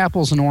comparing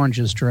apples and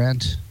oranges,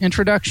 Trent.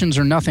 Introductions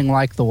are nothing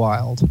like the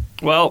wild.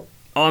 Well,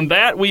 on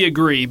that, we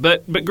agree.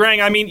 But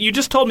Grang, I mean, you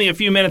just told me a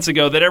few minutes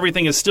ago that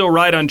everything is still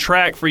right on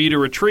track for you to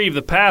retrieve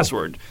the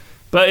password.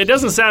 But it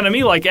doesn't sound to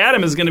me like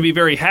Adam is going to be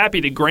very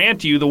happy to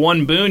grant you the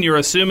one boon you're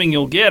assuming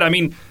you'll get. I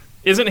mean,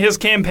 isn't his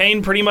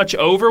campaign pretty much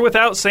over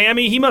without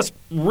Sammy? He must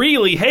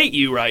really hate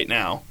you right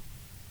now.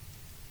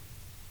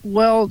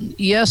 Well,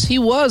 yes, he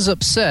was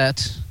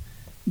upset.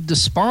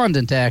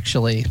 Despondent,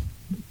 actually.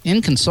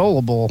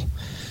 Inconsolable.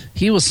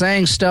 He was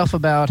saying stuff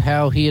about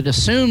how he had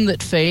assumed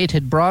that fate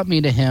had brought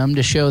me to him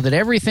to show that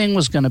everything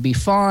was going to be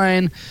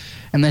fine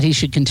and that he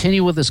should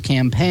continue with his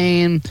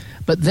campaign.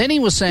 But then he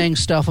was saying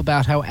stuff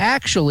about how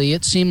actually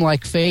it seemed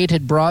like fate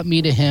had brought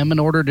me to him in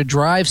order to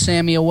drive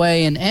Sammy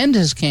away and end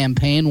his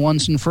campaign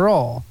once and for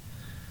all.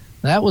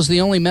 That was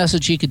the only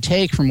message he could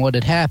take from what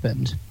had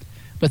happened.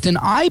 But then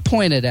I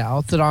pointed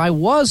out that I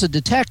was a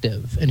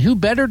detective, and who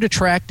better to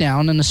track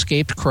down an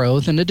escaped crow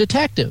than a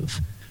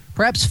detective?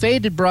 Perhaps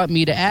fate had brought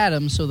me to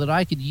Adam so that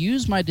I could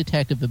use my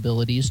detective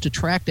abilities to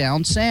track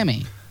down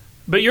Sammy.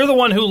 But you're the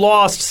one who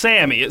lost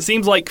Sammy. It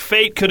seems like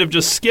fate could have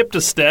just skipped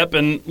a step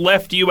and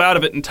left you out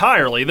of it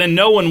entirely. Then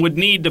no one would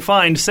need to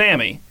find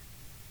Sammy.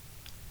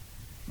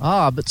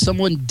 Ah, but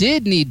someone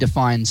did need to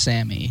find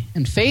Sammy,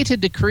 and fate had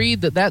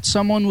decreed that that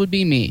someone would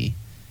be me.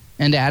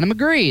 And Adam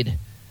agreed.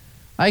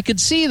 I could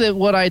see that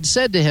what I'd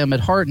said to him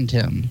had heartened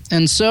him,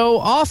 and so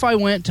off I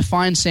went to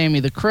find Sammy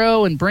the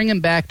Crow and bring him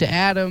back to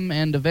Adam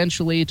and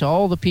eventually to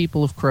all the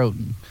people of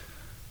Croton.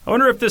 I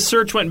wonder if this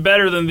search went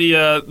better than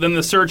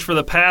the search for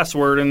the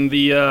password and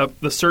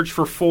the search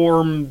for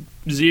form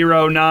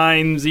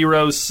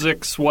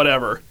 0906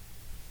 whatever.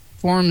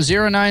 Form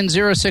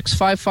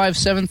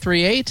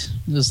 0906555738?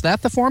 Is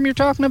that the form you're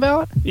talking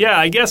about? Yeah,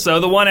 I guess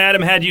so. The one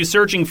Adam had you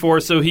searching for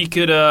so he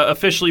could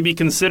officially be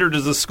considered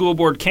as a school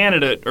board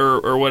candidate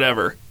or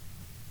whatever.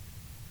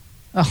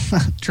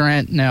 Oh,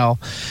 Trent, no.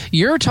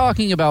 You're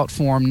talking about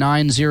form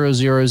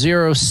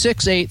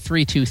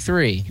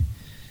 900068323.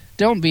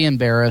 Don't be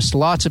embarrassed.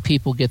 Lots of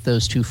people get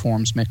those two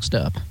forms mixed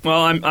up.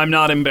 Well, I'm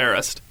not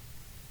embarrassed.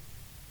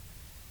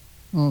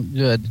 Oh,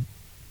 good.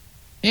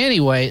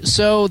 Anyway,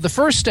 so the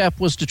first step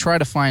was to try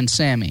to find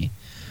Sammy.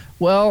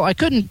 Well, I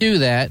couldn't do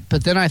that,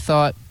 but then I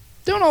thought,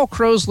 don't all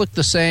crows look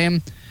the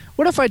same?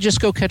 What if I just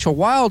go catch a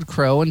wild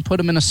crow and put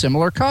him in a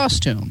similar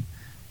costume?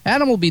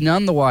 Adam will be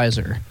none the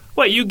wiser.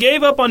 What, you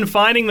gave up on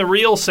finding the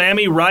real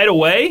Sammy right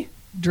away?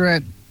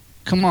 Drent,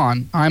 come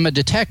on. I'm a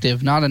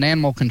detective, not an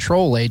animal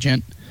control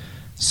agent.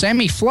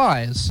 Sammy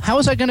flies. How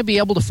was I going to be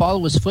able to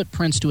follow his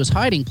footprints to his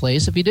hiding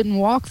place if he didn't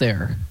walk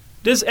there?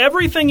 Does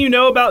everything you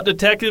know about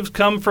detectives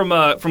come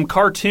from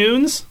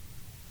cartoons?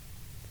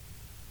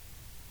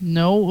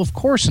 No, of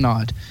course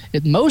not.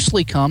 It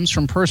mostly comes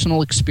from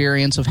personal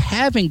experience of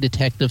having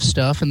detective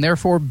stuff and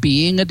therefore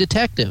being a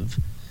detective.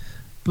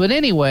 But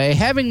anyway,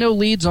 having no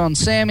leads on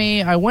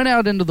Sammy, I went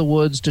out into the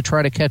woods to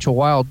try to catch a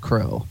wild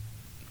crow.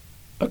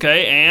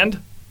 Okay,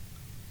 and?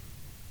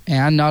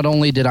 And not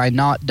only did I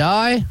not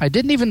die, I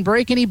didn't even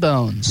break any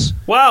bones.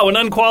 Wow, an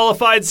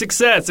unqualified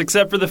success,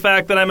 except for the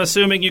fact that I'm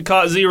assuming you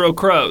caught 0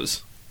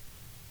 crows.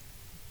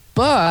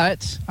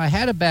 But I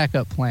had a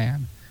backup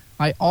plan.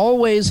 I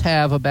always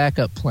have a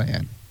backup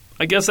plan.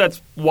 I guess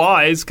that's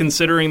wise,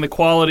 considering the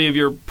quality of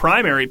your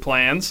primary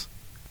plans.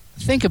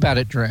 Think about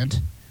it, Drent.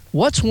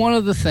 What's one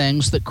of the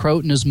things that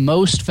Croton is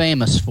most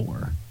famous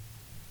for?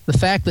 The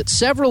fact that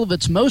several of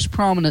its most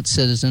prominent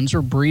citizens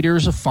are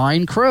breeders of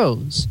fine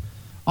crows.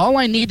 All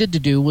I needed to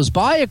do was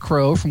buy a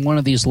crow from one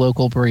of these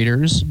local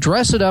breeders,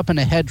 dress it up in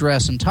a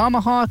headdress and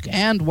tomahawk,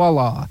 and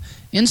voila,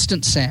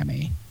 instant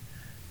Sammy.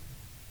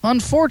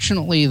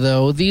 Unfortunately,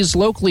 though, these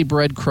locally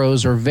bred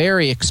crows are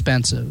very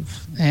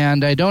expensive,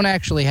 and I don't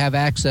actually have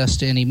access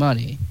to any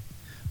money.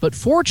 But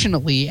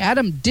fortunately,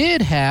 Adam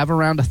did have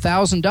around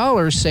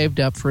 $1,000 saved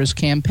up for his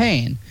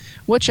campaign,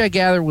 which I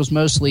gather was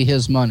mostly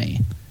his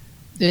money.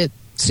 It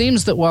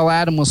seems that while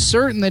Adam was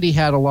certain that he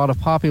had a lot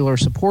of popular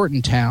support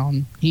in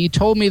town, he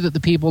told me that the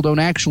people don't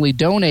actually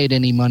donate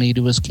any money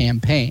to his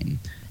campaign.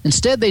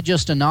 Instead, they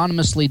just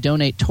anonymously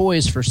donate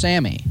toys for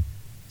Sammy.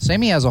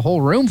 Sammy has a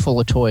whole room full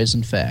of toys,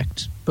 in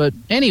fact. But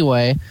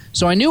anyway,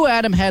 so I knew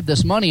Adam had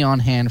this money on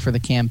hand for the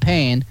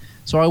campaign,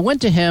 so I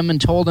went to him and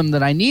told him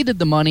that I needed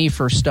the money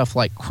for stuff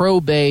like crow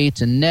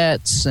bait and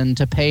nets and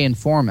to pay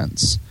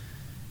informants.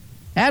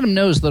 Adam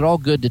knows that all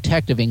good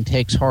detectiving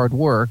takes hard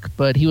work,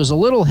 but he was a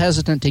little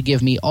hesitant to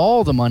give me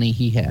all the money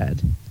he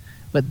had.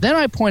 But then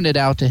I pointed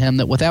out to him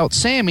that without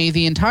Sammy,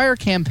 the entire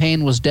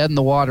campaign was dead in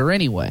the water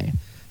anyway.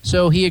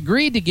 So he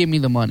agreed to give me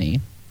the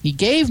money. He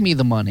gave me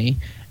the money,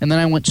 and then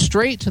I went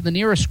straight to the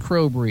nearest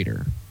crow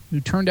breeder, who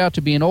turned out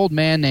to be an old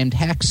man named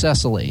Hack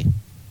Cecily.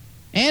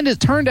 And it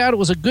turned out it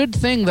was a good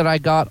thing that I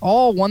got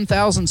all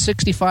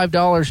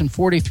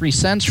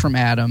 $1,065.43 from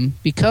Adam,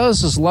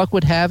 because as luck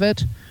would have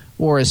it,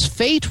 or as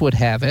fate would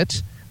have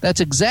it,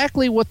 that's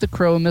exactly what the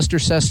crow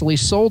Mr. Cecily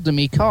sold to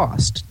me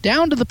cost,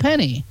 down to the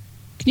penny.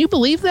 Can you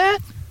believe that?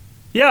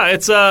 Yeah,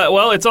 it's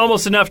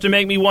almost enough to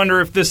make me wonder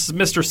if this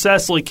Mr.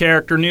 Cecily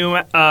character knew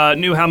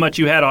how much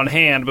you had on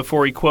hand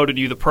before he quoted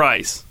you the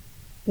price.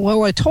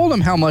 Well, I told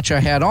him how much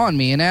I had on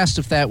me and asked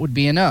if that would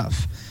be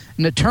enough.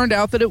 And it turned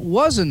out that it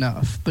was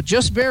enough, but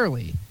just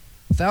barely.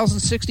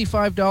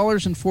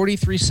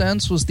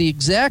 $1,065.43 was the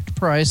exact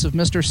price of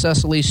Mr.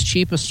 Cecily's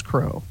cheapest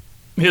crow.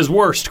 His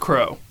worst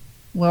crow.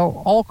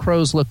 Well, all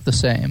crows look the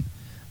same.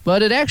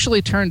 But it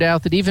actually turned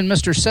out that even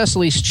Mr.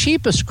 Cecily's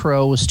cheapest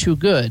crow was too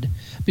good,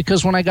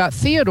 because when I got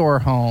Theodore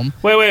home...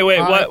 Wait,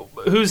 what?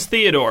 Who's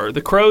Theodore?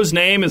 The crow's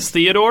name is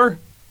Theodore?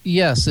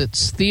 Yes,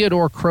 it's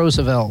Theodore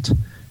Roosevelt.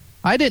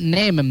 I didn't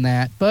name him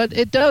that, but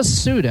it does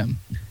suit him.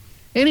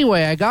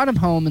 Anyway, I got him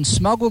home and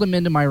smuggled him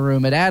into my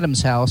room at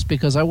Adam's house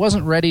because I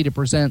wasn't ready to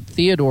present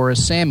Theodore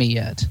as Sammy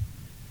yet.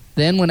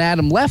 Then when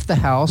Adam left the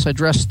house, I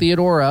dressed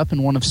Theodore up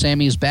in one of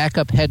Sammy's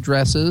backup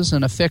headdresses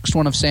and affixed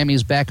one of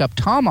Sammy's backup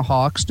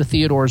tomahawks to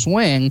Theodore's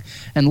wing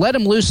and let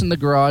him loose in the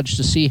garage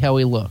to see how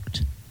he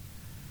looked.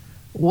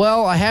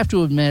 Well, I have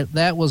to admit,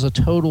 that was a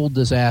total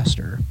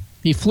disaster.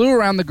 He flew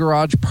around the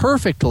garage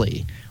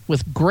perfectly,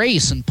 with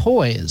grace and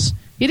poise.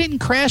 He didn't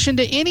crash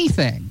into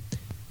anything.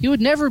 He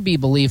would never be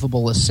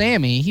believable as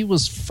Sammy. He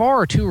was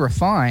far too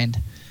refined.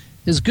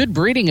 His good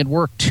breeding had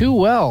worked too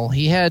well.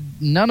 He had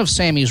none of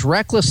Sammy's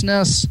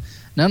recklessness,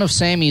 none of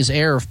Sammy's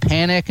air of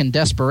panic and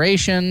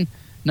desperation,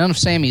 none of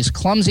Sammy's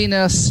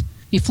clumsiness.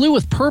 He flew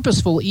with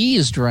purposeful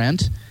ease,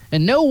 Drent,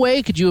 and no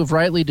way could you have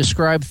rightly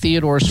described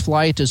Theodore's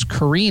flight as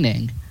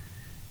careening.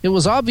 It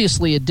was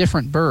obviously a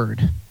different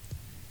bird.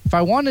 If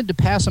I wanted to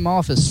pass him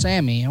off as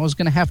Sammy, I was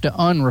going to have to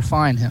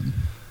unrefine him.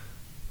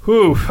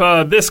 Whew,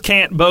 this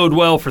can't bode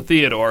well for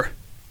Theodore.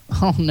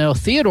 Oh no,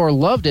 Theodore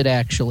loved it,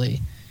 actually.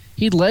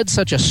 He'd led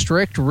such a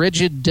strict,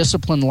 rigid,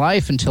 disciplined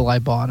life until I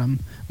bought him.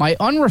 My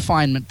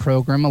unrefinement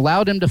program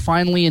allowed him to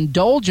finally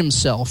indulge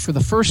himself for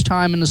the first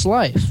time in his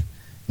life.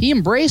 He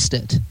embraced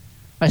it.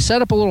 I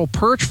set up a little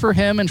perch for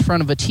him in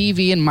front of a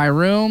TV in my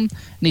room,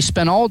 and he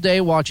spent all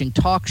day watching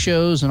talk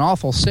shows and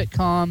awful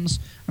sitcoms,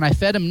 and I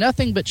fed him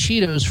nothing but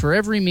Cheetos for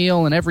every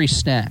meal and every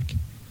snack.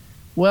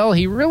 Well,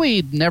 he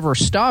really never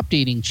stopped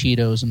eating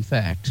Cheetos, in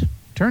fact.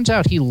 Turns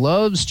out he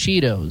loves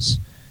Cheetos.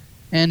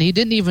 And he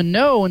didn't even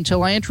know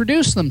until I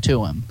introduced them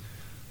to him.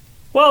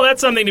 Well,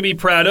 that's something to be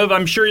proud of.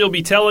 I'm sure you'll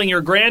be telling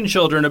your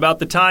grandchildren about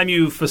the time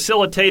you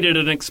facilitated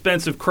an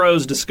expensive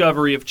crow's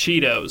discovery of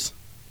Cheetos.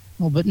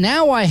 Well, but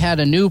now I had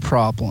a new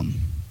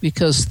problem,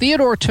 because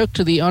Theodore took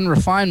to the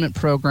unrefinement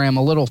program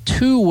a little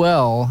too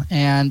well,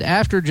 and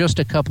after just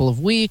a couple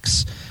of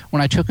weeks,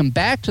 when I took him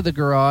back to the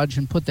garage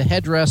and put the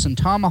headdress and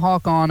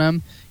tomahawk on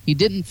him, he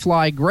didn't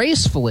fly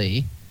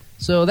gracefully,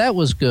 so that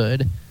was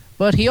good.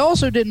 But he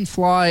also didn't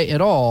fly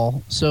at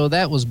all, so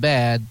that was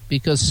bad,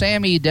 because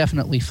Sammy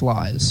definitely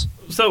flies.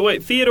 So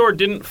wait, Theodore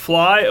didn't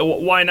fly?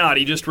 Why not?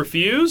 He just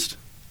refused?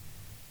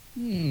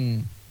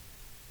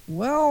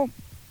 Well,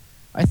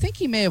 I think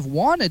he may have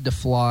wanted to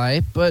fly,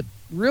 but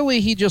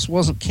really he just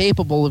wasn't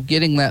capable of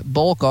getting that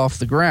bulk off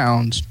the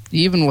ground,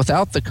 even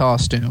without the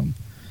costume.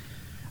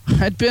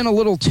 I'd been a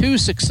little too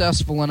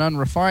successful in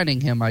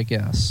unrefining him, I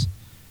guess.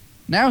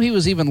 Now he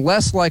was even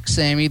less like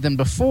Sammy than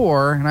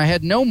before, and I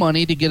had no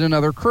money to get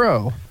another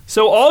crow.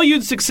 So all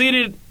you'd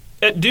succeeded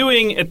at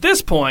doing at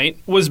this point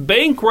was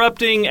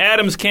bankrupting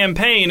Adam's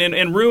campaign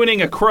and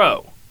ruining a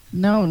crow.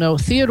 No,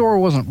 Theodore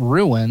wasn't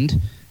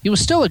ruined. He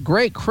was still a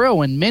great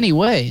crow in many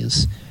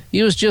ways.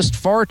 He was just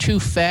far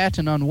too fat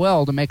and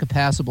unwell to make a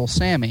passable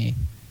Sammy.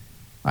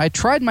 I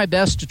tried my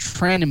best to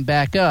train him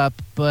back up,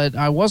 but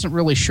I wasn't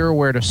really sure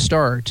where to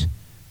start.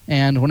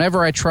 And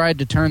whenever I tried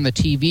to turn the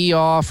TV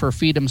off or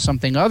feed him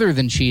something other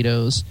than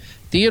Cheetos,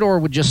 Theodore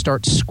would just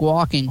start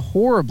squawking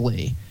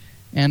horribly,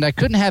 and I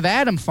couldn't have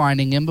Adam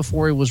finding him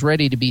before he was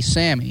ready to be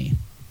Sammy.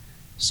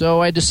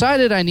 So I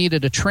decided I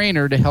needed a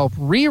trainer to help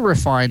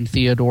re-refine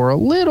Theodore a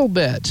little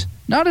bit.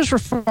 Not as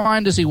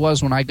refined as he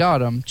was when I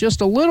got him,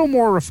 just a little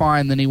more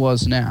refined than he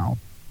was now.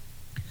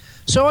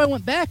 So I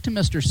went back to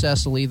Mr.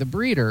 Cecily, the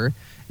breeder,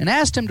 and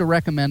asked him to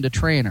recommend a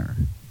trainer.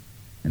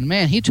 And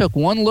man, he took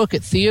one look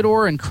at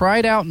Theodore and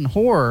cried out in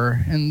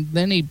horror, and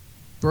then he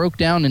broke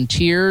down in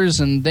tears,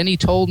 and then he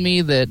told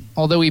me that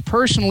although he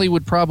personally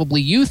would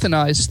probably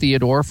euthanize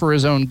Theodore for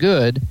his own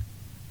good,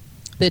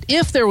 that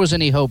if there was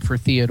any hope for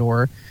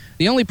Theodore,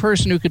 the only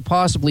person who could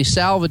possibly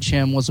salvage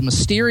him was a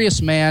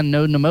mysterious man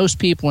known to most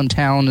people in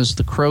town as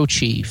the Crow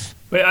Chief.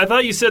 Wait, I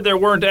thought you said there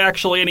weren't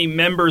actually any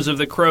members of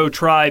the Crow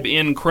tribe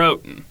in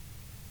Croton.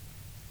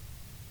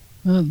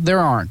 There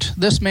aren't.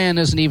 This man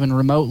isn't even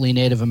remotely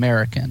Native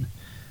American.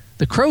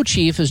 The Crow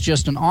Chief is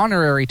just an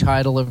honorary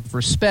title of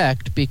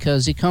respect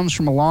because he comes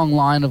from a long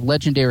line of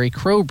legendary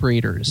crow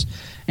breeders,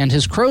 and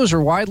his crows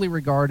are widely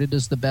regarded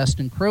as the best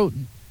in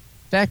Croton.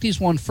 In fact, he's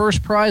won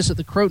first prize at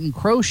the Croton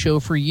Crow Show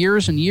for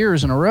years and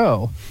years in a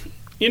row.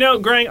 You know,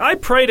 Greg, I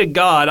pray to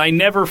God I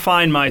never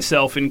find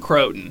myself in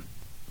Croton.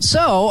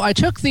 So, I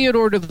took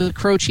Theodore to the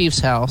Crow Chief's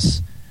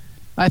house.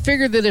 I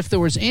figured that if there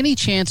was any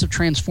chance of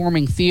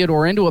transforming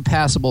Theodore into a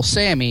passable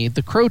Sammy,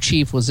 the Crow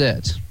Chief was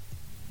it.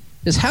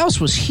 His house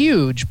was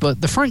huge,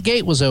 but the front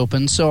gate was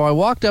open, so I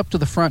walked up to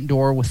the front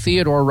door with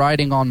Theodore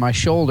riding on my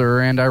shoulder,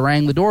 and I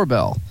rang the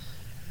doorbell.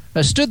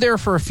 I stood there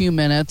for a few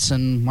minutes,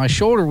 and my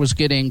shoulder was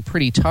getting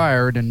pretty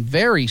tired and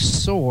very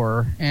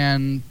sore,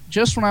 and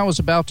just when I was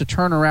about to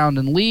turn around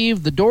and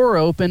leave, the door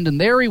opened, and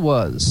there he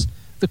was,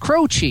 the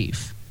Crow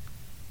Chief.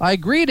 I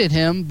greeted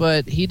him,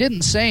 but he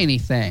didn't say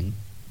anything.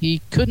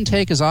 He couldn't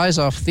take his eyes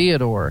off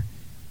Theodore.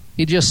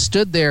 He just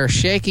stood there,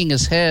 shaking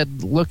his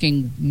head,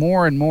 looking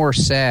more and more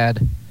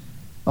sad.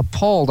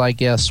 Appalled, I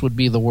guess, would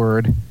be the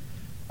word.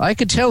 I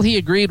could tell he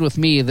agreed with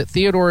me that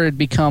Theodore had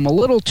become a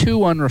little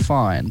too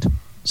unrefined.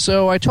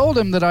 So I told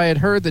him that I had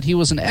heard that he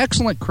was an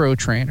excellent crow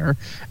trainer,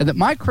 and that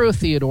my crow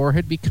Theodore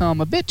had become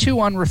a bit too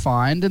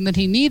unrefined, and that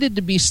he needed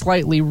to be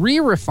slightly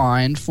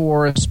re-refined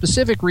for a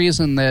specific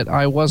reason that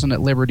I wasn't at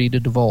liberty to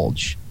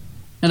divulge.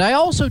 And I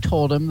also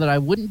told him that I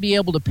wouldn't be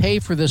able to pay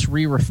for this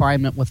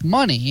re-refinement with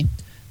money,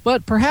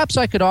 but perhaps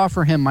I could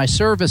offer him my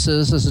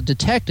services as a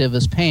detective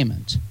as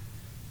payment.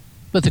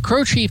 But the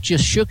Crow Chief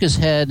just shook his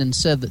head and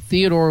said that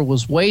Theodore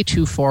was way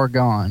too far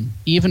gone,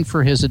 even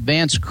for his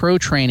advanced crow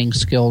training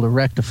skill to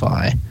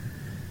rectify.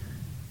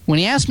 When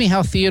he asked me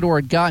how Theodore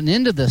had gotten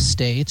into this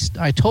state,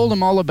 I told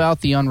him all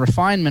about the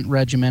unrefinement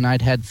regimen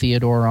I'd had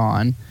Theodore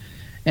on,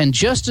 and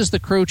just as the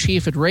Crow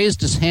Chief had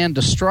raised his hand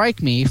to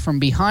strike me, from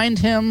behind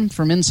him,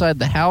 from inside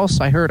the house,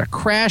 I heard a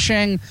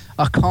crashing,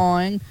 a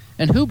cawing,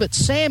 and who but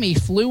Sammy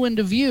flew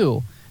into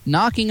view,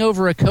 knocking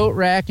over a coat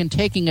rack and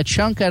taking a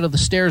chunk out of the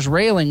stairs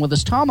railing with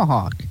his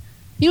tomahawk.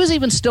 He was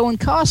even still in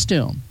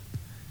costume.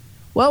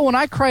 Well, when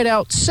I cried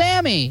out,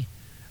 "Sammy!"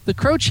 the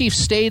Crow Chief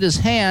stayed his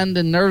hand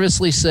and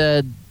nervously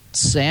said,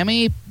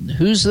 "Sammy?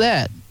 Who's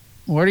that?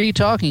 What are you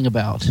talking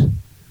about?"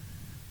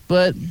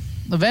 But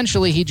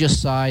eventually he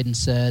just sighed and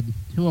said,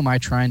 "Who am I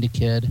trying to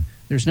kid?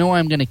 There's no way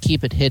I'm going to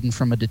keep it hidden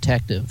from a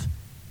detective.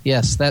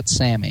 Yes, that's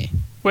Sammy."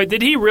 Wait,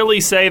 did he really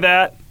say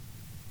that?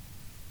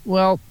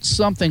 Well,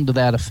 something to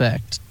that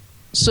effect.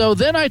 So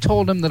then I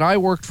told him that I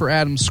worked for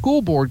Adam's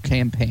school board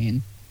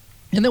campaign,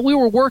 and that we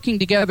were working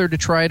together to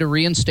try to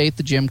reinstate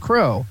the Jim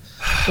Crow,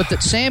 but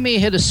that Sammy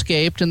had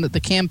escaped and that the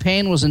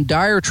campaign was in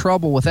dire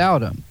trouble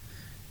without him,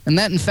 and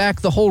that in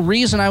fact the whole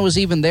reason I was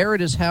even there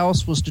at his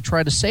house was to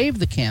try to save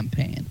the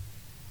campaign.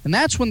 And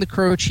that's when the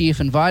Crow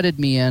Chief invited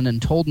me in and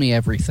told me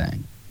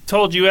everything.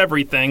 told you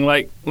everything.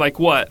 Like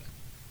what?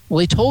 Well,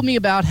 he told me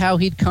about how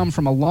he'd come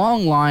from a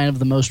long line of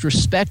the most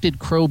respected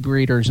crow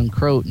breeders in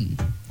Croton,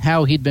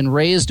 how he'd been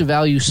raised to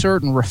value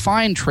certain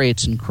refined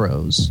traits in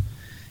crows,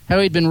 how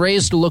he'd been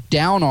raised to look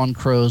down on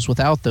crows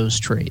without those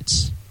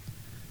traits.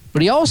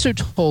 But he also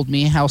told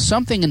me how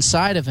something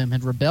inside of him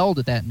had rebelled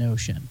at that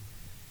notion,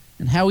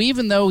 and how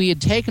even though he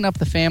had taken up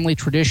the family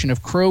tradition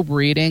of crow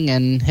breeding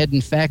and had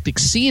in fact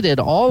exceeded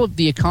all of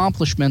the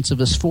accomplishments of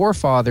his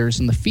forefathers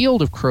in the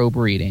field of crow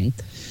breeding,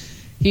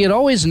 he had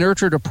always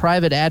nurtured a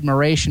private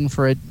admiration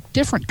for a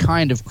different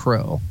kind of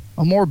crow,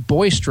 a more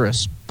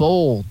boisterous,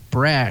 bold,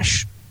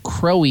 brash,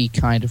 crowy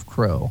kind of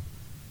crow,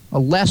 a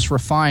less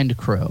refined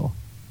crow.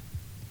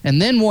 And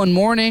then one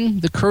morning,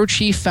 the crow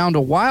chief found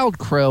a wild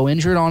crow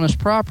injured on his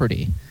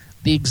property,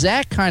 the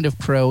exact kind of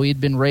crow he had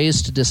been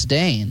raised to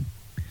disdain.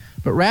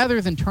 But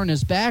rather than turn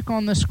his back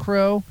on this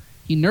crow,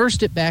 he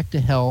nursed it back to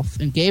health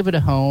and gave it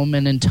a home,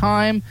 and in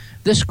time,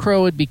 this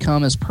crow had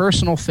become his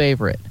personal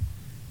favorite.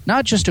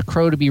 Not just a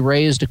crow to be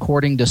raised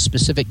according to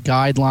specific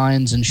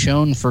guidelines and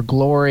shown for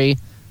glory,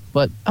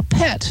 but a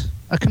pet,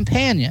 a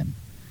companion.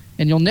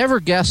 And you'll never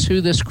guess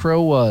who this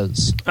crow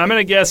was. I'm going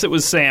to guess it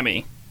was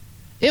Sammy.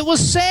 It was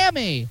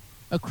Sammy!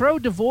 A crow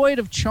devoid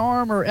of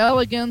charm or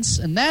elegance,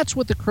 and that's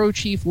what the crow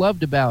chief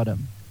loved about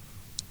him.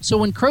 So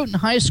when Croton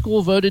High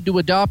School voted to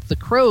adopt the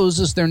crows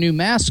as their new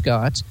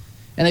mascot,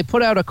 and they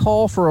put out a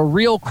call for a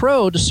real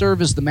crow to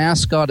serve as the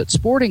mascot at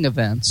sporting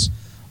events,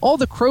 all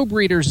the crow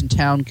breeders in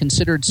town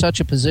considered such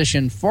a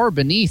position far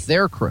beneath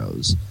their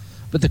crows.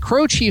 But the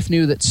crow chief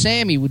knew that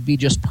Sammy would be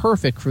just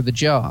perfect for the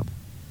job.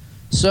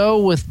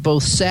 So, with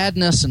both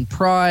sadness and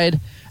pride,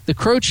 the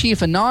crow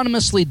chief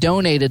anonymously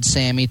donated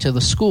Sammy to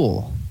the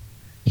school.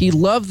 He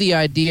loved the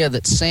idea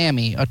that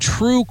Sammy, a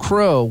true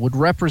crow, would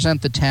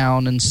represent the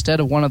town instead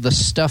of one of the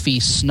stuffy,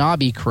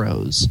 snobby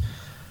crows.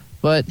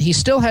 But he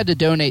still had to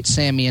donate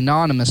Sammy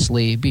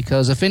anonymously,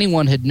 because if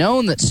anyone had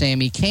known that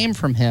Sammy came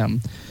from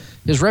him,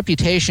 his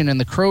reputation in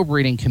the crow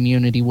breeding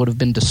community would have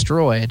been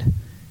destroyed.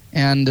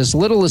 And as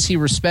little as he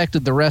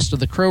respected the rest of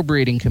the crow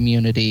breeding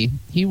community,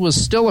 he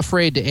was still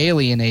afraid to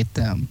alienate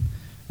them,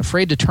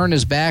 afraid to turn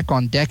his back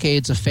on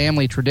decades of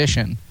family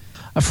tradition,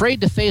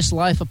 afraid to face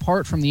life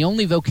apart from the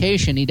only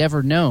vocation he'd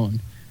ever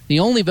known, the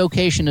only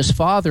vocation his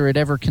father had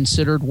ever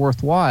considered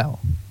worthwhile.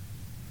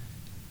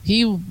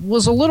 He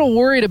was a little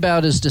worried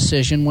about his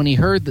decision when he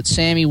heard that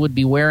Sammy would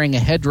be wearing a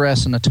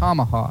headdress and a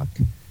tomahawk.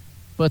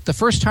 But the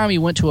first time he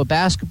went to a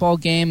basketball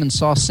game and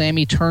saw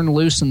Sammy turn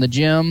loose in the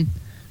gym,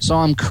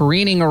 saw him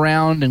careening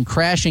around and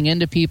crashing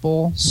into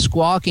people,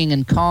 squawking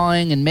and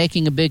cawing and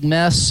making a big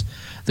mess,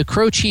 the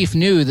crow chief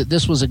knew that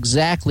this was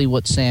exactly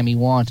what Sammy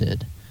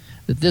wanted,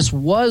 that this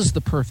was the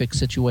perfect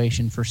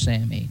situation for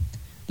Sammy,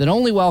 that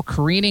only while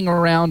careening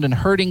around and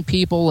hurting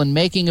people and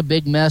making a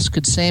big mess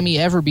could Sammy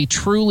ever be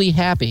truly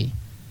happy.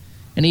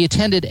 And he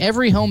attended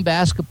every home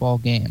basketball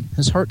game,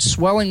 his heart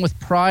swelling with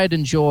pride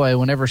and joy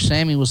whenever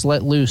Sammy was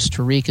let loose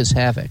to wreak his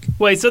havoc.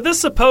 Wait, so this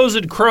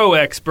supposed crow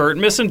expert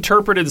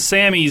misinterpreted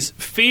Sammy's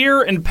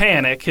fear and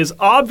panic, his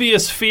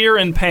obvious fear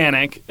and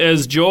panic,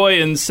 as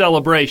joy and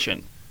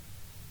celebration.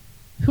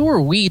 Who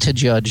are we to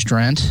judge,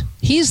 Drent?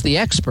 He's the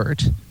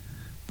expert.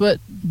 But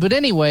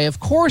anyway, of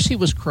course he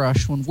was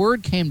crushed when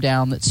word came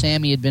down that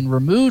Sammy had been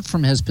removed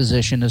from his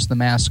position as the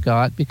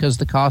mascot because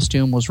the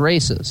costume was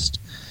racist.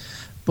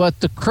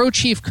 But the crow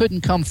chief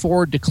couldn't come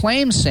forward to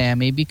claim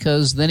Sammy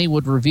because then he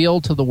would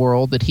reveal to the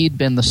world that he'd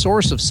been the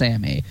source of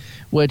Sammy,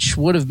 which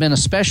would have been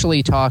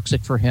especially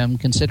toxic for him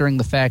considering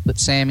the fact that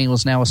Sammy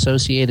was now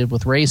associated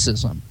with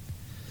racism.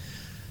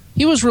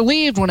 He was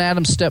relieved when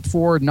Adam stepped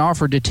forward and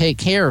offered to take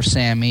care of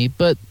Sammy,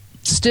 but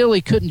still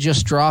he couldn't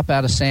just drop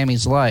out of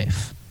Sammy's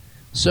life.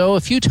 So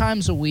a few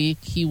times a week,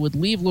 he would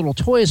leave little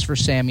toys for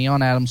Sammy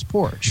on Adam's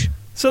porch.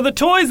 So the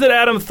toys that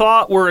Adam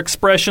thought were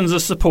expressions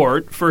of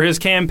support for his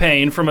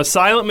campaign from a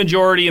silent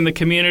majority in the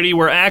community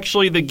were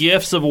actually the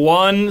gifts of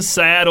one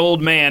sad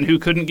old man who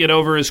couldn't get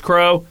over his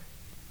crow?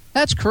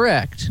 That's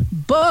correct.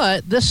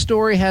 But this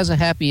story has a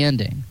happy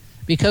ending.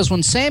 Because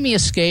when Sammy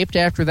escaped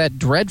after that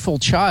dreadful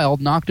child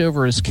knocked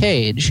over his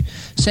cage,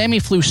 Sammy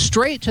flew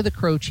straight to the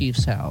crow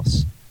chief's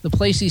house, the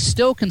place he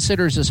still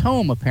considers his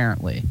home,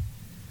 apparently.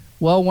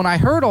 Well, when I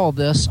heard all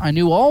this, I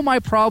knew all my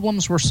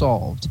problems were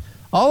solved.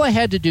 All I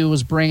had to do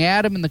was bring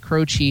Adam and the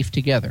crow chief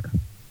together.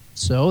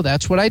 So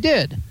that's what I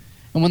did.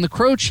 And when the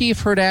crow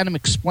chief heard Adam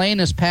explain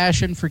his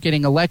passion for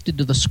getting elected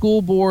to the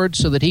school board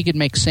so that he could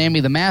make Sammy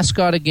the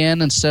mascot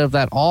again instead of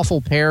that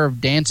awful pair of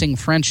dancing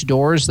French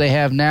doors they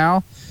have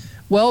now,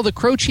 well, the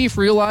crow chief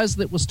realized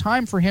that it was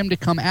time for him to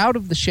come out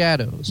of the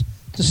shadows,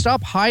 to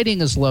stop hiding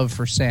his love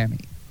for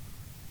Sammy,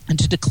 and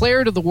to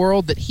declare to the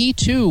world that he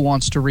too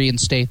wants to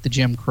reinstate the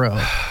Jim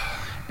Crow.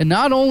 And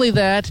not only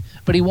that,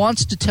 but he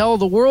wants to tell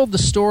the world the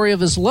story of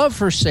his love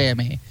for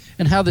Sammy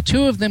and how the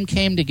two of them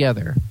came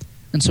together.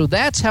 And so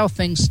that's how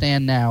things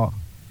stand now.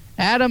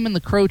 Adam and the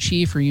Crow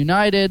Chief are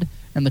united,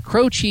 and the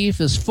Crow Chief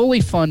is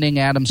fully funding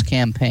Adam's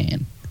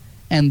campaign.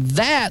 And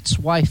that's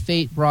why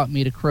fate brought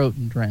me to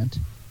Croton, Drent,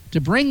 to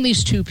bring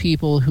these two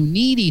people who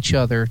need each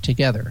other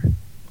together.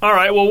 All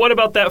right, well, what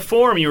about that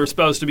form you were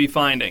supposed to be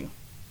finding?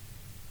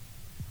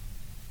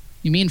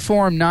 You mean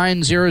form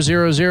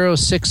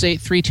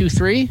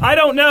 900068323? I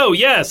don't know,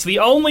 yes, the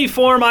only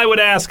form I would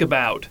ask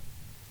about.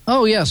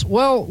 Oh, yes.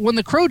 Well, when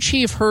the Crow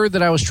Chief heard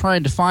that I was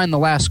trying to find the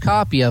last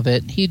copy of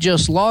it, he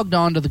just logged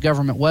on to the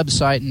government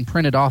website and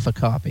printed off a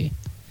copy.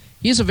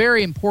 He's a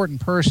very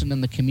important person in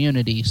the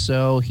community,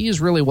 so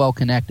he's really well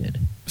connected.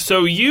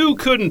 So you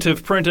couldn't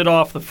have printed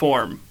off the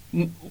form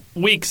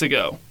weeks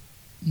ago?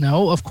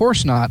 No, of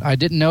course not. I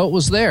didn't know it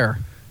was there.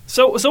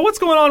 So what's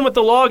going on with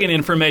the login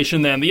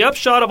information then? The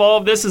upshot of all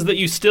of this is that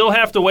you still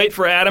have to wait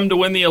for Adam to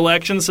win the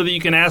election so that you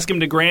can ask him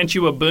to grant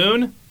you a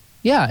boon?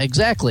 Yeah,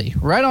 exactly.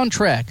 Right on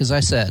track, as I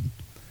said.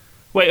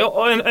 Wait,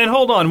 and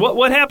hold on.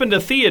 What happened to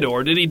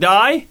Theodore? Did he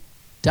die?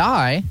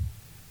 Die?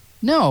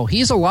 No,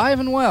 he's alive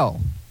and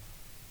well.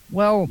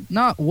 Well,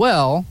 not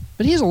well,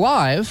 but he's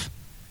alive.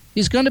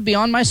 He's going to be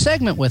on my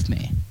segment with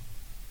me.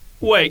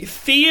 Wait,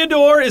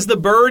 Theodore is the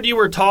bird you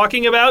were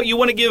talking about? You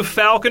want to give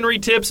falconry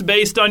tips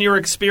based on your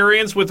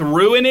experience with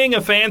ruining a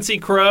fancy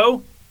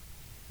crow?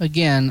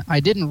 Again, I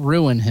didn't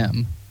ruin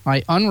him.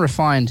 I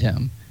unrefined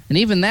him. And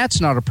even that's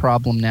not a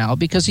problem now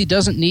because he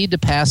doesn't need to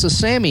pass as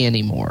Sammy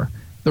anymore.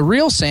 The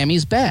real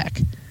Sammy's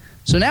back.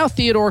 So now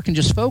Theodore can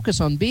just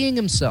focus on being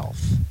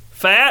himself.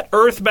 Fat,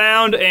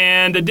 earthbound,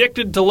 and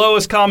addicted to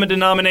lowest common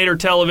denominator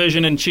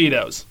television and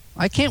Cheetos.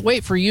 I can't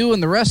wait for you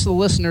and the rest of the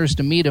listeners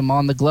to meet him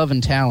on the Glove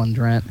and Talon,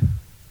 Drent.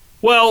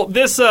 Well,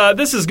 this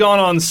has gone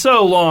on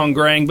so long,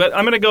 Grang, but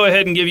I'm going to go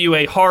ahead and give you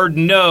a hard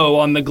no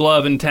on the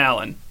Glove and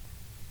Talon.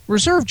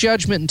 Reserve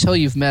judgment until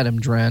you've met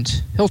him,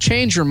 Drent. He'll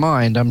change your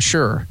mind, I'm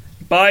sure.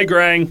 Bye,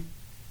 Grang.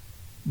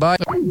 Bye.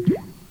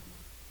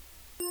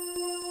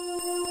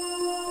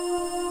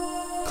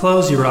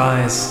 Close your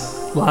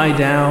eyes. Lie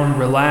down,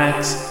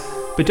 relax.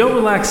 But don't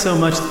relax so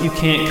much that you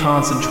can't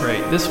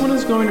concentrate. This one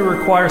is going to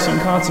require some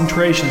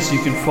concentration so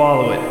you can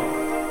follow it.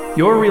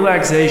 Your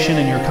relaxation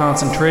and your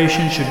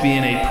concentration should be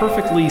in a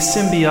perfectly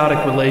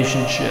symbiotic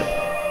relationship,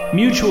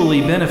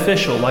 mutually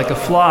beneficial, like a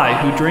fly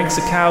who drinks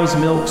a cow's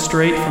milk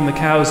straight from the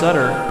cow's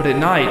udder, but at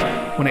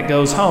night, when it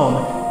goes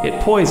home, it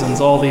poisons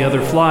all the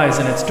other flies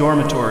in its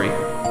dormitory.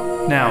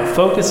 Now,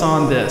 focus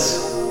on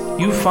this.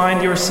 You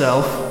find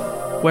yourself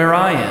where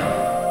I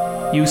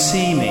am. You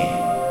see me.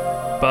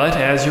 But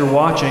as you're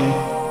watching,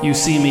 you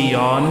see me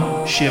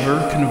yawn, shiver,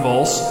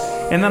 convulse,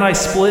 and then I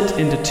split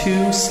into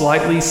two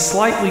slightly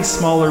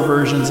smaller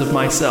versions of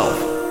myself.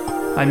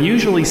 I'm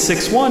usually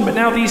 6'1", but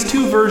now these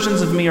two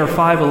versions of me are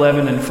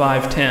 5'11" and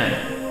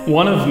 5'10".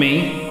 One of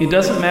me, it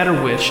doesn't matter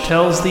which,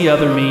 tells the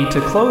other me to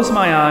close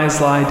my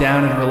eyes, lie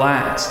down, and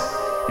relax.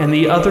 And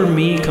the other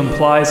me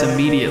complies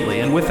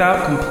immediately and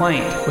without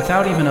complaint,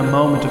 without even a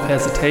moment of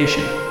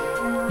hesitation.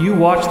 You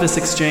watch this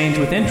exchange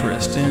with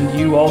interest, and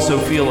you also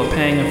feel a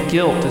pang of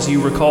guilt as you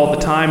recall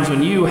the times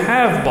when you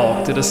have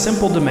balked at a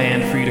simple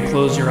demand for you to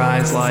close your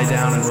eyes, lie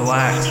down, and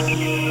relax.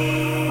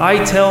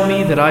 I tell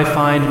me that I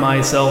find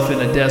myself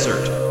in a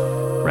desert.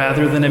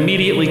 Rather than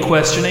immediately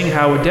questioning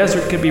how a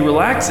desert could be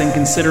relaxing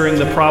considering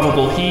the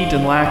probable heat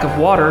and lack of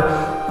water,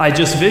 I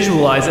just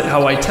visualize it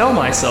how I tell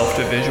myself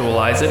to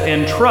visualize it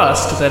and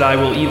trust that I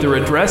will either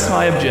address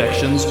my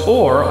objections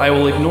or I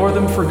will ignore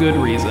them for good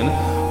reason,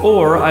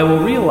 or I will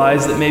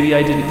realize that maybe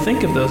I didn't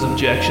think of those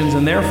objections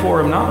and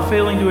therefore am not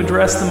failing to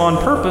address them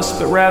on purpose,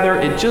 but rather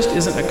it just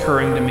isn't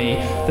occurring to me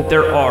that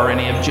there are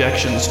any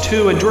objections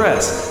to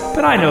address.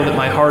 But I know that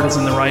my heart is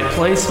in the right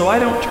place, so I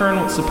don't turn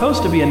what's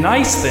supposed to be a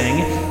nice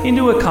thing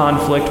into a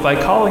conflict by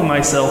calling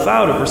myself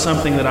out over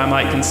something that I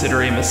might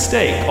consider a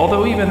mistake,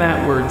 although even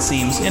that word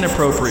seems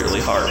inappropriately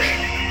harsh.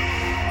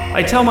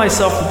 I tell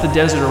myself that the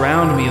desert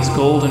around me is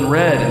golden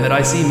red and that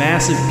I see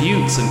massive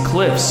buttes and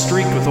cliffs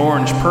streaked with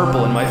orange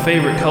purple and my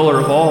favorite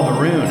color of all,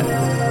 maroon.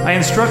 I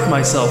instruct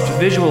myself to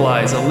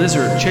visualize a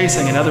lizard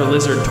chasing another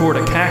lizard toward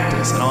a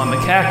cactus, and on the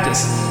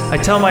cactus, I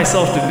tell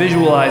myself to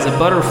visualize a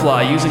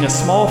butterfly using a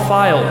small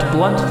file to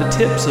blunt the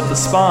tips of the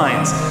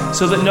spines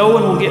so that no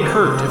one will get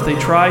hurt if they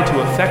try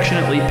to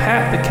affectionately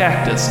pat the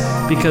cactus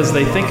because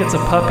they think it's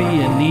a puppy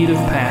in need of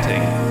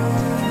patting.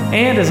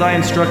 And as I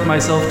instruct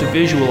myself to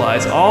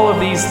visualize all of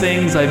these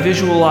things, I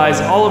visualize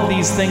all of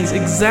these things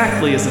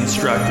exactly as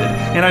instructed,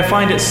 and I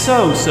find it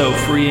so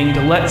freeing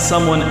to let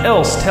someone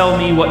else tell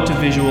me what to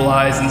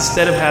visualize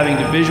instead of having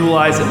to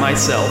visualize it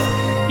myself,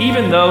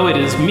 even though it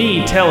is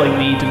me telling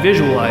me to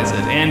visualize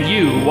it, and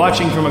you,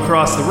 watching from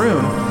across the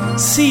room,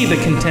 see the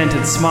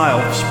contented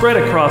smile spread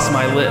across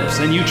my lips,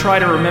 and you try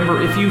to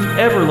remember if you've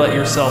ever let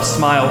yourself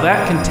smile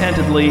that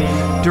contentedly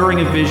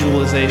during a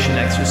visualization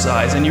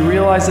exercise, and you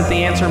realize that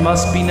the answer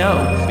must be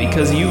no,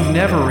 because you've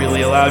never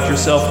really allowed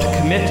yourself to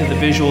commit to the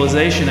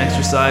visualization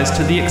exercise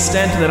to the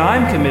extent that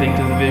I'm committing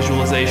to the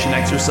visualization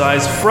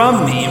exercise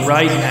from me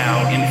right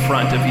now in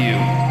front of you.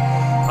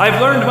 I've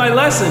learned my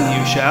lesson,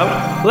 you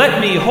shout. Let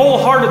me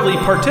wholeheartedly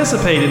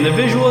participate in the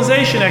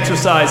visualization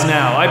exercise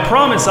now. I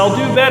promise I'll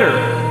do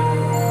better.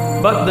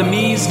 But the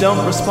me's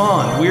don't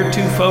respond. We're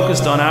too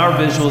focused on our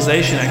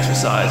visualization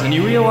exercise, and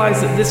you realize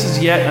that this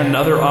is yet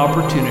another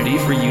opportunity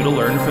for you to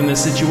learn from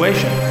this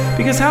situation.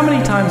 Because how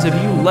many times have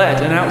you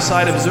let an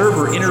outside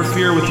observer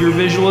interfere with your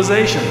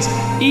visualizations,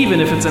 even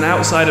if it's an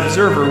outside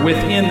observer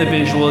within the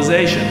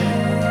visualization?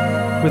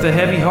 With a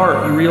heavy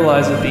heart, you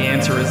realize that the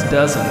answer is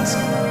dozens.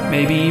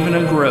 Maybe even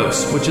a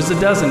gross, which is a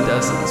dozen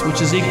dozens,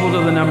 which is equal to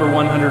the number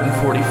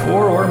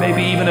 144, or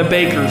maybe even a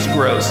baker's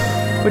gross,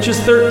 which is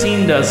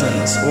 13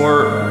 dozens,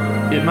 or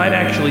it might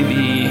actually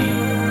be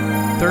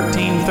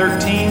 13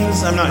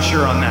 13s, I'm not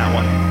sure on that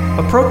one.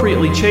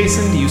 Appropriately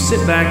chastened, you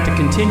sit back to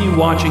continue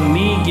watching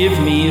me give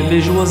me a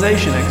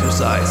visualization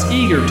exercise,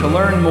 eager to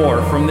learn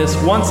more from this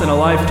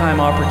once-in-a-lifetime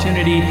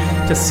opportunity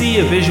to see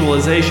a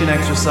visualization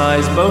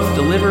exercise both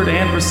delivered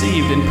and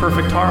received in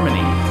perfect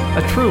harmony,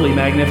 a truly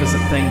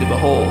magnificent thing to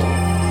behold.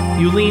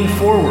 You lean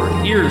forward,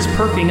 ears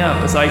perking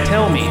up as I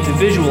tell me to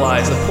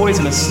visualize a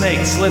poisonous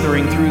snake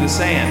slithering through the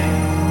sand.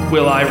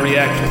 Will I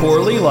react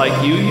poorly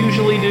like you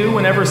usually do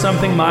whenever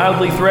something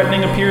mildly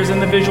threatening appears in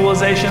the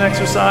visualization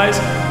exercise?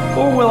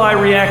 Or will I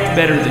react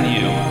better than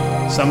you?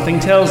 Something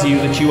tells you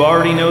that you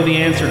already know the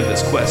answer to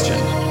this question.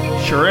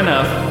 Sure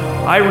enough,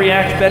 I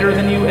react better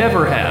than you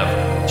ever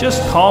have,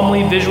 just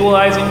calmly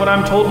visualizing what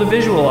I'm told to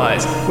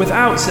visualize,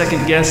 without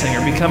second guessing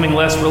or becoming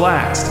less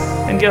relaxed.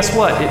 And guess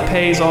what? It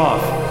pays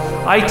off.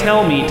 I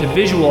tell me to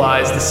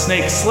visualize the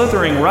snake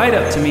slithering right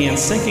up to me and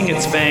sinking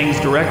its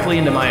fangs directly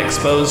into my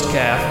exposed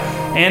calf.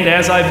 And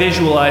as I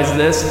visualize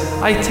this,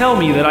 I tell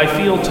me that I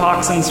feel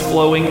toxins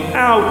flowing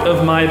out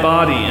of my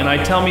body, and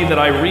I tell me that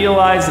I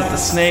realize that the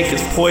snake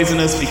is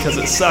poisonous because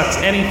it sucks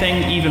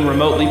anything even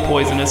remotely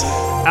poisonous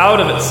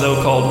out of its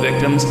so-called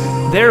victims,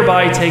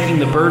 thereby taking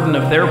the burden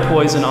of their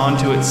poison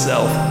onto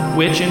itself,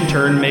 which in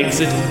turn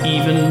makes it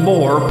even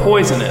more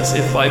poisonous,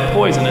 if by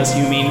poisonous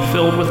you mean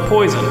filled with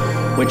poison,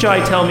 which I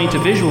tell me to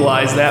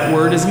visualize that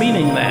word as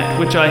meaning that,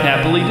 which I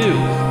happily do,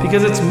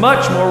 because it's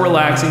much more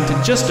relaxing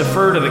to just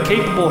defer to the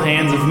capable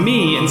hands of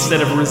me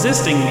instead of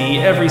resisting me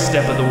every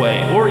step of the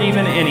way, or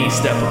even any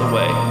step of the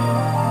way.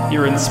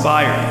 You're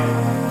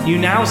inspired. You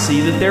now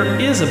see that there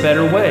is a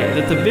better way,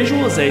 that the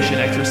visualization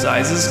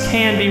exercises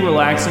can be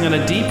relaxing on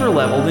a deeper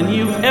level than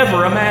you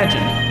ever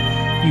imagined.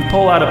 You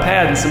pull out a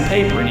pad and some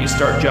paper and you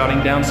start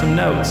jotting down some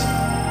notes.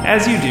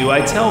 As you do,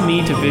 I tell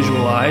me to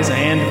visualize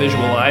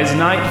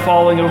night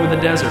falling over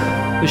the desert,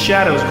 the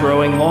shadows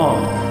growing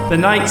long, the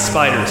night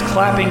spiders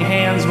clapping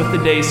hands with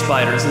the day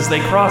spiders as they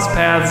cross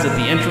paths at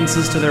the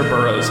entrances to their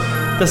burrows,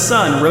 the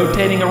sun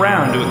rotating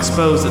around to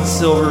expose its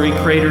silvery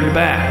cratered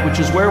back, which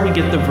is where we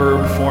get the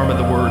verb form of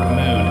the word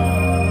moon.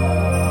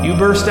 You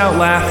burst out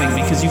laughing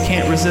because you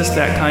can't resist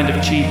that kind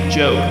of cheap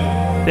joke.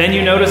 Then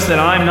you notice that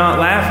I'm not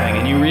laughing,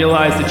 and you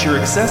realize that your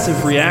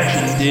excessive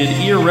reaction did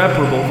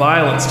irreparable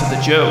violence to the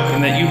joke,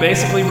 and that you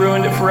basically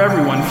ruined it for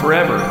everyone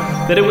forever.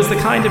 That it was the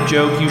kind of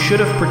joke you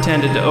should have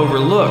pretended to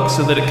overlook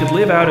so that it could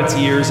live out its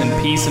years in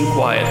peace and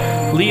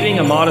quiet, leading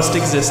a modest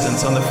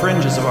existence on the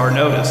fringes of our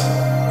notice.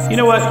 You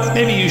know what?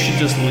 Maybe you should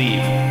just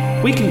leave.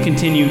 We can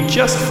continue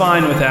just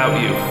fine without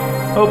you.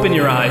 Open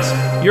your eyes.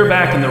 You're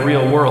back in the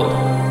real world.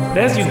 But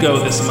as you go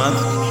this month,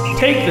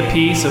 take the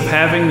peace of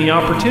having the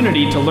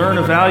opportunity to learn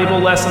a valuable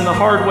lesson the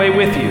hard way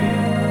with you,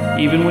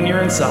 even when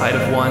you're inside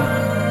of one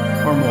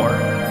or more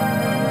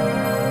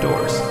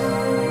doors.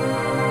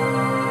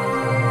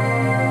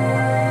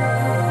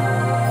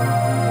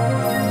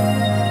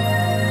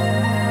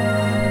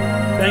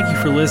 Thank you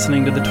for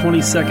listening to the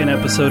 22nd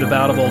episode of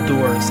Out of All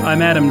Doors.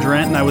 I'm Adam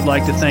Drent, and I would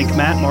like to thank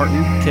Matt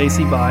Martin,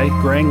 Casey By,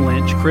 Grang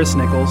Lynch, Chris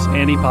Nichols,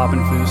 Andy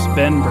Poppenfuss,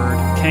 Ben Bird,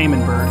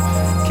 Cayman Bird,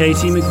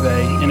 K.T.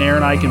 McVeigh, and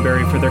Aaron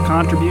Eichenberry for their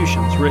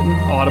contributions, written,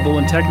 audible,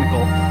 and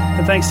technical.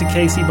 And thanks to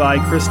Casey By,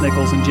 Chris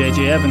Nichols, and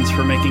J.J. Evans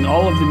for making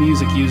all of the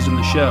music used in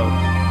the show.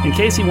 And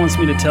Casey wants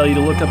me to tell you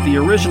to look up the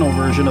original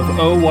version of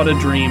Oh What a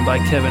Dream by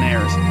Kevin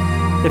Ayers.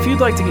 If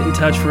you'd like to get in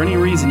touch for any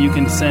reason, you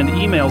can send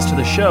emails to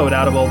the show at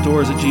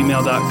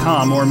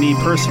outofalldoors@gmail.com or me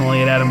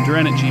personally at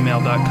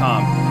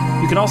adamdrent@gmail.com.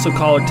 You can also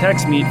call or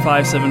text me at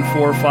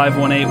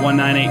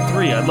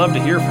 574-518-1983. I'd love to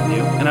hear from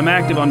you. And I'm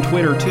active on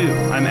Twitter, too.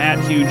 I'm at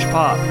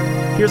HugePop.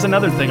 Here's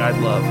another thing I'd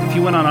love. If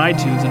you went on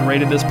iTunes and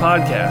rated this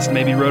podcast,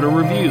 maybe wrote a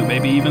review,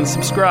 maybe even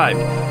subscribed.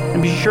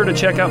 And be sure to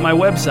check out my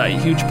website,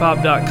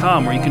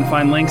 hugepop.com, where you can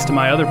find links to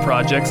my other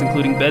projects,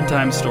 including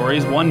Bedtime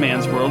Stories, One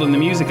Man's World, and the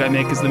music I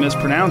make as the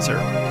Mispronouncer.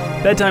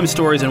 Bedtime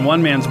Stories and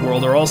One Man's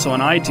World are also on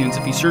iTunes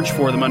if you search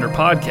for them under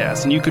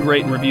podcasts, and you could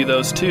rate and review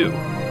those too.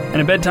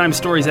 And a Bedtime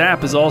Stories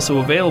app is also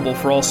available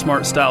for all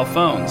smart-style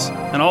phones.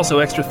 And also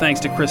extra thanks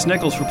to Chris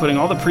Nichols for putting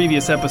all the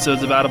previous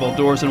episodes of Out of All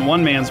Doors and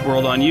One Man's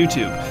World on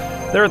YouTube.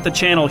 They're at the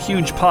channel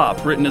Huge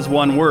Pop, written as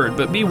one word,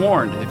 but be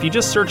warned, if you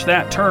just search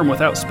that term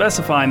without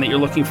specifying that you're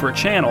looking for a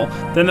channel,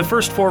 then the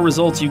first 4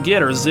 results you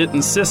get are zit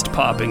and cyst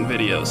popping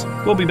videos.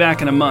 We'll be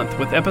back in a month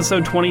with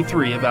episode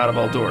 23 of Out of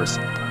All Doors.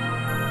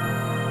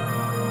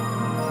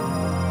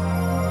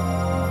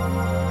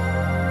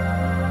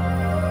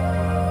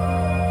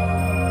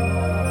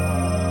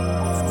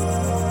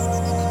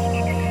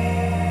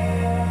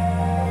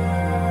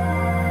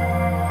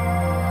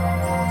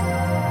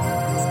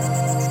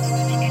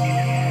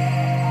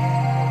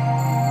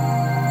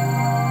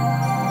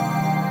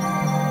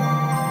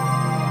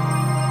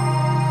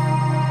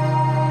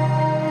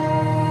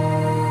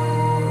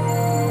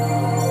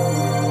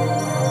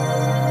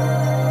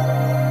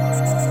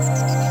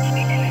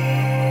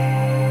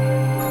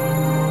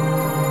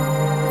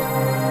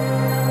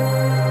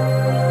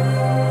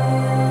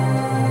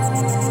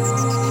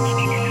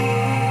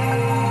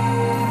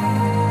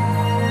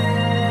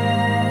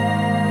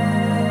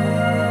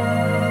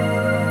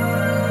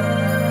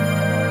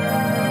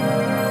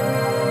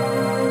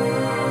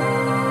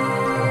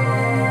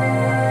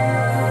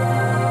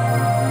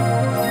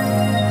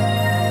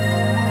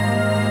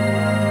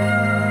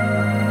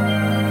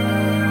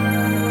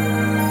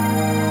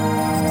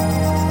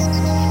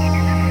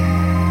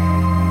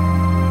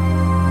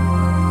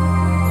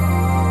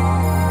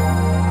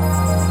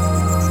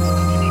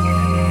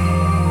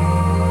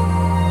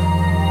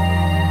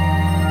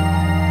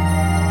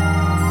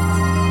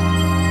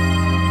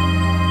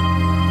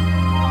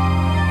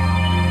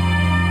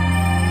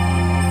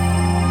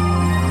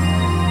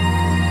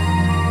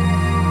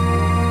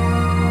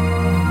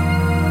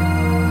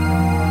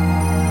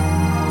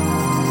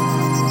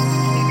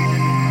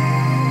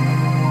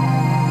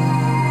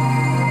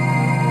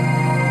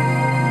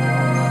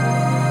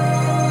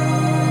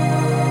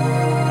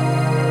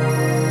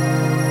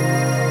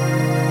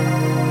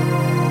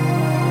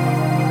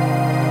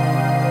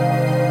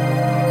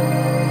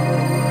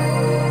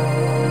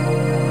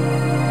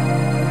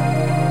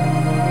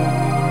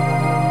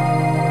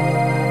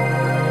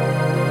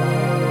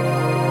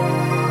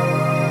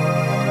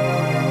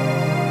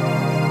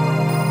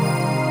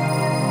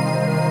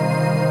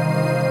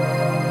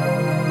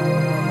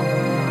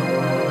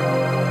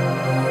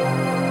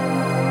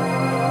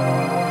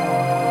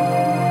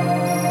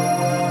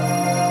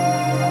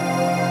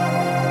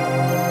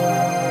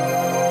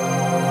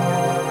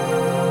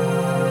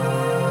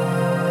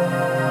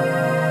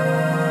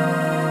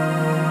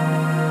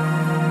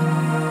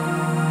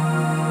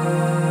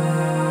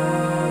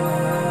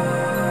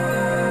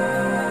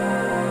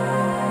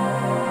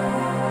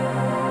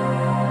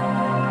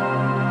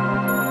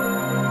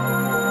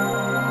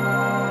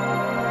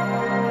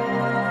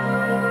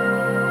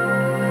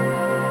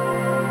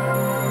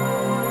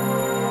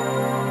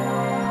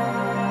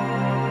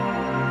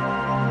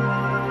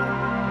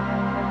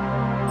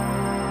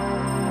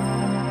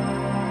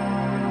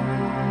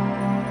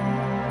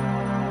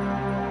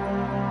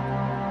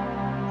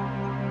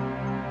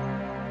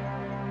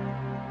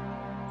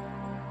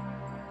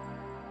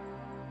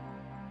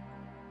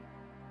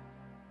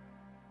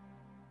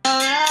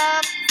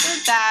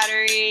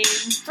 battery.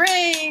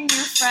 Bring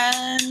your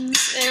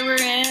friends. They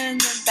were in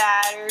the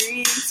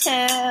battery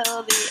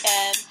till the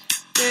end.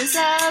 There's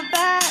a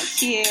bat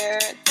here.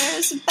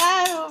 There's a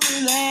bat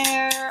over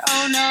there.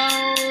 Oh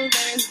no,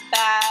 there's a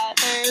bat.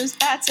 There's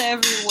bats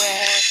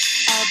everywhere.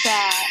 A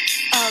bat,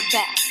 a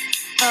bat,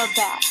 a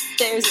bat.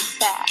 There's a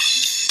bat.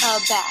 A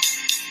bat,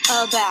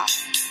 a bat,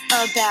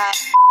 a bat,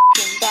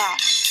 f***ing bat.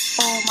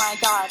 Oh my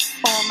god,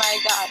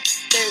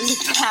 there's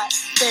a bat,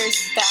 there's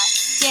a bat.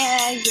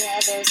 Yeah,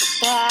 there's a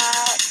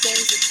bat,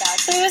 there's a bat,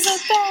 there's a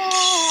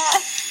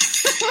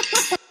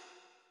bat.